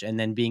watch, and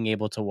then being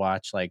able to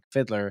watch like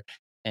Fiddler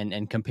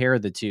and compare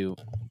the two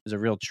was a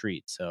real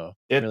treat. So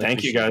really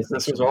thank you guys.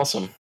 This was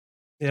awesome.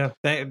 Yeah,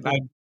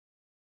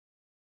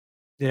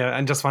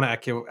 and just want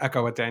to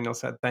echo what Daniel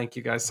said. Thank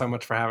you guys so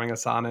much for having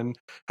us on and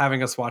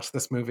having us watch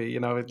this movie.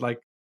 Like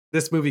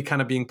this movie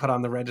kind of being put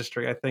on the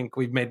registry, I think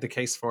we've made the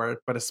case for it,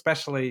 but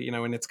especially,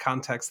 in its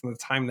context and the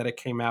time that it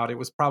came out, it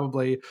was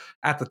probably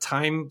at the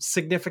time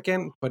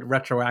significant, but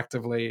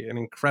retroactively an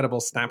incredible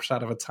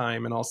snapshot of a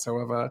time, and also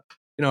of a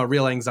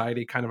real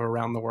anxiety kind of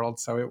around the world.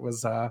 So it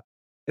was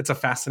it's a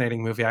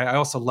fascinating movie. I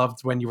also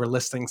loved when you were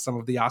listing some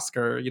of the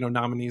Oscar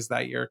nominees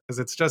that year, because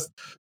it's just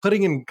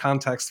putting in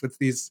context with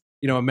these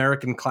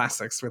American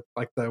classics, with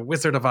like The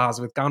Wizard of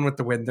Oz, with Gone with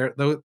the Wind.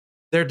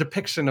 Their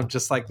depiction of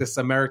just like this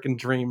American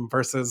dream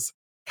versus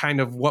kind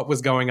of what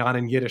was going on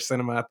in Yiddish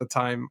cinema at the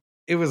time.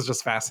 It was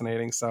just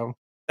fascinating. So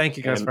Thank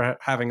you guys for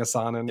having us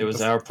on, and it was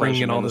just our pleasure,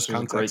 bringing in all man. this This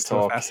was a great context to a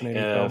talk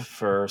fascinating film.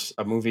 for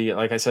a movie,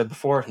 like I said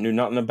before, knew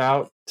nothing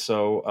about.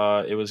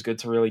 So it was good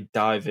to really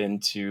dive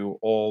into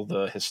all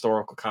the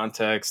historical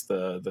context,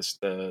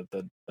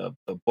 the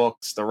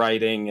books, the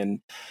writing,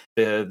 and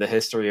the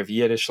history of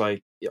Yiddish,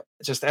 like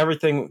just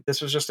everything.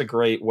 This was just a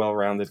great,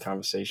 well-rounded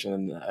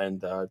conversation,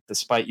 and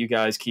despite you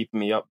guys keeping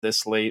me up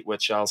this late,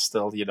 which I'll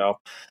still,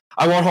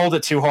 I won't hold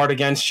it too hard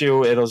against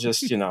you. It'll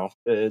just,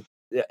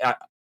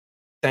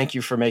 thank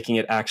you for making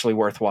it actually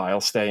worthwhile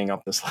staying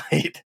up this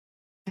late.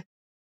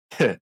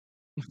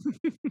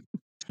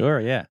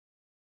 Sure, yeah.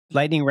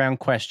 Lightning round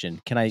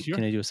question. Can I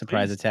do a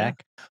surprise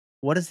attack? Yeah.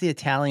 What is the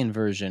Italian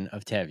version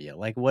of Tevye?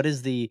 Like, what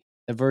is the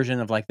version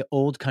of like the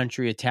old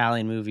country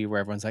Italian movie where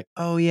everyone's like,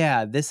 oh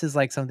yeah, this is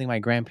like something my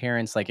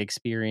grandparents like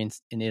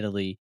experienced in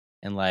Italy,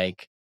 and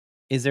like,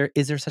 is there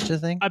such a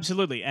thing?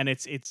 Absolutely, and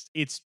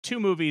it's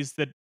two movies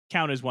that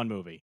count as one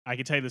movie. I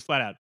can tell you this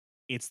flat out.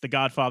 It's The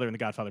Godfather and The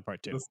Godfather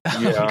Part 2.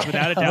 Yeah.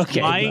 Without a doubt.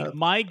 Okay.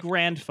 My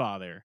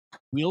grandfather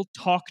will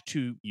talk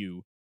to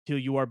you till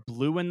you are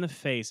blue in the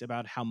face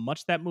about how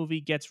much that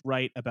movie gets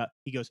right.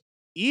 He goes,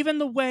 even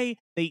the way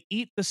they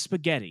eat the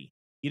spaghetti.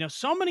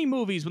 So many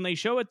movies when they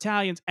show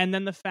Italians, and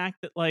then the fact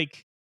that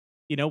like,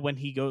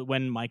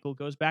 when Michael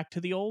goes back to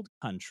the old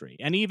country,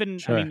 and even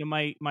Sure. I mean,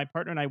 my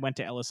partner and I went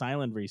to Ellis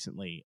Island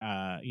recently,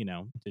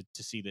 to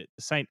see the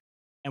site.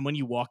 And when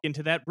you walk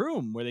into that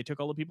room where they took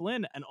all the people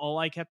in, and all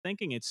I kept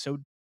thinking, it's so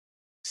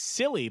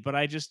silly, but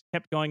I just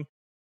kept going,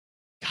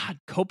 God,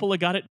 Coppola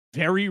got it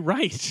very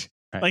right.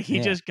 Like he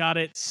just got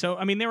it. So,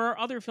 I mean, there are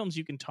other films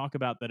you can talk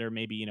about that are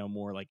maybe,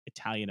 more like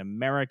Italian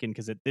American,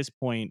 because at this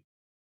point,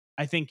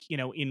 I think,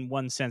 in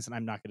one sense, and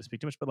I'm not going to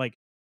speak too much, but like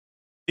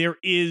there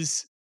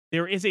is a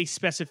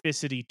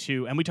specificity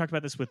to, and we talked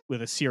about this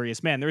with A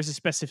Serious Man, there is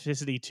a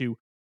specificity to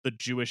the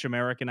Jewish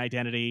American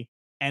identity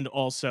and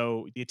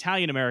also the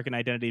Italian American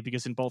identity,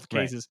 because in both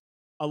cases,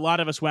 a lot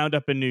of us wound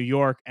up in New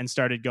York and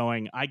started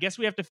going, I guess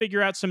we have to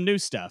figure out some new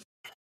stuff.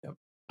 Yep.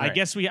 I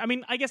guess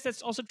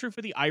that's also true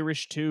for the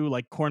Irish too.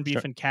 Like corned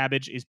beef and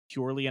cabbage is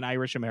purely an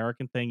Irish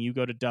American thing. You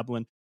go to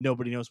Dublin,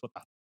 nobody knows what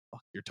the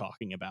fuck you're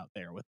talking about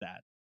there with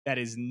that.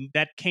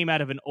 That came out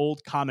of an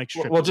old comic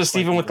strip. Well, just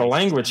even with the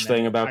language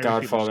thing about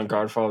Godfather and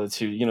Godfather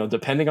 2,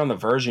 depending on the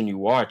version you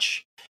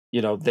watch,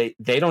 they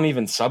don't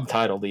even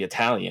subtitle the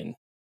Italian.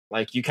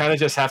 Like you kind of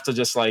just have to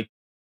just like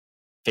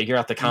figure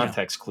out the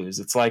context clues.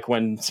 It's like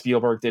when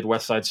Spielberg did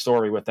West Side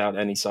Story without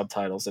any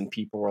subtitles, and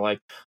people were like,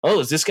 "Oh,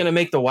 is this going to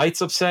make the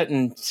whites upset?"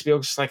 And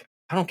Spielberg's just like,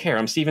 "I don't care.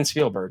 I'm Steven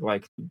Spielberg.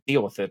 Like,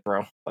 deal with it,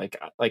 bro. Like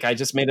I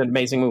just made an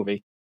amazing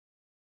movie."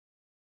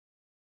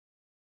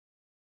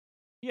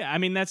 Yeah, I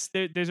mean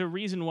there's a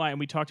reason why, and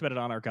we talked about it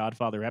on our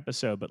Godfather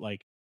episode, but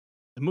like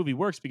the movie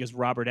works because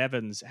Robert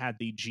Evans had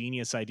the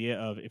genius idea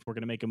of, if we're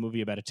going to make a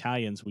movie about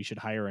Italians, we should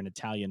hire an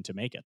Italian to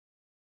make it.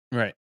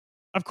 Right.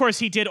 Of course,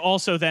 he did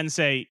also then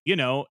say,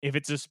 if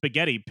it's a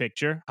spaghetti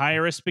picture,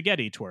 hire a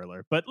spaghetti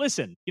twirler. But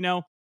listen,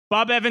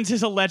 Bob Evans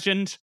is a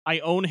legend. I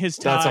own his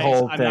ties. That's a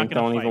whole I'm thing. Not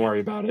Don't even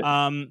worry about it.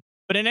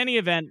 But in any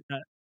event,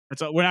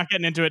 we're not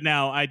getting into it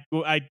now.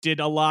 I did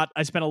a lot.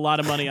 I spent a lot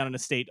of money on an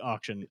estate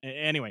auction.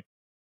 Anyway,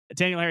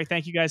 Daniel, Harry,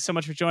 thank you guys so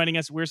much for joining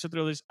us. We're so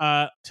thrilled.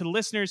 To the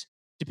listeners,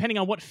 depending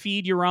on what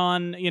feed you're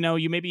on,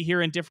 you may be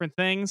hearing different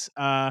things.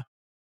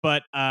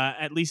 But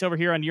at least over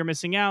here on You're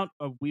Missing Out,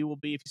 we will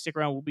be, if you stick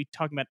around, we'll be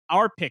talking about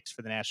our picks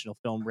for the National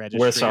Film Registry.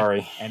 We're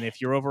sorry. And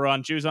if you're over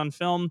on Jews on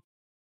Film,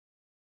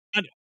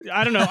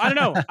 I don't know.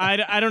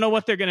 I don't know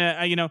what they're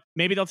gonna.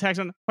 Maybe they'll tax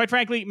on. Quite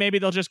frankly, maybe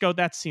they'll just go,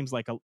 that seems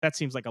like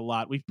a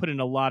lot. We've put in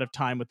a lot of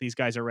time with these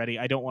guys already.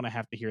 I don't want to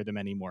have to hear them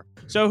anymore.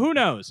 So who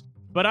knows?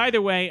 But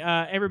either way,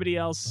 everybody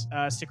else,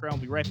 stick around.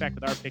 We'll be right back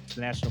with our picks for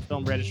the National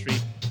Film Registry.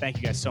 Thank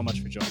you guys so much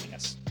for joining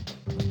us.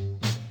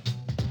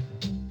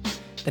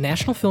 The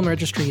National Film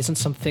Registry isn't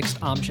some fixed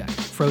object,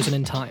 frozen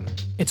in time.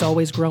 It's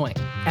always growing,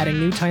 adding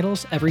new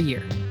titles every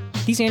year.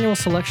 These annual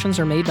selections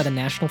are made by the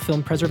National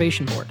Film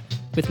Preservation Board,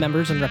 with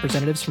members and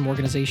representatives from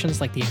organizations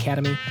like the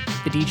Academy,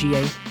 the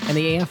DGA, and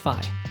the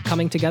AFI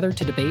coming together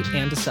to debate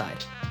and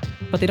decide.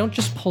 But they don't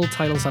just pull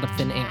titles out of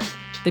thin air.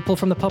 They pull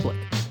from the public,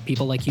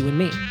 people like you and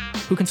me,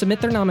 who can submit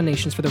their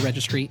nominations for the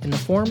registry in the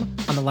form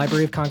on the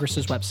Library of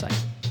Congress's website.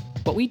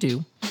 What we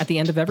do, at the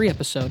end of every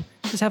episode,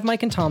 is have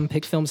Mike and Tom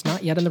pick films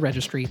not yet in the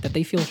registry that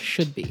they feel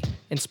should be,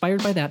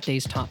 inspired by that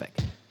day's topic.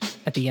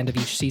 At the end of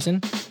each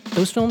season,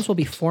 those films will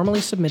be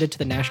formally submitted to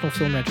the National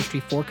Film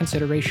Registry for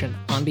consideration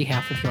on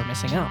behalf of You're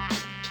Missing Out.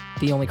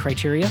 The only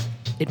criteria?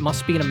 It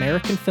must be an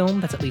American film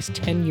that's at least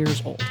 10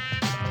 years old.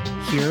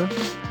 Here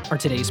are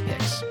today's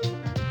picks.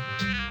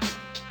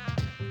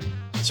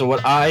 So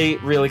what I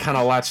really kind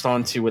of latched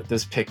onto with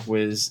this pick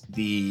was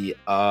the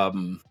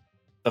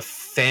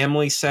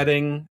family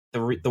setting,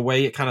 the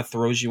way it kind of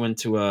throws you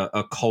into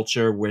a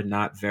culture we're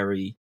not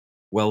very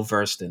well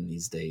versed in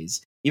these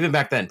days. Even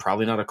back then,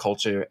 probably not a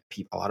culture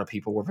a lot of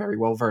people were very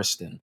well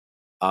versed in.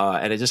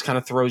 And it just kind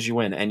of throws you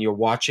in, and you're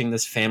watching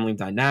this family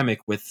dynamic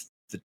with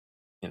the,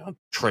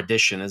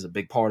 tradition is a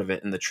big part of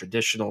it, and the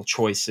traditional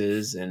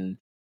choices and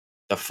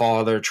the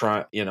father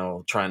trying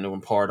to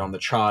impart on the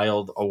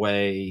child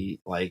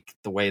like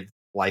the way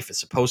life is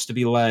supposed to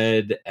be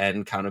led,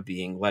 and kind of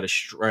being led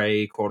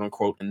astray, quote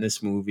unquote, in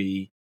this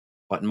movie,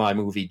 but in my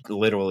movie,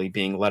 literally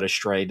being led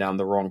astray down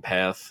the wrong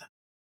path.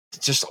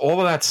 Just all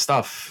of that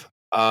stuff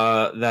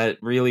that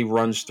really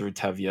runs through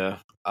Tevye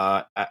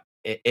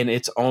in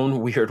its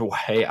own weird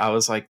way. I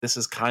was like, this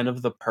is kind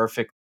of the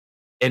perfect,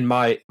 in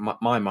my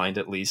mind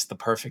at least, the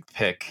perfect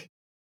pick.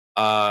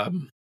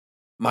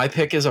 My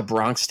pick is A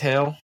Bronx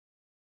Tale.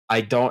 I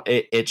don't.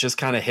 It just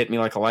kind of hit me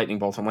like a lightning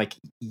bolt. I'm like,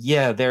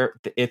 yeah,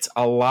 it's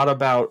a lot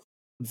about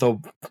the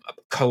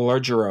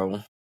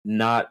Calogero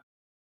not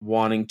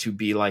wanting to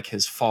be like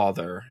his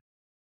father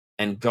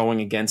and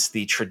going against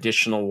the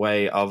traditional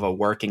way of a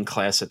working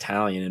class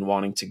Italian and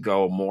wanting to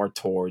go more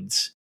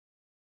towards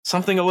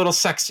something a little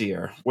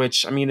sexier.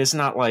 Which, I mean, is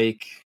not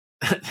like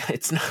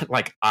it's not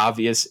like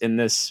obvious in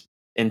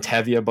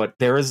Tevye, but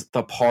there is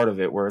the part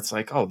of it where it's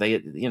like, oh,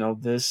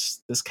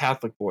 this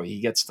Catholic boy, he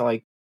gets to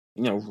like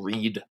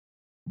read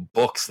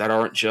books that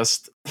aren't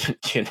just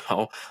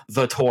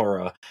the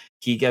Torah.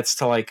 He gets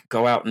to like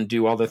go out and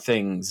do other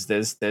things.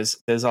 There's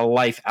a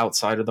life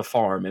outside of the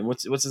farm, and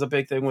which is a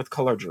big thing with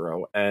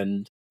Calogero.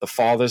 And the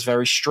father's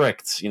very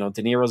strict. De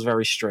Niro's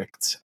very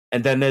strict.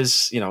 And then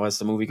there's as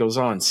the movie goes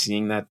on,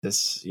 seeing that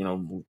this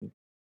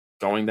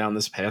going down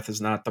this path is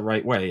not the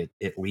right way.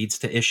 It leads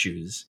to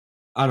issues.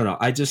 I don't know.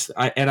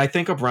 I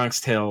think A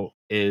Bronx Tale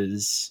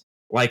is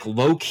like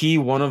low key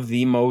one of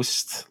the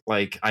most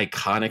like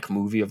iconic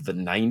movie of the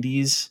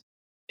 90s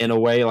in a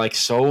way. Like,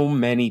 so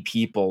many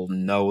people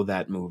know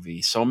that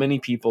movie. So many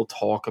people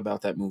talk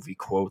about that movie,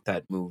 quote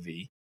that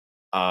movie.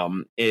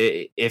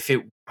 If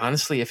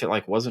it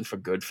like wasn't for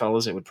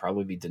Goodfellas, it would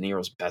probably be De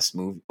Niro's best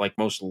movie, like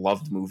most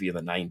loved movie of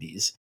the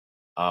 90s.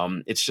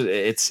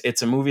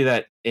 It's a movie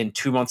that in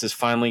 2 months is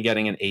finally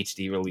getting an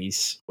HD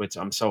release, which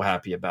I'm so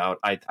happy about.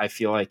 I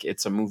feel like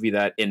it's a movie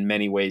that in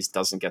many ways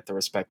doesn't get the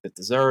respect it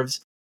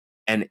deserves.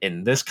 And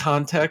in this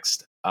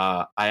context,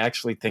 I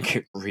actually think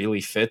it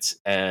really fits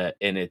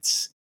in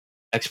its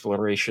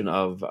exploration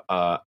of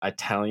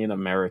Italian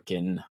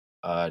American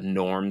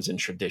norms and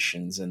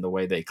traditions and the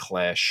way they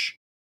clash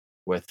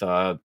with,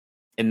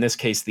 in this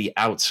case, the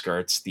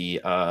outskirts,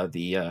 the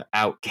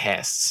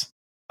outcasts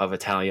of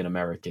Italian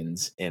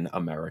Americans in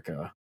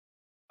America.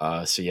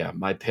 So yeah,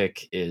 my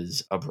pick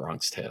is A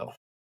Bronx Tale.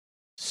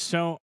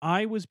 So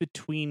I was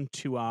between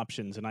two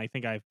options, and I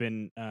think I've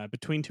been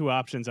between two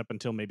options up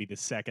until maybe the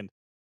second.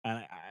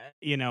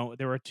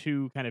 There are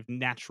two kind of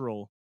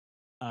natural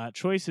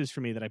choices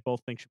for me that I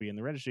both think should be in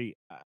the registry.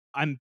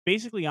 I'm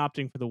basically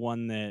opting for the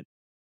one that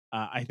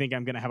I think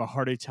I'm going to have a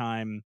harder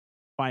time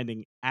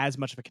finding as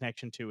much of a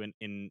connection to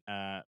in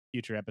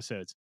future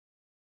episodes.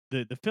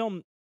 The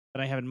film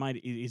that I have in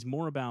mind is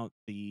more about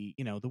the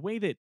way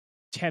that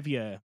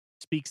Tevye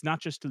speaks not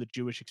just to the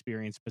Jewish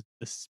experience, but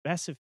the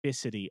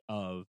specificity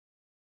of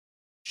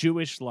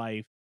Jewish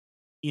life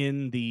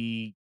in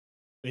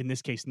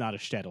this case not a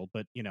shtetl,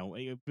 but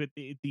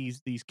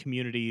these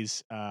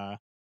communities, what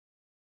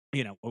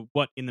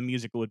in the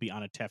musical would be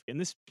on a tefka. In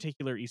this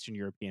particular Eastern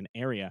European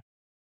area,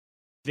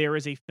 there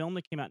is a film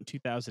that came out in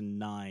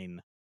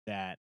 2009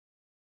 that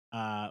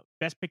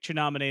Best Picture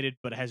nominated,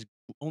 but has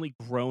only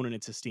grown in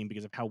its esteem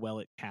because of how well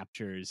it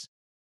captures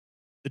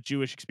the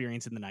Jewish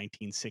experience in the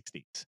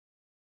 1960s.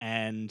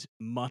 And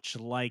much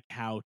like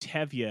how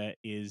Tevye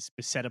is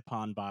beset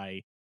upon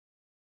by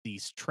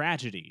these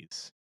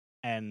tragedies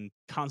and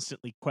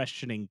constantly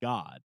questioning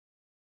God,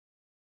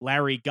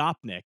 Larry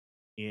Gopnik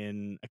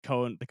in the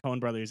Coen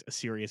brothers' A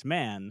Serious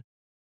Man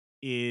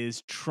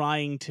is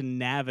trying to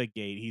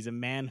navigate. He's a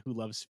man who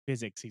loves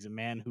physics. He's a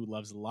man who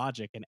loves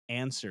logic and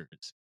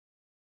answers,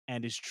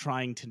 and is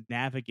trying to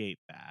navigate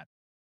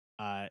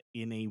that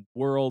in a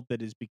world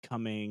that is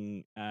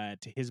becoming,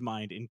 to his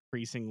mind,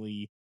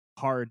 increasingly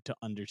hard to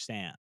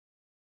understand.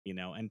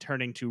 And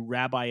turning to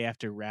rabbi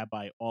after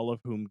rabbi, all of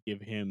whom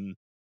give him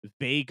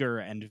vaguer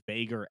and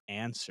vaguer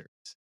answers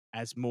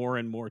as more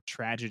and more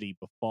tragedy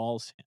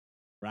befalls him,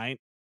 right?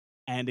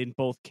 And in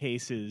both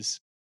cases,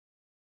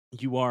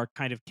 you are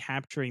kind of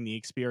capturing the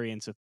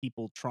experience of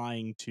people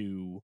trying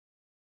to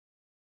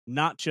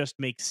not just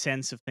make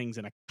sense of things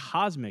in a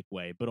cosmic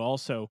way, but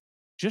also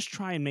just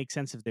try and make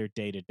sense of their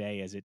day to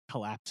day as it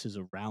collapses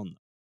around them,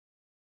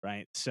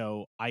 right?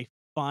 So I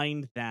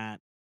find that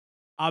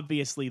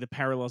obviously the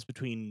parallels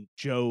between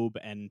Job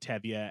and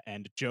Tevye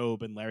and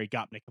Job and Larry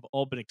Gopnik have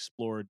all been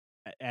explored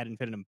ad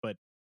infinitum, but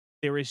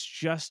there is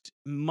just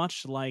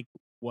much like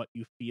what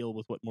you feel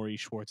with what Maurice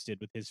Schwartz did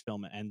with his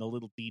film, and the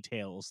little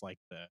details like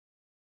the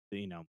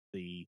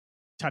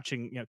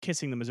touching,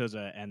 kissing the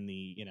mezuzah, and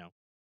the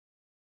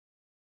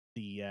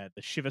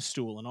Shiva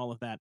stool and all of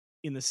that.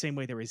 In the same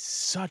way, there is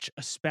such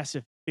a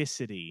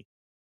specificity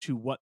to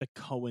what the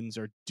Coens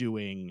are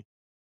doing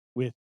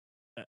with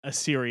a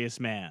serious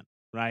man,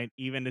 right?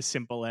 Even as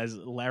simple as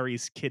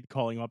Larry's kid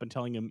calling him up and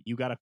telling him, "You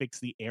got to fix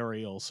the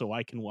aerial so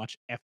I can watch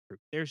F Troop."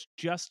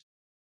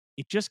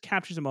 It just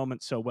captures a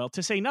moment so well.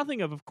 To say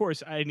nothing of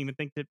course, I didn't even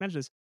think to mention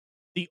this.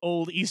 the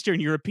old Eastern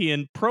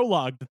European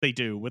prologue that they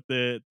do with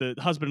the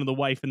husband and the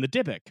wife and the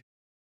Dybbuk.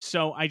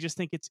 So I just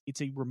think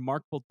it's a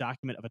remarkable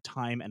document of a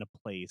time and a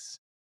place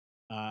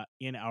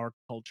in our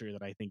culture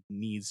that I think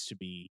needs to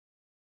be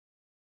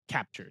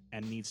captured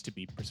and needs to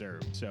be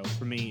preserved. So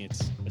for me,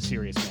 it's a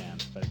serious man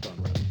by the Coen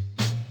Brothers.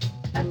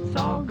 Let's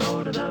all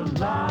go to the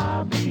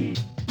lobby.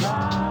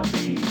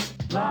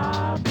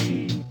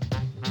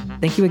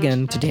 Thank you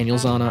again to Daniel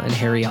Zana and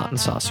Harry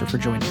Ottensasser for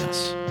joining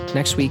us.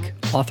 Next week,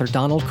 author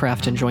Donald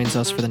Crafton joins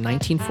us for the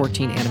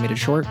 1914 animated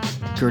short,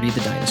 Gertie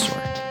the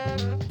Dinosaur.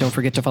 Don't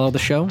forget to follow the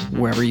show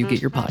wherever you get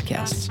your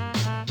podcasts.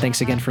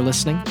 Thanks again for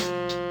listening,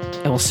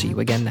 and we'll see you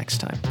again next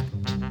time.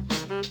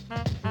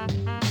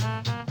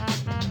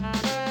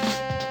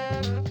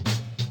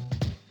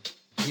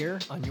 Here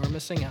on You're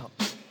Missing Out.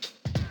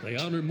 They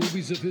honor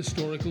movies of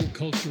historical,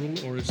 cultural,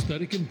 or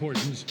aesthetic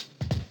importance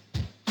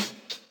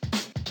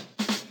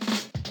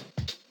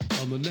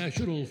on the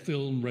National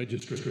Film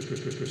Registry.